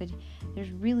do this, but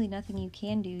there's really nothing you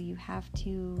can do. You have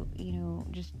to,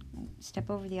 just step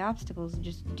over the obstacles and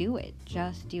just do it.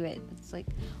 Just do it. It's like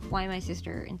why my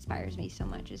sister inspires me so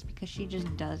much, is because she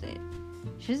just does it.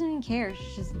 She doesn't even care.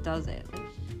 She just does it.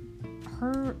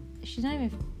 Like, she's not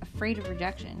even afraid of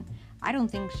rejection. I don't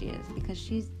think she is, because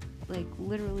she's like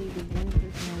literally the one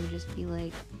person that would just be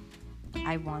like,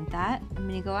 I want that, I'm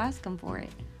gonna go ask him for it.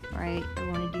 Alright,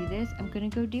 I want to do this, I'm gonna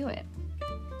go do it.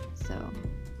 So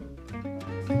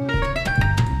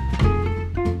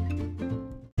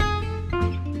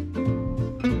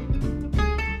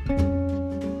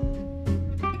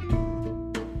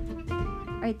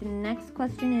alright, the next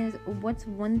question is, what's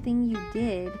one thing you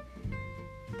did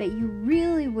that you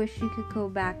really wish you could go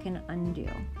back and undo?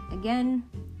 Again,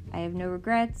 I have no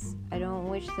regrets. I don't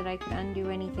wish that I could undo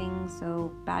anything,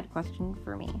 so bad question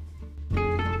for me.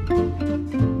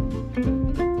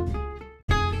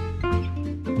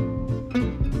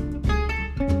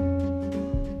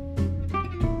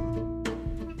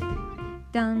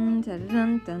 Dun dun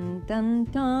dun dun dun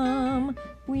dun.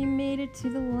 We made it to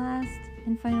the last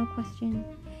and final question.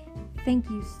 Thank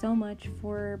you so much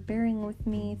for bearing with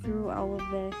me through all of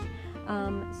this.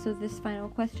 So this final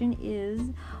question is,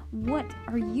 what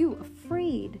are you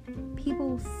afraid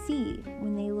people see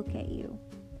when they look at you?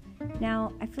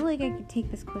 Now, I feel like I could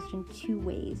take this question two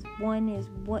ways. One is,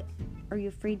 what are you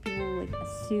afraid people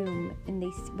assume and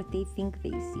what they think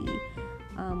they see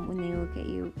when they look at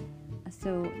you?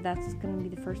 So that's going to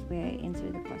be the first way I answer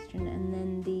the question. And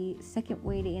then the second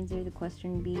way to answer the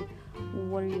question would be,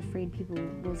 what are you afraid people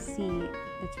will see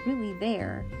that's really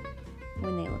there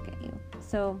when they look at you?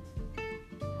 So,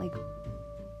 like,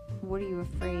 what are you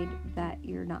afraid that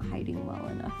you're not hiding well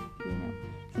enough,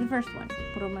 So the first one,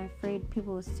 what am I afraid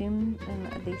people assume and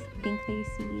they think they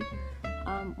see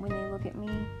when they look at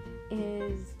me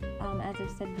is, as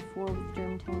I've said before with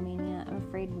dermatillomania, I'm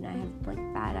afraid when I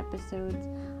have bad episodes,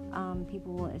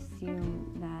 people will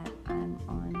assume that I'm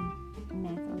on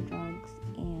meth or drugs,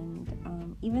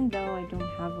 and even though I don't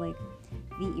have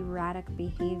the erratic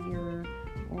behavior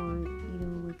or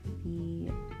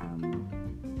the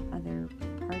other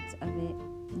parts of it,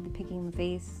 the picking the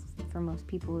face for most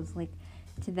people is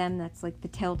to them that's the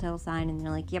telltale sign, and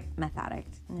they're like, yep, meth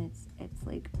addict, and it's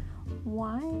like,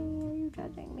 why are you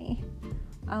judging me?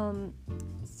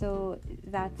 So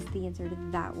that's the answer to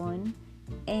that one.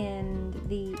 And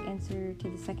the answer to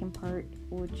the second part,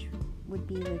 which would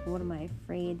be what am I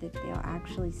afraid that they'll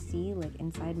actually see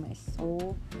inside my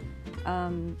soul,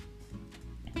 the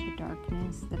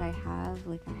darkness that I have.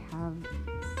 I have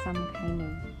some kind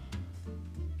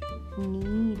of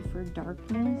need for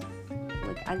darkness.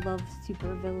 I love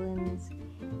supervillains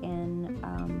and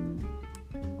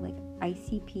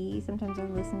ICP. Sometimes I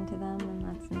listen to them and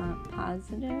that's not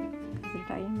positive because they're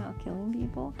talking about killing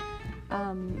people.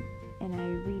 And I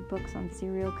read books on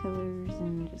serial killers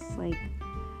and just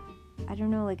I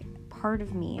don't know, part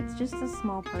of me, it's just a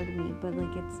small part of me, but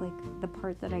it's the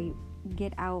part that I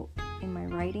get out in my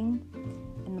writing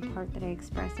and the part that I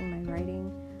express in my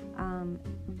writing,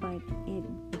 but it's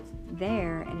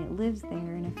there and it lives there,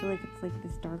 and I feel it's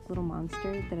this dark little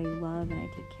monster that I love and I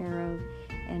take care of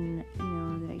and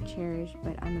that I cherish,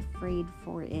 but I'm afraid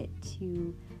for it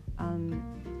to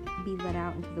be let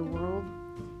out into the world,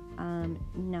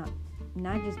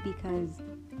 not just because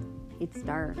it's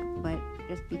dark, but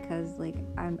just because like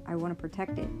I want to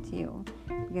protect it too,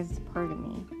 because it's part of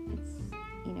me. It's,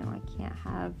 you know, I can't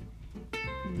have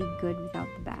the good without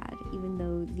the bad. Even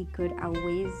though the good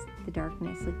outweighs the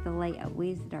darkness, like the light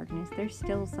outweighs the darkness, there's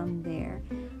still some there.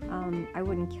 I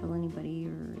wouldn't kill anybody,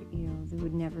 or, you know, there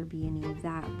would never be any of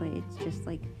that, but it's just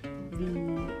like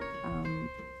the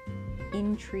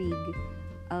intrigue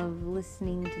of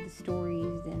listening to the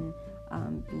stories and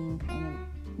being kind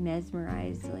of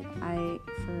mesmerized. Like,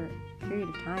 for a period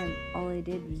of time, all I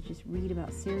did was just read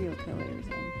about serial killers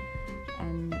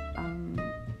and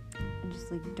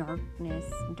just like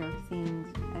darkness, dark things.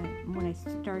 When I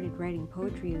started writing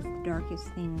poetry, it was the darkest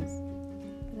things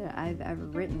that I've ever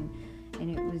written, and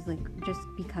it was like just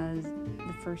because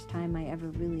the first time I ever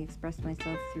really expressed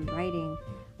myself through writing,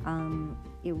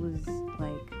 it was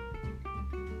like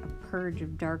a purge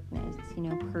of darkness, you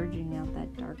know, purging out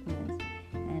that darkness.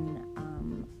 And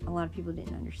a lot of people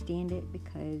didn't understand it,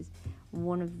 because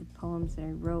one of the poems that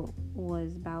I wrote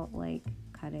was about like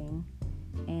cutting,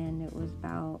 and it was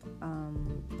about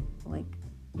like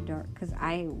dark, because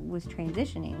I was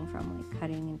transitioning from like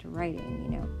cutting into writing, you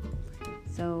know.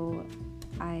 So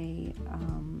I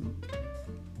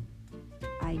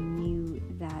knew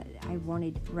that I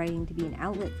wanted writing to be an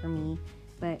outlet for me,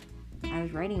 but I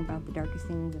was writing about the darkest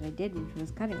things that I did, which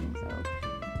was cutting.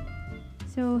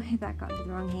 So that got into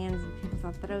the wrong hands, and people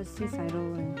thought that I was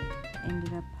suicidal, and I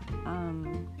ended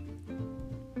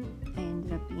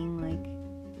up being like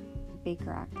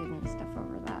Baker acted and stuff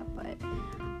over that. But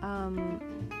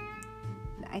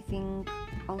I think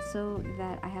also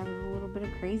that I have a little bit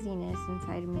of craziness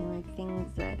inside of me, like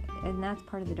things that, and that's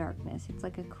part of the darkness. It's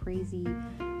like a crazy,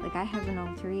 like I have an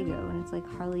alter ego, and it's like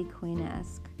Harley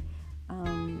Quinn-esque,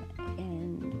 and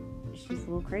she's a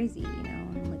little crazy, you know,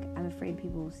 and like I'm afraid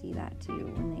people will see that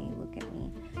too when they look at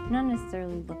me. Not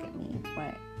necessarily look at me,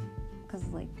 but because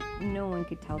like no one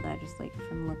could tell that just like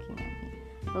from looking at me,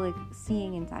 but like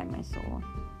seeing inside my soul.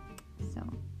 So,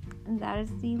 and that is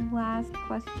the last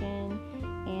question,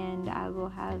 and I will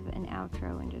have an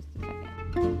outro in just a second.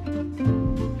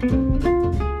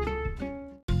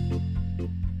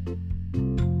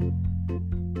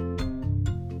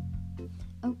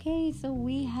 Okay, so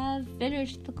we have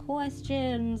finished the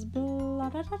questions. Blah,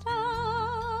 da, da,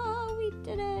 da. We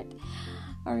did it.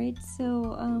 Alright,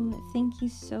 so thank you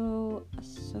so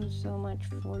much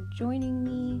for joining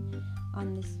me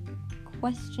on this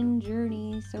question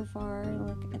journey so far.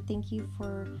 Look, thank you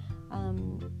for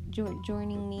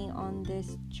joining me on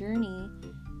this journey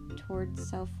towards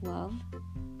self-love.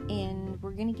 And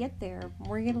we're gonna get there.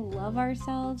 We're gonna love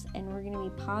ourselves, and we're gonna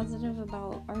be positive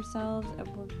about ourselves, and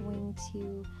we're going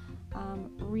to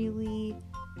really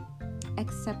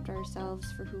accept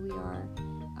ourselves for who we are.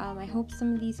 I hope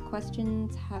some of these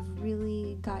questions have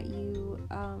really got you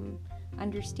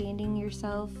understanding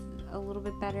yourself a little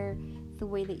bit better, the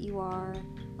way that you are.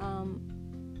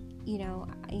 You know,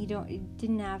 you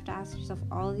didn't have to ask yourself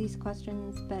all of these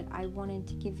questions, but I wanted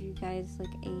to give you guys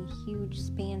like a huge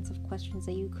span of questions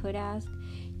that you could ask.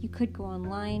 You could go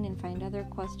online and find other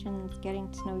questions,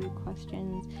 getting to know you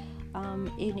questions.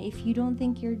 And if you don't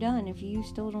think you're done, if you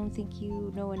still don't think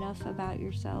you know enough about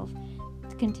yourself,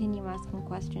 to continue asking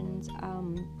questions.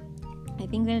 I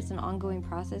think that it's an ongoing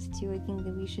process too. I think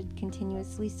that we should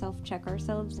continuously self-check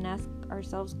ourselves and ask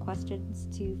ourselves questions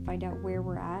to find out where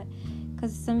we're at,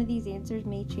 because some of these answers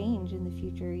may change in the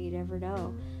future. You never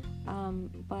know.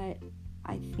 But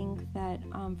I think that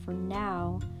for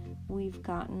now, we've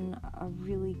gotten a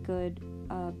really good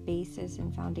basis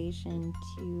and foundation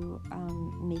to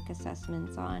make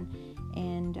assessments on.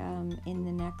 And in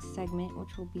the next segment,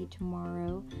 which will be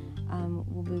tomorrow,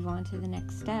 we'll move on to the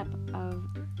next step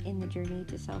in the journey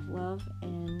to self-love.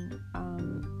 And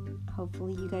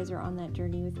hopefully you guys are on that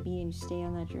journey with me, and you stay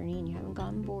on that journey and you haven't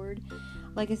gotten bored.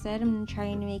 Like I said, I'm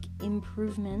trying to make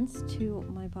improvements to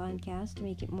my podcast to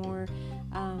make it more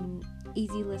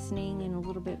easy listening and a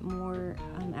little bit more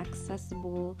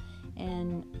accessible,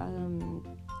 and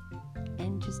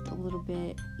just a little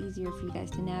bit easier for you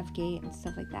guys to navigate and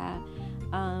stuff like that.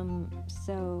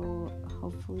 So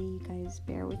hopefully you guys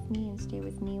bear with me and stay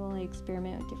with me while I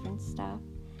experiment with different stuff.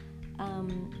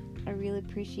 I really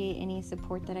appreciate any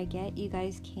support that I get. You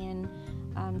guys can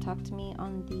talk to me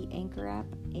on the Anchor app,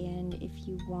 and if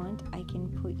you want, I can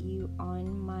put you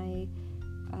on my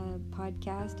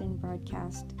podcast and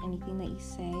broadcast anything that you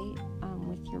say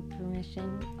with your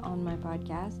permission on my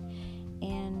podcast.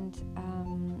 And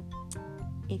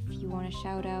if you want a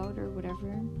shout out or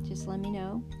whatever, just let me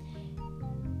know.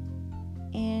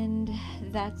 And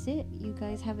that's it. You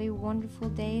guys have a wonderful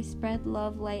day. Spread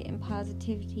love, light, and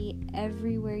positivity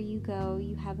everywhere you go.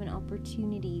 You have an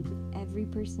opportunity with every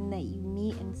person that you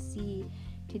meet and see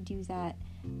to do that.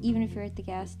 Even if you're at the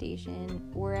gas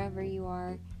station, wherever you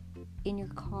are, in your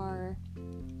car,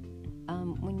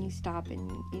 when you stop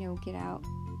and, get out,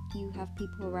 you have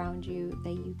people around you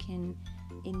that you can,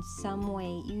 in some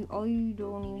way, you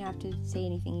don't even have to say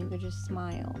anything. You could just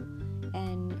smile,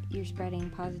 and you're spreading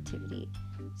positivity.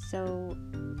 So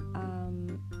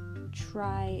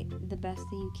try the best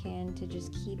that you can to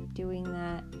just keep doing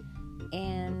that,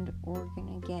 and we're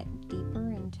gonna get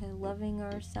deeper into loving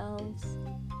ourselves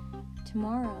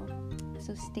tomorrow.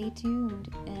 So stay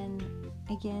tuned, and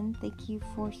again, thank you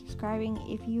for subscribing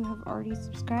if you have already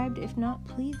subscribed. If not,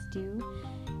 please do.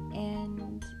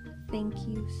 And thank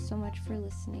you so much for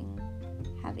listening.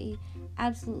 Have a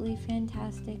absolutely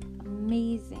fantastic,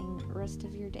 amazing rest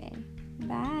of your day.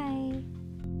 Bye.